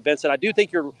being Trey Benson. I do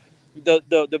think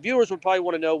the viewers would probably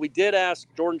want to know, we did ask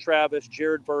Jordan Travis,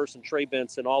 Jared Verse, and Trey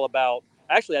Benson all about,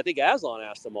 actually, I think Aslan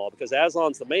asked them all, because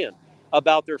Aslan's the man,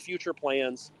 about their future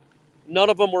plans. None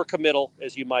of them were committal,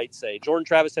 as you might say. Jordan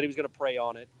Travis said he was going to pray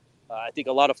on it. I think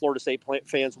a lot of Florida State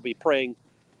fans will be praying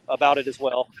about it as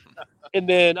well. And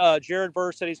then Jared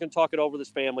Verse said he's going to talk it over with his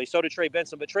family. So did Trey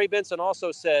Benson. But Trey Benson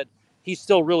also said he's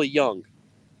still really young.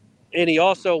 And he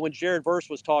also, when Jared Verse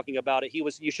was talking about it,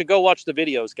 you should go watch the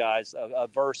videos, guys,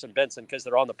 of Verse and Benson, because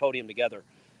they're on the podium together.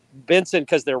 Benson,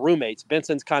 because they're roommates.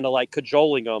 Benson's kind of like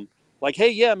cajoling him, like, hey,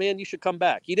 yeah, man, you should come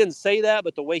back. He didn't say that,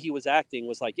 but the way he was acting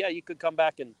was like, yeah, you could come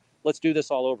back and let's do this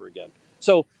all over again.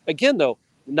 So, again, though,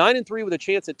 9-3 with a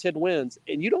chance at 10 wins,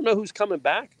 and you don't know who's coming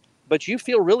back, but you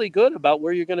feel really good about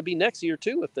where you're going to be next year,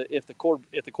 too, if the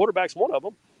quarterback's one of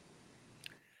them.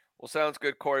 Well, sounds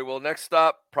good, Corey. Well, next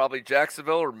stop, probably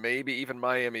Jacksonville or maybe even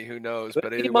Miami. Who knows?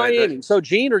 But anyway, Miami. So,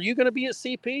 Gene, are you going to be at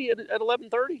CP at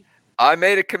 11:30? I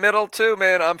made a committal too,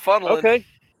 man. I'm funneling. Okay.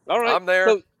 All right. I'm there.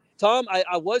 So, Tom,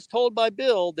 I was told by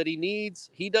Bill that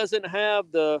he doesn't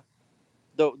have the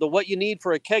what you need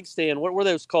for a keg stand. What were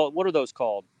those called? What are those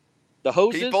called? The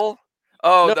hoses? People?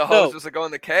 Oh, the hoses that go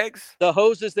in the kegs? The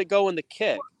hoses that go in the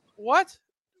keg. What?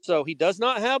 So he does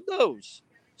not have those.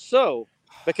 So,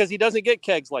 because he doesn't get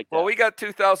kegs like that. Well, we got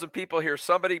 2,000 people here.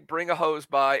 Somebody bring a hose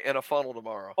by and a funnel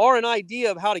tomorrow. Or an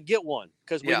idea of how to get one,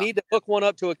 because we need to hook one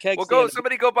up to a keg stand.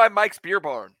 Somebody go by Mike's Beer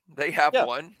Barn. They have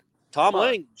one. Tom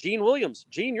Lang, Gene Williams.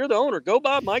 Gene, you're the owner. Go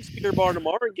by Mike's Beer Barn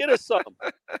tomorrow and get us some.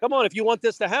 Come on, if you want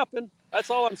this to happen. That's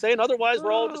all I'm saying. Otherwise,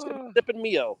 we're all just going to be dipping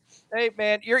Mio. Hey,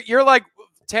 man, you're like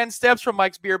 10 steps from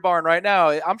Mike's Beer Barn right now.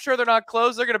 I'm sure they're not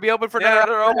closed. They're going to be open for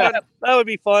another. They're open. That would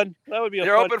be fun. That would be.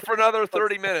 They're open for another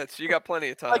 30 minutes. You got plenty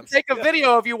of time. Like, take a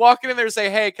video of you walking in there and say,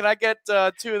 "Hey, can I get 2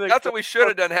 of the?" That's what we should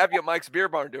have done. Have you at Mike's Beer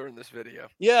Barn during this video?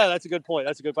 Yeah, that's a good point.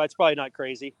 It's probably not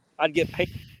crazy. I'd get paid.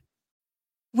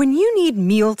 When you need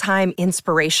mealtime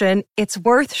inspiration, it's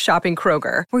worth shopping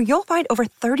Kroger, where you'll find over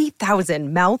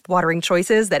 30,000 mouth-watering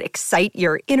choices that excite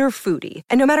your inner foodie.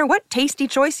 And no matter what tasty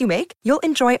choice you make, you'll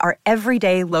enjoy our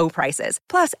everyday low prices,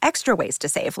 plus extra ways to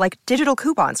save, like digital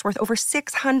coupons worth over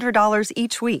 $600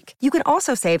 each week. You can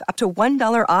also save up to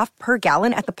 $1 off per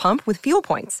gallon at the pump with fuel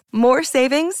points. More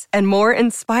savings and more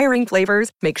inspiring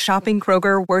flavors make shopping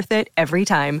Kroger worth it every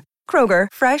time. Kroger,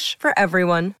 fresh for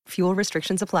everyone. Fuel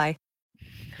restrictions apply.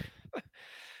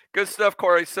 Good stuff,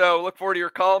 Corey. So look forward to your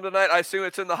column tonight. I assume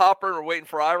it's in the hopper and we're waiting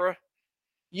for Ira.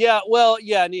 Yeah, well,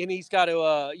 yeah, and he's got to,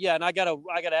 and I got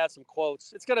to add some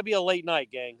quotes. It's going to be a late night,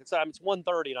 gang. It's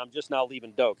 1:30, and I'm just now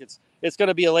leaving Doak. It's going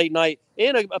to be a late night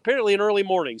and apparently an early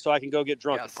morning, so I can go get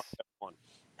drunk. Yes.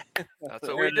 That's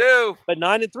what we do. But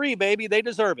 9-3, baby, they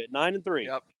deserve it. 9-3.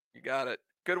 Yep, you got it.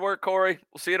 Good work, Corey.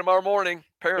 We'll see you tomorrow morning.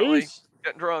 Apparently,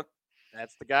 getting drunk.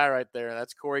 That's the guy right there.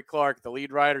 That's Corey Clark, the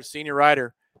lead writer, senior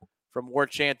writer from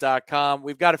warchant.com.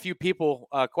 We've got a few people,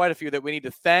 quite a few, that we need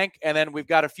to thank, and then we've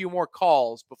got a few more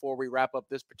calls before we wrap up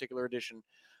this particular edition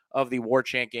of the War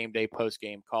Chant Game Day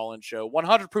postgame call-in show.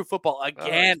 100 Proof Football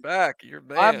again. Back. You're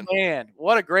man. Man,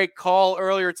 what a great call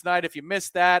earlier tonight. If you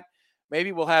missed that,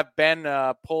 maybe we'll have Ben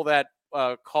pull that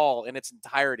call in its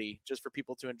entirety just for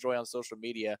people to enjoy on social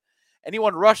media.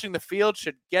 Anyone rushing the field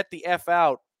should get the F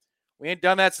out. We ain't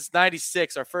done that since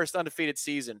 96, our first undefeated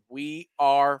season. We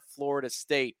are Florida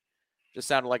State. Just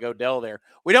sounded like Odell there.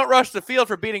 We don't rush the field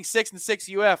for beating 6-6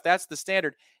 UF. That's the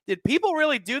standard. Did people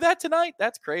really do that tonight?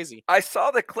 That's crazy. I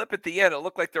saw the clip at the end. It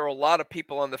looked like there were a lot of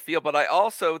people on the field, but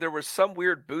there was some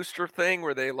weird booster thing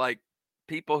where they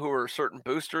people who were certain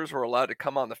boosters were allowed to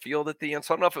come on the field at the end.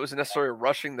 So I don't know if it was necessarily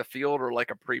rushing the field or like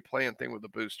a pre-planned thing with the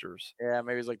boosters. Yeah,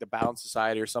 maybe it's like the Balance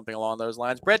Society or something along those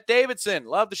lines. Brett Davidson,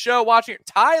 love the show. Watching it.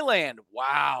 Thailand.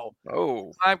 Wow.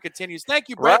 Oh. Time continues. Thank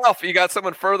you, Brett. Ralph, you got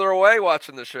someone further away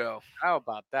watching the show. How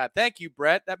about that? Thank you,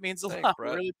 Brett. That means a lot. I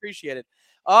really appreciate it.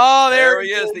 Oh, there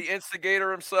he is, the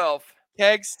instigator himself.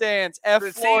 Keg stands.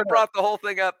 Since he brought the whole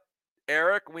thing up,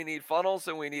 Eric, we need funnels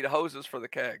and we need hoses for the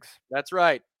kegs. That's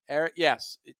right. Eric,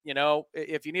 yes. You know,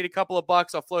 if you need a couple of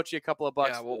bucks, I'll float you a couple of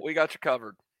bucks. Yeah, well, we got you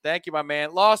covered. Thank you, my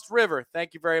man. Lost River,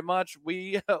 thank you very much.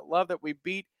 We love that we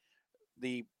beat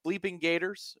the bleeping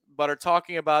Gators, but are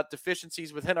talking about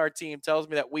deficiencies within our team tells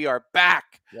me that we are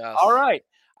back. Yes. All right.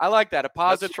 I like that. A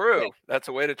positive. That's true. thing. That's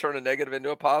a way to turn a negative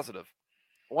into a positive.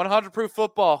 100 proof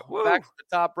football. Woo. Back to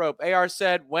the top rope. AR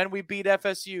said, when we beat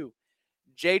FSU,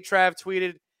 J Trav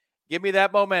tweeted, give me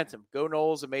that momentum. Go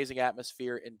Noles. Amazing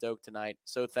atmosphere in Doak tonight.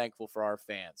 So thankful for our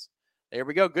fans. There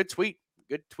we go. Good tweet.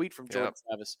 Good tweet from Jordan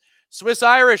Travis. Swiss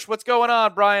Irish. What's going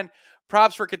on, Brian?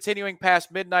 Props for continuing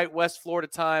past midnight West Florida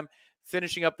time,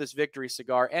 finishing up this victory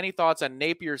cigar. Any thoughts on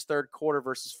Napier's third quarter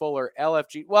versus Fuller,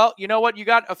 LFG? Well, you know what? You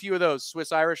got a few of those,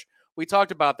 Swiss Irish. We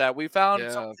talked about that. We found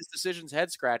some of his decisions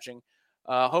head-scratching.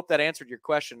 Hope that answered your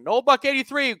question. Noel Buck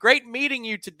 83, great meeting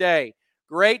you today.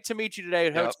 Great to meet you today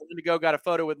at Hotel Indigo. Got a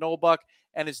photo with Noel Buck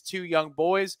and his two young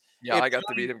boys. Yeah, I got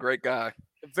to meet him. Great guy.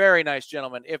 Very nice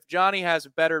gentleman. If Johnny has a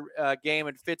better game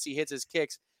and Fitzy hits his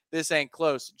kicks, this ain't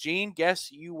close. Gene,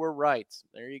 guess you were right.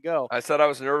 There you go. I said I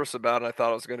was nervous about it. I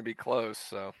thought it was going to be close.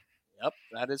 So. Yep,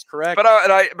 that is correct. But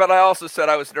I also said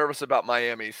I was nervous about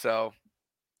Miami. So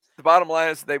the bottom line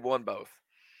is they've won both.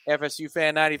 FSU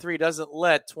Fan 93 doesn't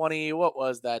let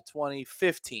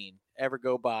 2015 ever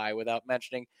go by without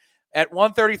mentioning. At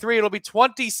 1:33, it'll be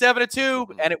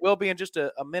 27-2, and it will be in just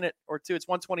a minute or two. It's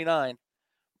 1:29.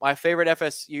 My favorite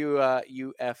FSU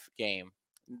UF game.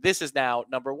 This is now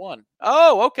number one.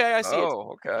 Oh, okay. I see it.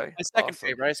 Oh, okay. My second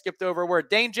favorite. I skipped over a word.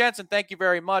 Dane Jensen, thank you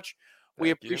very much. We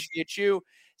appreciate you.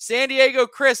 San Diego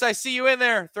Chris, I see you in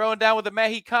there throwing down with the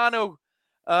Mexicano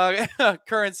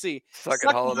currency.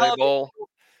 Second holiday bowl.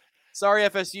 Sorry,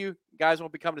 FSU. Guys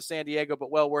won't be coming to San Diego, but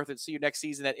well worth it. See you next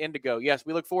season at Indigo. Yes,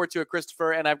 we look forward to it,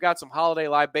 Christopher, and I've got some holiday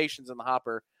libations in the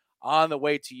hopper on the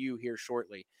way to you here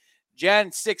shortly.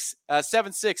 Jen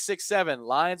 7667,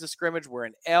 Lions of scrimmage. We're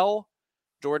in L.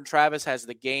 Jordan Travis has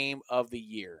the game of the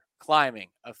year. Climbing,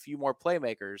 a few more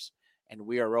playmakers, and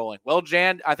we are rolling. Well,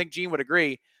 Jan, I think Gene would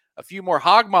agree. A few more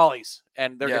hog mollies,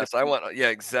 and they're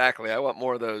exactly. I want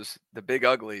more of those, the big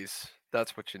uglies.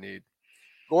 That's what you need.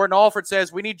 Gordon Alford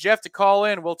says, we need Jeff to call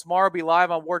in. Will tomorrow be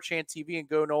live on War Chant TV and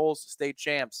Go Noles State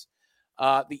Champs?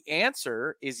 The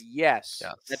answer is yes.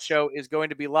 That show is going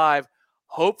to be live.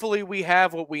 Hopefully we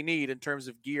have what we need in terms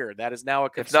of gear. That is now a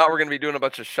concern. If not, we're going to be doing a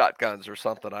bunch of shotguns or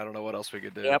something. I don't know what else we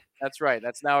could do. Yep, that's right.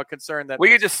 That's now a concern. That we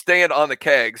could just stand on the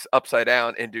kegs upside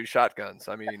down and do shotguns.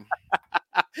 I mean,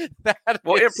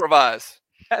 we'll improvise.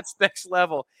 That's next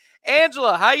level.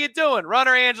 Angela, how you doing?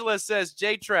 Runner Angela says,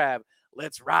 J-Trav,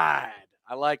 let's ride.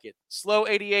 I like it. Slow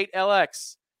 88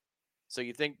 LX. So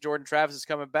you think Jordan Travis is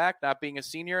coming back, not being a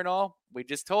senior and all? We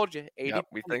just told you. 80, yep,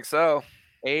 we think so.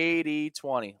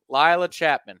 80-20. Lila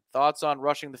Chapman, thoughts on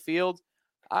rushing the field?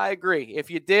 I agree. If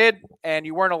you did and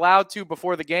you weren't allowed to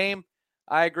before the game,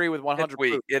 I agree with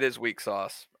 100%. It is weak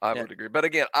sauce. I would agree. But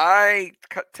again, I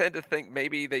tend to think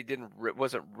maybe they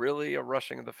wasn't really a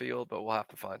rushing of the field, but we'll have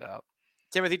to find out.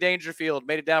 Timothy Dangerfield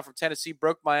made it down from Tennessee,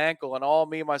 broke my ankle, and all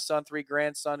me and my son, 3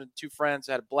 grandson, and 2 friends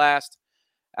had a blast.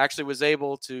 Actually was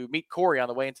able to meet Corey on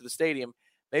the way into the stadium.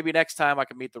 Maybe next time I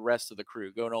can meet the rest of the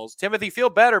crew. Go Noles. Timothy, feel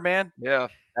better, man. Yeah.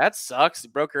 That sucks. You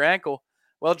broke your ankle.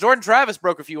 Well, Jordan Travis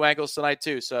broke a few ankles tonight,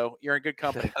 too, so you're in good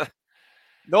company.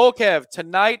 Noel Kev,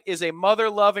 tonight is a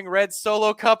mother-loving red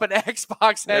Solo Cup and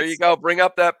Xbox. There you go. Bring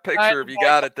up that picture if you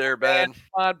got it there, Ben. Come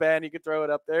on, Ben. You can throw it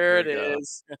up. There it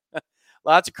is.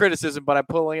 Lots of criticism, but I'm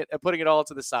putting it all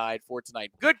to the side for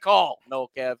tonight. Good call, Noel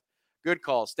Kev. Good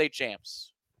call. State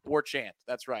champs. War Chant.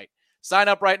 That's right. Sign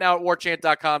up right now at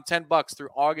warchant.com. $10 through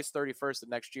August 31st of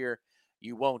next year.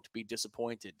 You won't be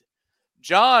disappointed.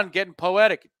 John getting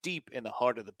poetic, deep in the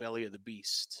heart of the belly of the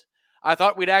beast. I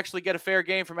thought we'd actually get a fair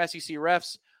game from SEC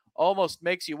refs. Almost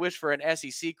makes you wish for an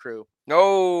SEC crew.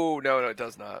 No, it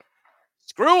does not.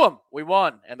 Screw them. We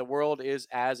won, and the world is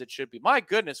as it should be. My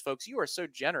goodness, folks, you are so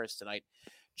generous tonight.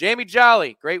 Jamie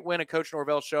Jolly, great win at Coach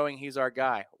Norvell showing he's our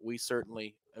guy. We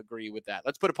certainly agree with that.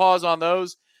 Let's put a pause on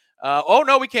those.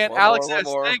 No, we can't. Alex says,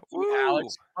 thank you,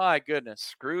 Alex. My goodness.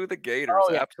 Screw the Gators,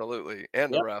 absolutely,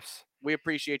 and the refs. We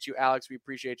appreciate you, Alex. We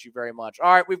appreciate you very much.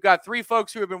 All right, we've got 3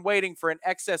 folks who have been waiting for an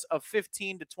excess of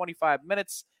 15 to 25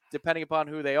 minutes, depending upon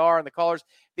who they are and the callers.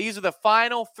 These are the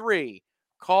final 3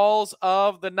 calls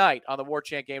of the night on the War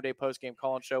Chant Game Day postgame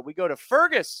call-in show. We go to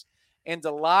Fergus in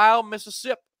Delisle,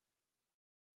 Mississippi.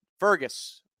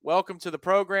 Fergus, welcome to the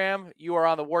program. You are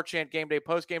on the War Chant Game Day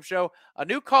postgame show. A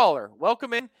new caller.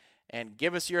 Welcome in and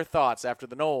give us your thoughts after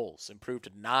the Noles improved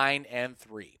to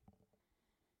 9-3.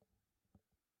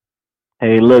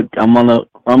 Hey, look, I'm gonna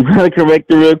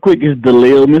correct it real quick. It's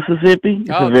Delisle, Mississippi. It's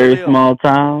a very small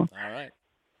town. All right.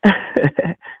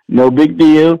 No big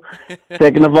deal.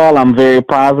 Second of all, I'm very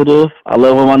positive. I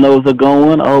love where my nose are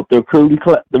going. I hope the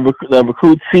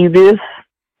recruits see this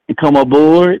and come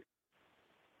aboard.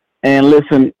 And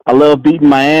listen, I love beating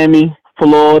Miami,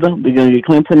 Florida. We're going to get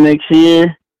Clemson next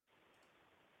year.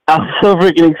 I'm so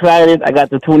freaking excited. I got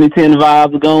the 2010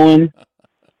 vibes going.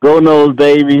 Go Noles,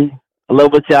 baby. I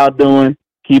love what y'all doing.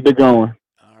 Keep it going.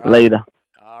 Right. Later.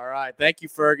 All right. Thank you,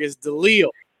 Fergus.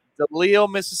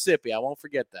 DeLisle, Mississippi. I won't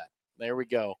forget that. There we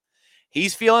go.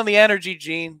 He's feeling the energy,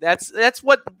 Gene. That's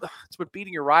what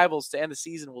beating your rivals to end the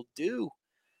season will do.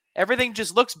 Everything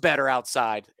just looks better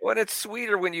outside. Well, it's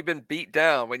sweeter when you've been beat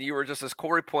down, when you were just, as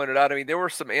Corey pointed out, I mean, there were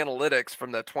some analytics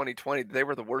from the 2020. They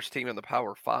were the worst team in the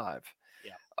Power 5.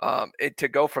 Yeah. To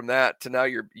go from that to now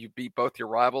you beat both your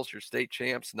rivals, your state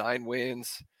champs, 9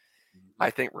 wins. I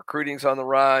think recruiting's on the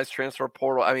rise, transfer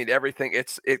portal. I mean, everything.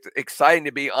 It's exciting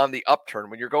to be on the upturn.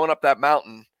 When you're going up that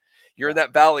mountain, you're in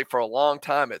that valley for a long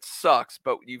time. It sucks,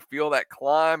 but you feel that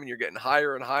climb and you're getting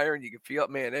higher and higher, and you can feel it.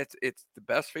 Man, it's the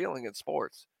best feeling in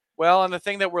sports. Well, and the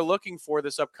thing that we're looking for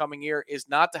this upcoming year is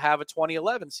not to have a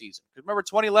 2011 season. Because remember,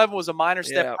 2011 was a minor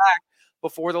step back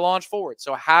before the launch forward.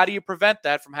 So how do you prevent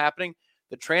that from happening?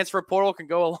 The transfer portal can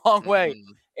go a long way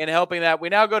in helping that. We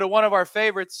now go to one of our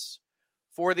favorites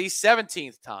for the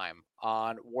 17th time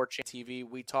on War Chant TV.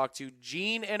 We talk to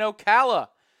Gene in Ocala.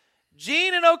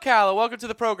 Gene in Ocala, welcome to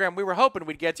the program. We were hoping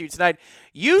we'd get to you tonight.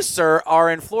 You, sir, are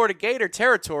in Florida Gator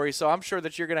territory, so I'm sure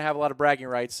that you're going to have a lot of bragging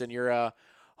rights in your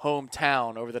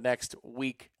hometown over the next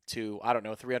week to,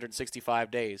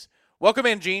 365 days. Welcome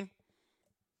in, Gene.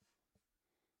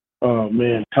 Oh,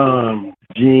 man, Tom,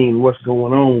 Gene, what's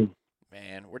going on?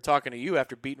 Man, we're talking to you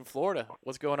after beating Florida.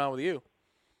 What's going on with you?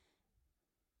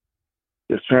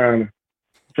 Just trying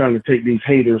to take get these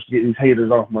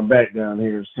haters off my back down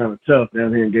here. It's kind of tough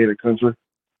down here in Gator Country.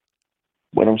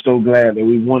 But I'm so glad that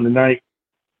we won tonight.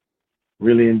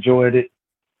 Really enjoyed it.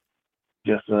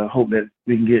 Just hope that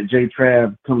we can get J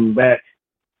Trav coming back.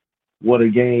 What a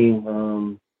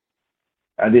game.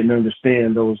 I didn't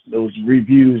understand those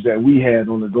reviews that we had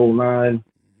on the goal line,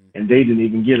 and they didn't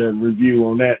even get a review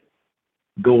on that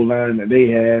goal line that they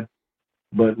had.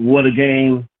 But what a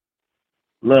game.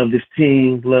 Love this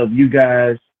team. Love you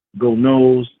guys. Go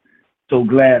Noles. So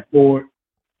glad for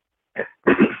it.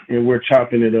 And we're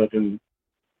chopping it up. And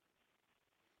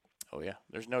oh, yeah.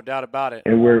 There's no doubt about it.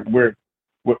 And we're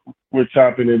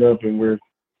chopping it up, and we're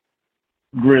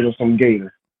grilling some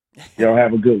gator. Y'all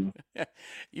have a good one.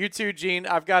 You too, Gene.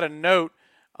 I've got a note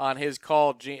on his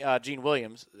call, Gene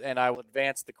Williams, and I will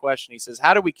advance the question. He says,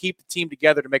 how do we keep the team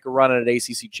together to make a run at an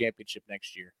ACC championship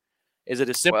next year? Is it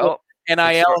a simple NIL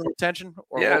and retention?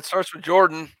 It starts with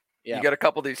Jordan. Yeah. You got a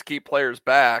couple of these key players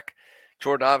back.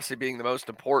 Jordan obviously being the most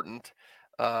important.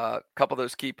 A couple of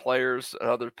those key players at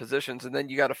other positions, and then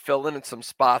you got to fill in some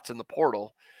spots in the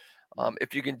portal.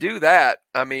 If you can do that,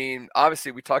 I mean,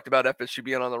 obviously we talked about FSU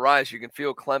being on the rise. You can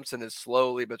feel Clemson is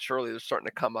slowly but surely they're starting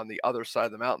to come on the other side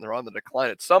of the mountain. They're on the decline.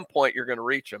 At some point, you're going to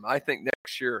reach them. I think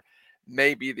next year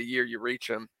may be the year you reach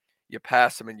them, you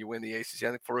pass them, and you win the ACC. I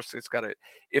think first it's got to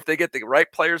 – if they get the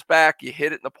right players back, you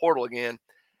hit it in the portal again,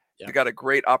 you got a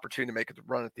great opportunity to make it to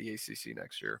run at the ACC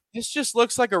next year. This just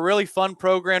looks like a really fun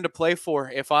program to play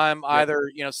for if I'm either,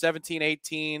 17,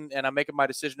 18, and I'm making my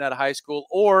decision out of high school,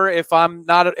 or if I'm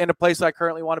not in a place I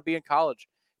currently want to be in college.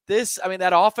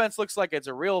 That offense looks like it's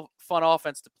a real fun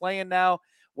offense to play in now,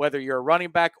 whether you're a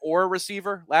running back or a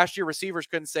receiver. Last year, receivers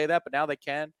couldn't say that, but now they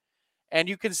can. And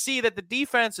you can see that the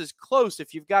defense is close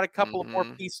if you've got a couple of more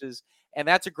pieces, and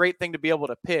that's a great thing to be able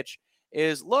to pitch.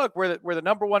 Is look, we're the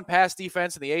number one pass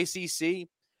defense in the ACC,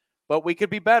 but we could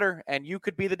be better, and you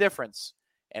could be the difference.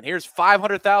 And here's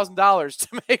 $500,000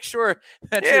 to make sure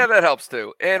that that helps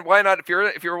too. And why not? If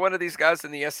you're one of these guys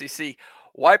in the SEC,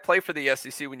 why play for the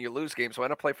SEC when you lose games? Why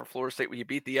not play for Florida State when you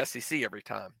beat the SEC every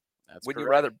time? Wouldn't you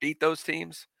rather beat those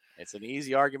teams? It's an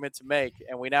easy argument to make.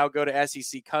 And we now go to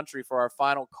SEC country for our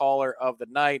final caller of the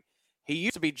night. He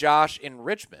used to be Josh in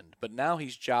Richmond, but now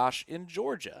he's Josh in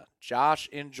Georgia. Josh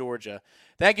in Georgia.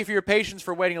 Thank you for your patience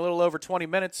for waiting a little over 20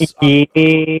 minutes. Yeah.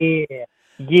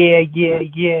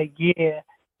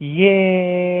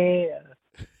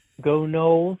 Go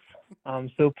Noles.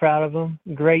 I'm so proud of them.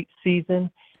 Great season.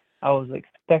 I was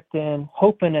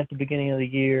hoping at the beginning of the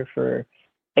year for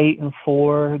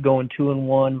 8-4, going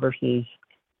 2-1 versus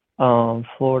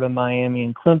Florida, Miami,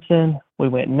 and Clemson. We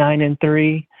went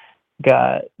 9-3.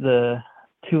 Got the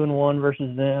 2-1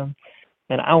 versus them,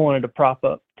 and I wanted to prop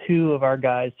up two of our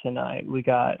guys tonight. We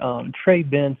got Trey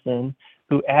Benson,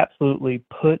 who absolutely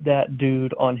put that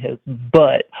dude on his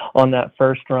butt on that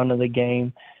first run of the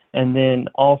game, and then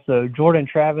also Jordan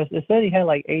Travis. It said he had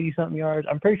like 80-something yards.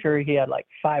 I'm pretty sure he had like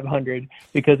 500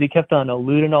 because he kept on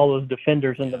eluding all those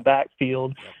defenders in the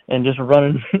backfield and just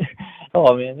running.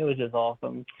 Oh, man, it was just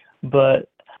awesome. But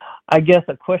I guess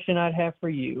a question I'd have for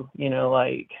you,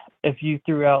 like if you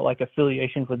threw out like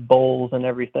affiliations with bowls and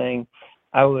everything,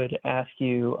 I would ask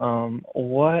you,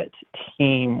 what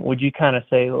team would you kind of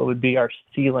say would be our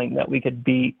ceiling that we could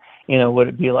beat? Would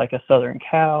it be like a Southern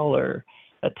Cal or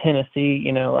a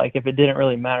Tennessee? Like if it didn't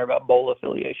really matter about bowl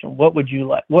affiliation, what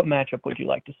matchup would you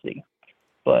like to see?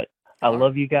 But I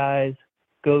love you guys.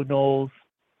 Go Noles.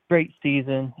 Great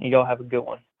season. And y'all have a good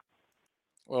one.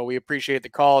 Well, we appreciate the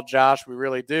call, Josh. We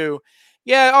really do.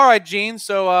 Yeah, all right, Gene.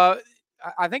 So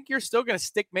I think you're still going to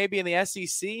stick maybe in the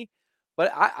SEC,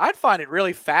 but I'd find it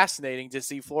really fascinating to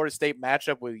see Florida State match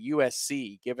up with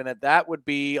USC, given that would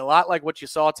be a lot like what you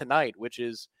saw tonight, which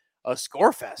is a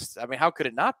score fest. I mean, how could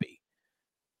it not be?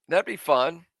 That'd be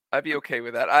fun. I'd be okay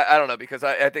with that. I don't know, because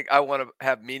I think I want to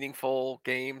have meaningful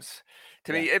games.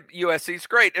 To me, USC's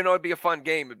great. It'd be a fun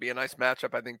game. It'd be a nice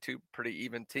matchup. I think two pretty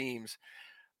even teams.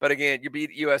 But again, you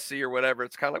beat USC or whatever,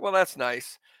 it's kind of like, well, that's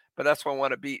nice. But that's why I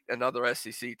want to beat another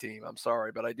SEC team. I'm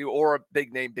sorry, but I do. Or a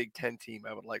big name Big Ten team,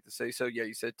 I would like to say. So, yeah,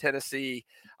 you said Tennessee.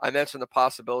 I mentioned the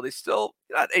possibility. Still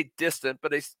not a distant,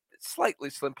 but a slightly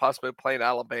slim possibility of playing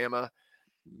Alabama.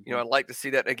 I'd like to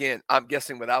see that. Again, I'm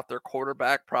guessing without their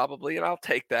quarterback probably, and I'll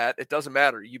take that. It doesn't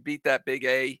matter. You beat that big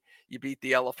A. You beat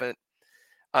the elephant.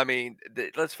 I mean,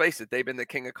 let's face it. They've been the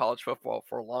king of college football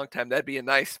for a long time. That'd be a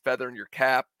nice feather in your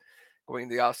cap. Going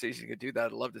into the offseason, you could do that.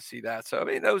 I'd love to see that. So, I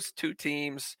mean, those two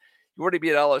teams, you already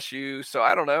beat LSU. So,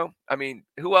 I don't know. I mean,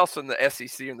 who else in the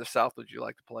SEC in the South would you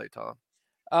like to play,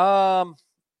 Tom?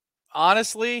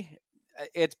 Honestly,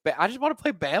 I just want to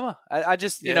play Bama. I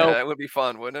just, that would be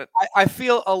fun, wouldn't it? I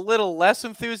feel a little less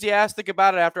enthusiastic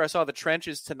about it after I saw the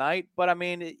trenches tonight. But, I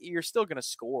mean, you're still going to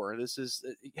score. This is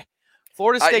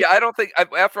Florida State. I don't think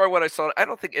after what I saw, I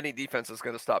don't think any defense is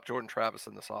going to stop Jordan Travis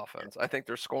in this offense. I think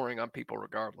they're scoring on people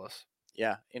regardless.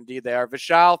 Yeah, indeed they are.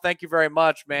 Vishal, thank you very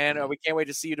much, man. We can't wait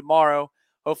to see you tomorrow.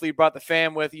 Hopefully you brought the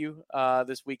fam with you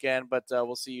this weekend, but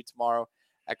we'll see you tomorrow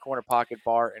at Corner Pocket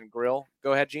Bar and Grill.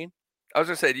 Go ahead, Gene. I was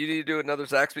going to say, do you need to do another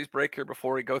Zaxby's break here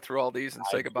before we go through all these and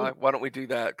say goodbye? Why don't we do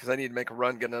that? Because I need to make a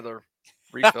run, get another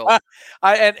refill.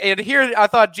 And here I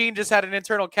thought Gene just had an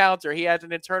internal counter. He had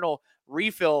an internal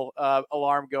refill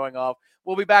alarm going off.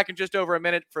 We'll be back in just over a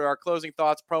minute for our closing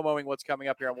thoughts, promoting what's coming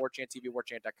up here on War Chant TV,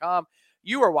 warchant.com.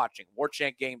 You are watching War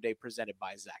Chant Game Day presented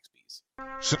by Zaxby's.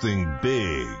 Something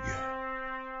big,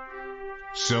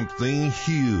 something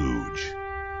huge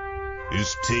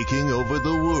is taking over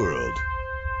the world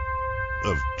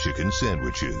of chicken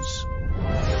sandwiches.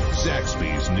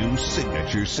 Zaxby's new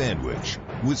signature sandwich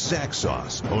with Zax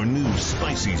sauce or new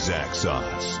spicy Zax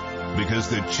sauce. Because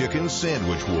the chicken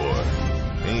sandwich war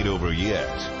ain't over yet.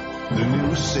 The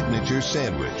new signature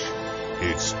sandwich,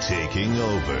 it's taking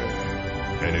over.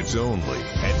 And it's only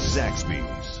at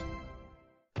Zaxby's.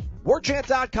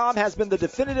 WarChant.com has been the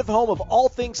definitive home of all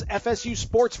things FSU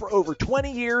sports for over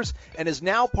 20 years and is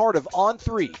now part of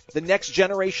On3, the next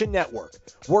generation network.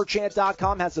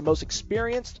 WarChant.com has the most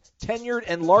experienced, tenured,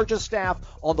 and largest staff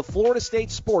on the Florida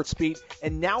State sports beat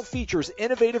and now features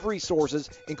innovative resources,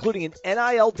 including an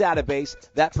NIL database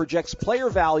that projects player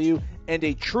value and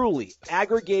a truly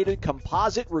aggregated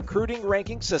composite recruiting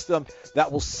ranking system that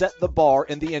will set the bar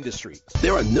in the industry.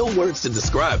 There are no words to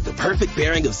describe the perfect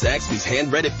pairing of Zaxby's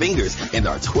hand-breaded fingers and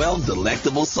our 12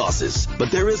 delectable sauces.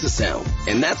 But there is a sound,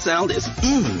 and that sound is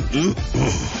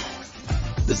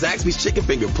The Zaxby's Chicken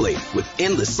Finger Plate with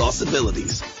endless sauce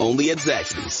abilities. Only at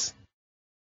Zaxby's.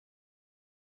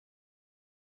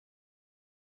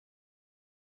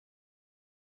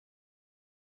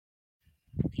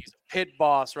 He's a pit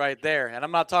boss right there. And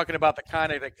I'm not talking about the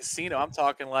kind of the casino. I'm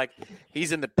talking like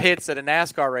he's in the pits at a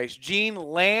NASCAR race. Gene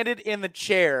landed in the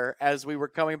chair as we were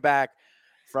coming back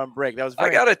from break. That was I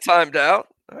got it timed out.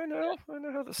 I know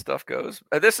how this stuff goes.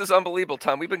 This is unbelievable,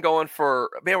 Tom. We've been going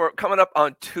we're coming up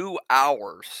on 2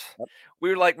 hours. Yep.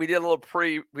 We did a little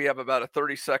we have about a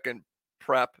 30-second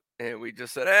prep, and we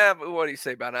just said, what do you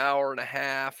say, about an hour and a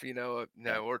half? No,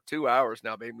 we're 2 hours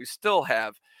now, baby. We still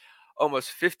have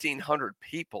almost 1,500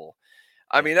 people.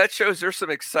 I mean, that shows there's some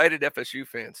excited FSU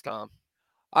fans, Tom.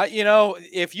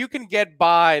 If you can get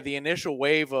by the initial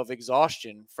wave of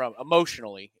exhaustion from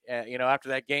emotionally, after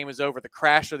that game is over, the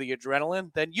crash of the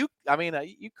adrenaline, then you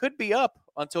could be up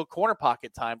until corner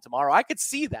pocket time tomorrow. I could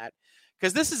see that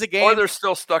because this is a game. Or they're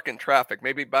still stuck in traffic.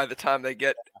 Maybe by the time they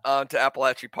get onto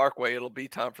Appalachian Parkway, it'll be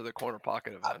time for the corner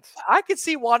pocket events. I could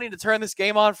see wanting to turn this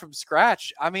game on from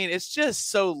scratch. I mean, it's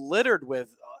just so littered with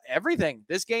everything.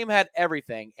 This game had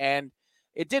everything, and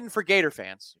it didn't for Gator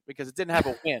fans because it didn't have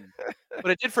a win,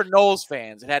 but it did for Noles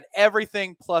fans. It had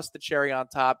everything plus the cherry on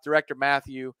top. Director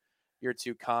Matthew, you're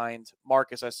too kind.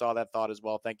 Marcus, I saw that thought as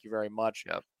well. Thank you very much.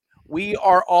 Yep. We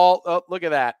are all look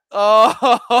at that.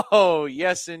 Oh,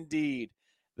 yes, indeed.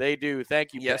 They do.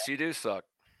 Thank you. Yes, you do suck.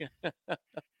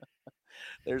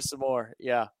 There's some more.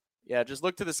 Yeah. Yeah. Just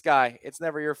look to the sky. It's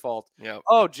never your fault. Yeah.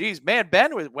 Oh, geez, man.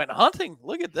 Ben went hunting.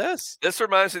 Look at this. This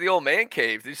reminds me of the old man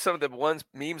cave. These are some of the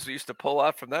memes we used to pull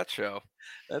out from that show.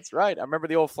 That's right. I remember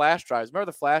the old flash drives.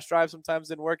 Remember the flash drive sometimes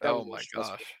didn't work? Oh my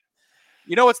gosh.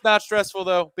 You know what's not stressful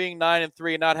though? Being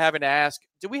 9-3 and not having to ask,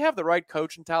 do we have the right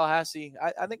coach in Tallahassee?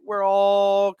 I think we're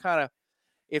all kind of,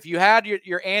 if you had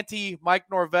your anti Mike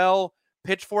Norvell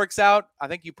pitchforks out, I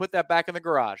think you put that back in the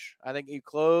garage. I think you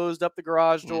closed up the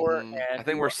garage door. And I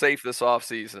think we're safe this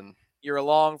offseason. You're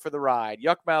along for the ride.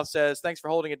 Yuckmouth says, thanks for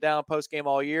holding it down post-game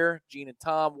all year. Gene and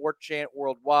Tom, War Chant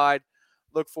worldwide.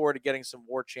 Look forward to getting some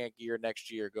War Chant gear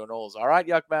next year. Go Noles. All right,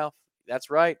 Yuckmouth.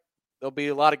 That's right. There'll be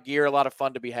a lot of gear, a lot of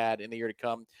fun to be had in the year to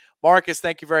come. Marcus,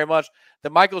 thank you very much.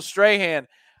 The Michael Strahan.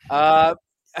 I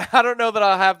don't know that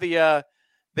I'll have the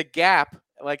gap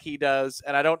like he does,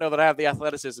 and I don't know that I have the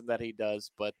athleticism that he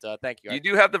does, but thank you. You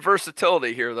do have the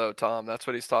versatility here, though, Tom. That's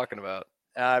what he's talking about.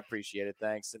 I appreciate it.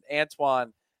 Thanks. And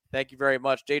Antoine, thank you very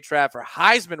much. J-Trav for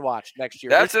Heisman Watch next year.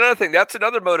 That's another thing. That's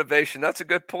another motivation. That's a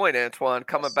good point, Antoine.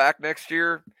 Coming back next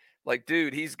year, like,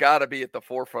 dude, he's got to be at the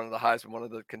forefront of the Heisman, one of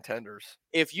the contenders.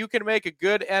 If you can make a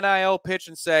good NIL pitch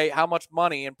and say how much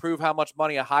money and prove how much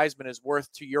money a Heisman is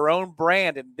worth to your own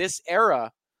brand in this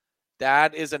era,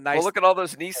 that is a nice. Well, look at all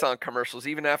those Nissan commercials.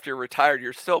 Even after you're retired,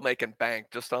 you're still making bank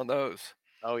just on those.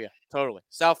 Oh, yeah, totally.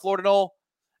 South Florida Noel,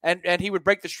 and he would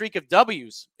break the streak of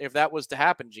W's if that was to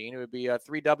happen, Gene. It would be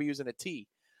 3 W's and a T.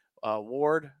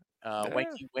 Ward,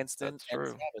 Wenke, Winston, and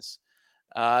Travis.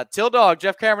 Till Dog,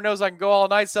 Jeff Cameron knows I can go all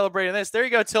night celebrating this. There you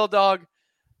go, Till Dog.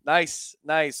 Nice.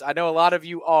 I know a lot of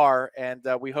you are, and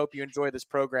we hope you enjoy this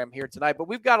program here tonight. But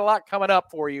we've got a lot coming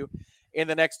up for you in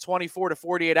the next 24 to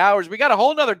 48 hours. We got a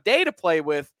whole nother day to play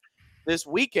with this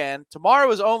weekend.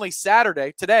 Tomorrow is only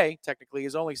Saturday. Today, technically,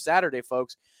 is only Saturday,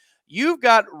 folks. You've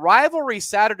got Rivalry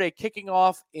Saturday kicking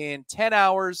off in 10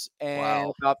 hours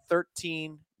and about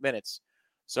 13 minutes.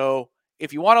 So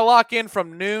if you want to lock in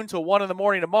from noon till 1 in the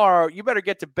morning tomorrow, you better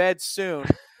get to bed soon.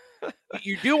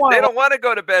 You do want. They don't want to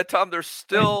go to bed, Tom. They're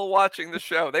still watching the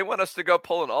show. They want us to go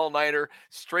pull an all-nighter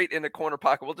straight in the corner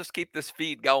pocket. We'll just keep this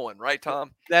feed going, right, Tom?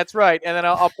 That's right. And then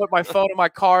I'll put my phone in my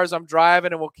car as I'm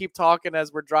driving, and we'll keep talking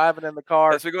as we're driving in the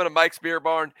car. As we go to Mike's Beer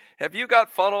Barn, have you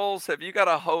got funnels? Have you got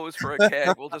a hose for a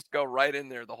keg? We'll just go right in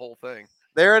there, the whole thing.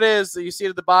 There it is. You see it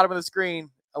at the bottom of the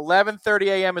screen. 11:30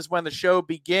 a.m. is when the show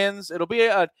begins. It'll be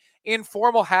an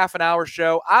informal half-an-hour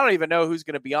show. I don't even know who's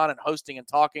going to be on and hosting and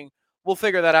talking. We'll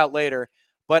figure that out later.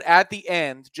 But at the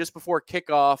end, just before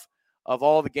kickoff of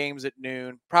all the games at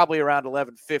noon, probably around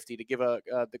 11:50 to give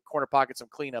the corner pocket some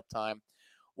cleanup time,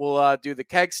 we'll do the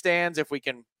keg stands if we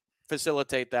can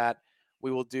facilitate that. We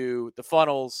will do the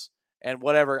funnels and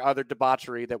whatever other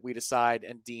debauchery that we decide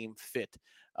and deem fit.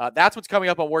 That's what's coming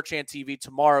up on War Chant TV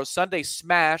tomorrow. Sunday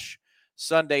Smash,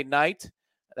 Sunday night.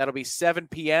 That'll be 7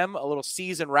 p.m., a little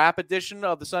season wrap edition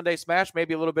of the Sunday Smash,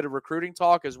 maybe a little bit of recruiting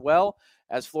talk as well,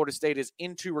 as Florida State is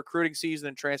into recruiting season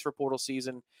and transfer portal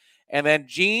season. And then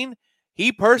Gene,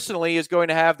 he personally is going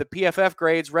to have the PFF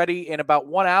grades ready in about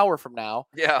 1 hour from now.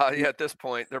 Yeah, at this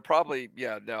point. They're probably,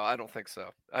 no, I don't think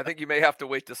so. I think you may have to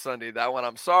wait till Sunday. That one,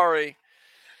 I'm sorry.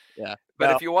 Yeah.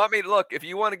 But if you want me to look, if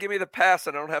you want to give me the pass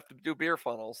and I don't have to do beer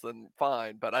funnels, then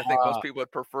fine. But I think most people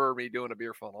would prefer me doing a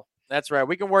beer funnel. That's right.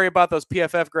 We can worry about those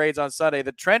PFF grades on Sunday.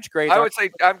 The trench grades. I would say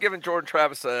I'm giving Jordan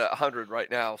Travis 100 right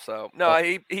now. So no,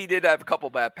 he did have a couple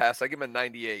bad passes. I give him a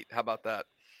 98. How about that?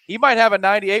 He might have a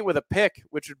 98 with a pick,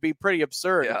 which would be pretty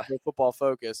absurd for Football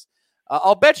Focus.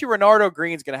 I'll bet you Renardo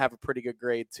Green's going to have a pretty good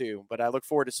grade too, but I look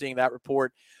forward to seeing that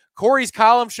report. Corey's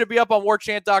column should be up on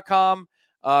warchant.com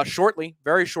shortly,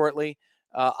 very shortly.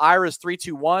 Ira's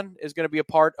 321 is going to be a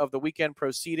part of the weekend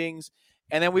proceedings.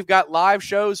 And then we've got live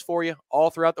shows for you all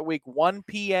throughout the week. 1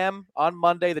 p.m. on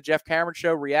Monday, the Jeff Cameron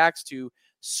Show reacts to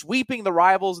sweeping the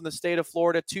rivals in the state of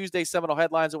Florida. Tuesday, Seminole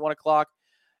Headlines at 1 o'clock.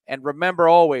 And remember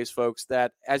always, folks,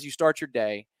 that as you start your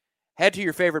day, head to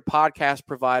your favorite podcast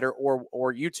provider or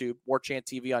YouTube, War Chant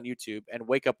TV on YouTube, and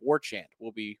wake up War Chant.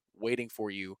 We'll be waiting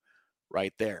for you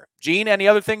right there. Gene, any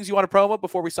other things you want to promo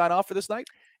before we sign off for this night?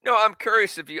 No, I'm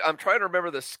curious I'm trying to remember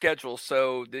the schedule.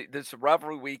 So this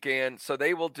rivalry weekend, so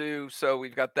they will do, so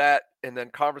we've got that and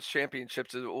then conference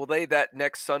championships. Will they that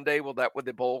next Sunday? Will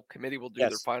the bowl committee will do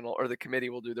their final, or the committee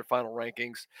will do their final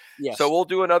rankings? Yes. So we'll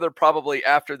do another, probably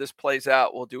after this plays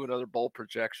out, we'll do another bowl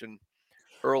projection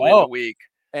early in the week.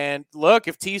 And look,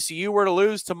 if TCU were to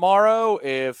lose tomorrow,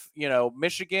 if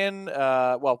Michigan,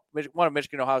 one of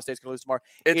Michigan and Ohio State's going to lose tomorrow.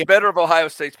 It's better if Ohio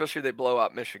State, especially if they blow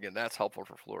out Michigan. That's helpful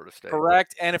for Florida State.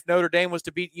 Correct. And if Notre Dame was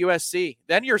to beat USC,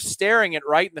 then you're staring it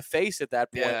right in the face at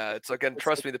that point. Yeah, it's again,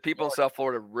 trust me, the people in South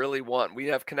Florida really want. We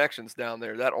have connections down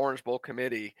there. That Orange Bowl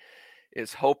committee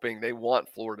is hoping they want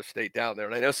Florida State down there.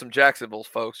 And I know some Jacksonville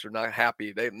folks are not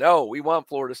happy. They know we want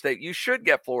Florida State. You should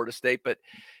get Florida State, but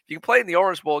if you can play in the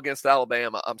Orange Bowl against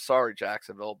Alabama, I'm sorry,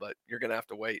 Jacksonville, but you're going to have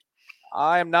to wait.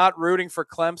 I am not rooting for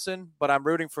Clemson, but I'm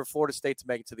rooting for Florida State to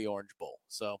make it to the Orange Bowl.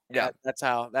 So yeah, that's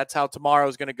how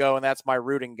tomorrow's going to go, and that's my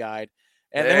rooting guide.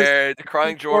 And the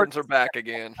crying Jordans are back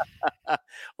again.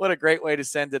 What a great way to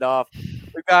send it off.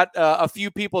 We've got a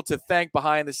few people to thank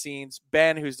behind the scenes.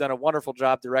 Ben, who's done a wonderful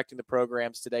job directing the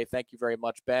programs today. Thank you very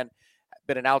much, Ben.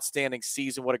 Been an outstanding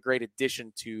season. What a great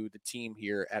addition to the team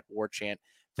here at War Chant.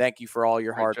 Thank you for all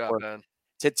your hard work. Ben.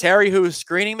 To Terry, who is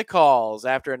screening the calls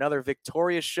after another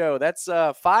victorious show. That's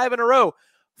 5 in a row.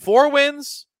 4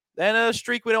 wins, then a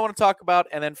streak we don't want to talk about,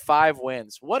 and then 5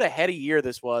 wins. What a heady year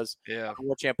this was. Yeah.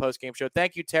 War Chant postgame show.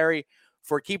 Thank you, Terry,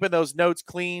 for keeping those notes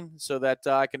clean so that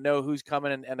I can know who's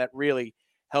coming, and that really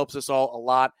helps us all a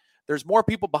lot. There's more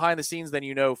people behind the scenes than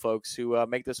you know, folks, who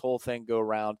make this whole thing go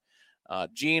around.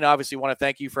 Gene, obviously want to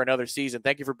thank you for another season.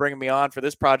 Thank you for bringing me on for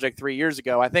this project 3 years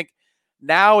ago. I think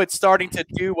now it's starting to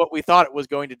do what we thought it was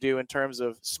going to do in terms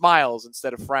of smiles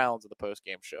instead of frowns in the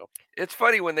post-game show. It's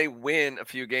funny when they win a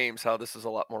few games how this is a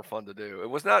lot more fun to do. It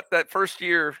was not that first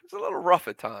year. It's a little rough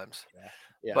at times.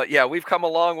 Yeah. But, yeah, we've come a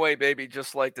long way, baby,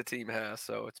 just like the team has.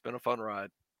 So it's been a fun ride.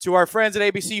 To our friends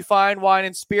at ABC Fine Wine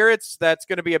and Spirits, that's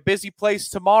going to be a busy place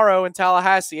tomorrow in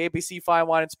Tallahassee. ABC Fine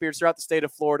Wine and Spirits throughout the state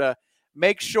of Florida.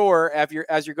 Make sure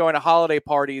as you're going to holiday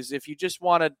parties, if you just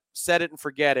want to set it and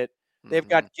forget it, they've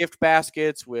got gift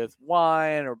baskets with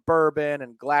wine or bourbon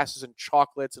and glasses and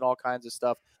chocolates and all kinds of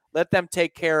stuff. Let them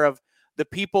take care of the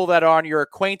people that are on your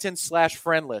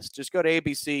acquaintance/friend list. Just go to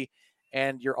ABC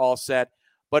and you're all set.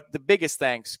 But the biggest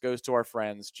thanks goes to our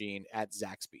friends, Gene, at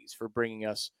Zaxby's for bringing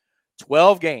us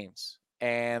 12 games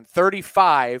and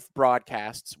 35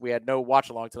 broadcasts. We had no watch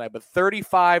along tonight, but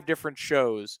 35 different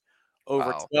shows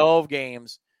over 12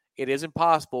 games. It isn't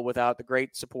possible without the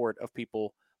great support of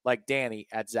people like Danny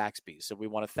at Zaxby's. So we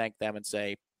want to thank them and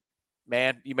say,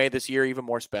 man, you made this year even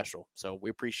more special. So we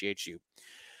appreciate you.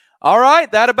 All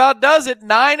right, that about does it.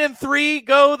 9-3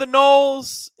 go the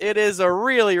Noles. It is a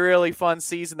really, really fun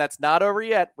season. That's not over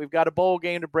yet. We've got a bowl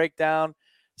game to break down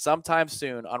sometime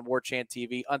soon on War Chant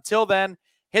TV. Until then,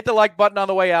 hit the like button on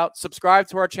the way out. Subscribe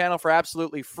to our channel for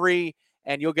absolutely free,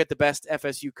 and you'll get the best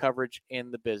FSU coverage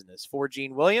in the business. For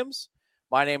Gene Williams,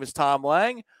 my name is Tom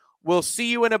Lang. We'll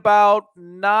see you in about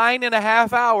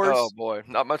 9.5 hours. Oh, boy.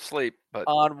 Not much sleep. But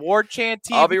on War Chant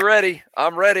TV. I'll be ready.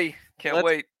 I'm ready. Can't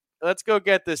wait. Let's go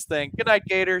get this thing. Good night,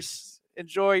 Gators.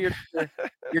 Enjoy your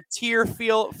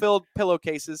tear-filled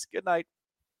pillowcases. Good night.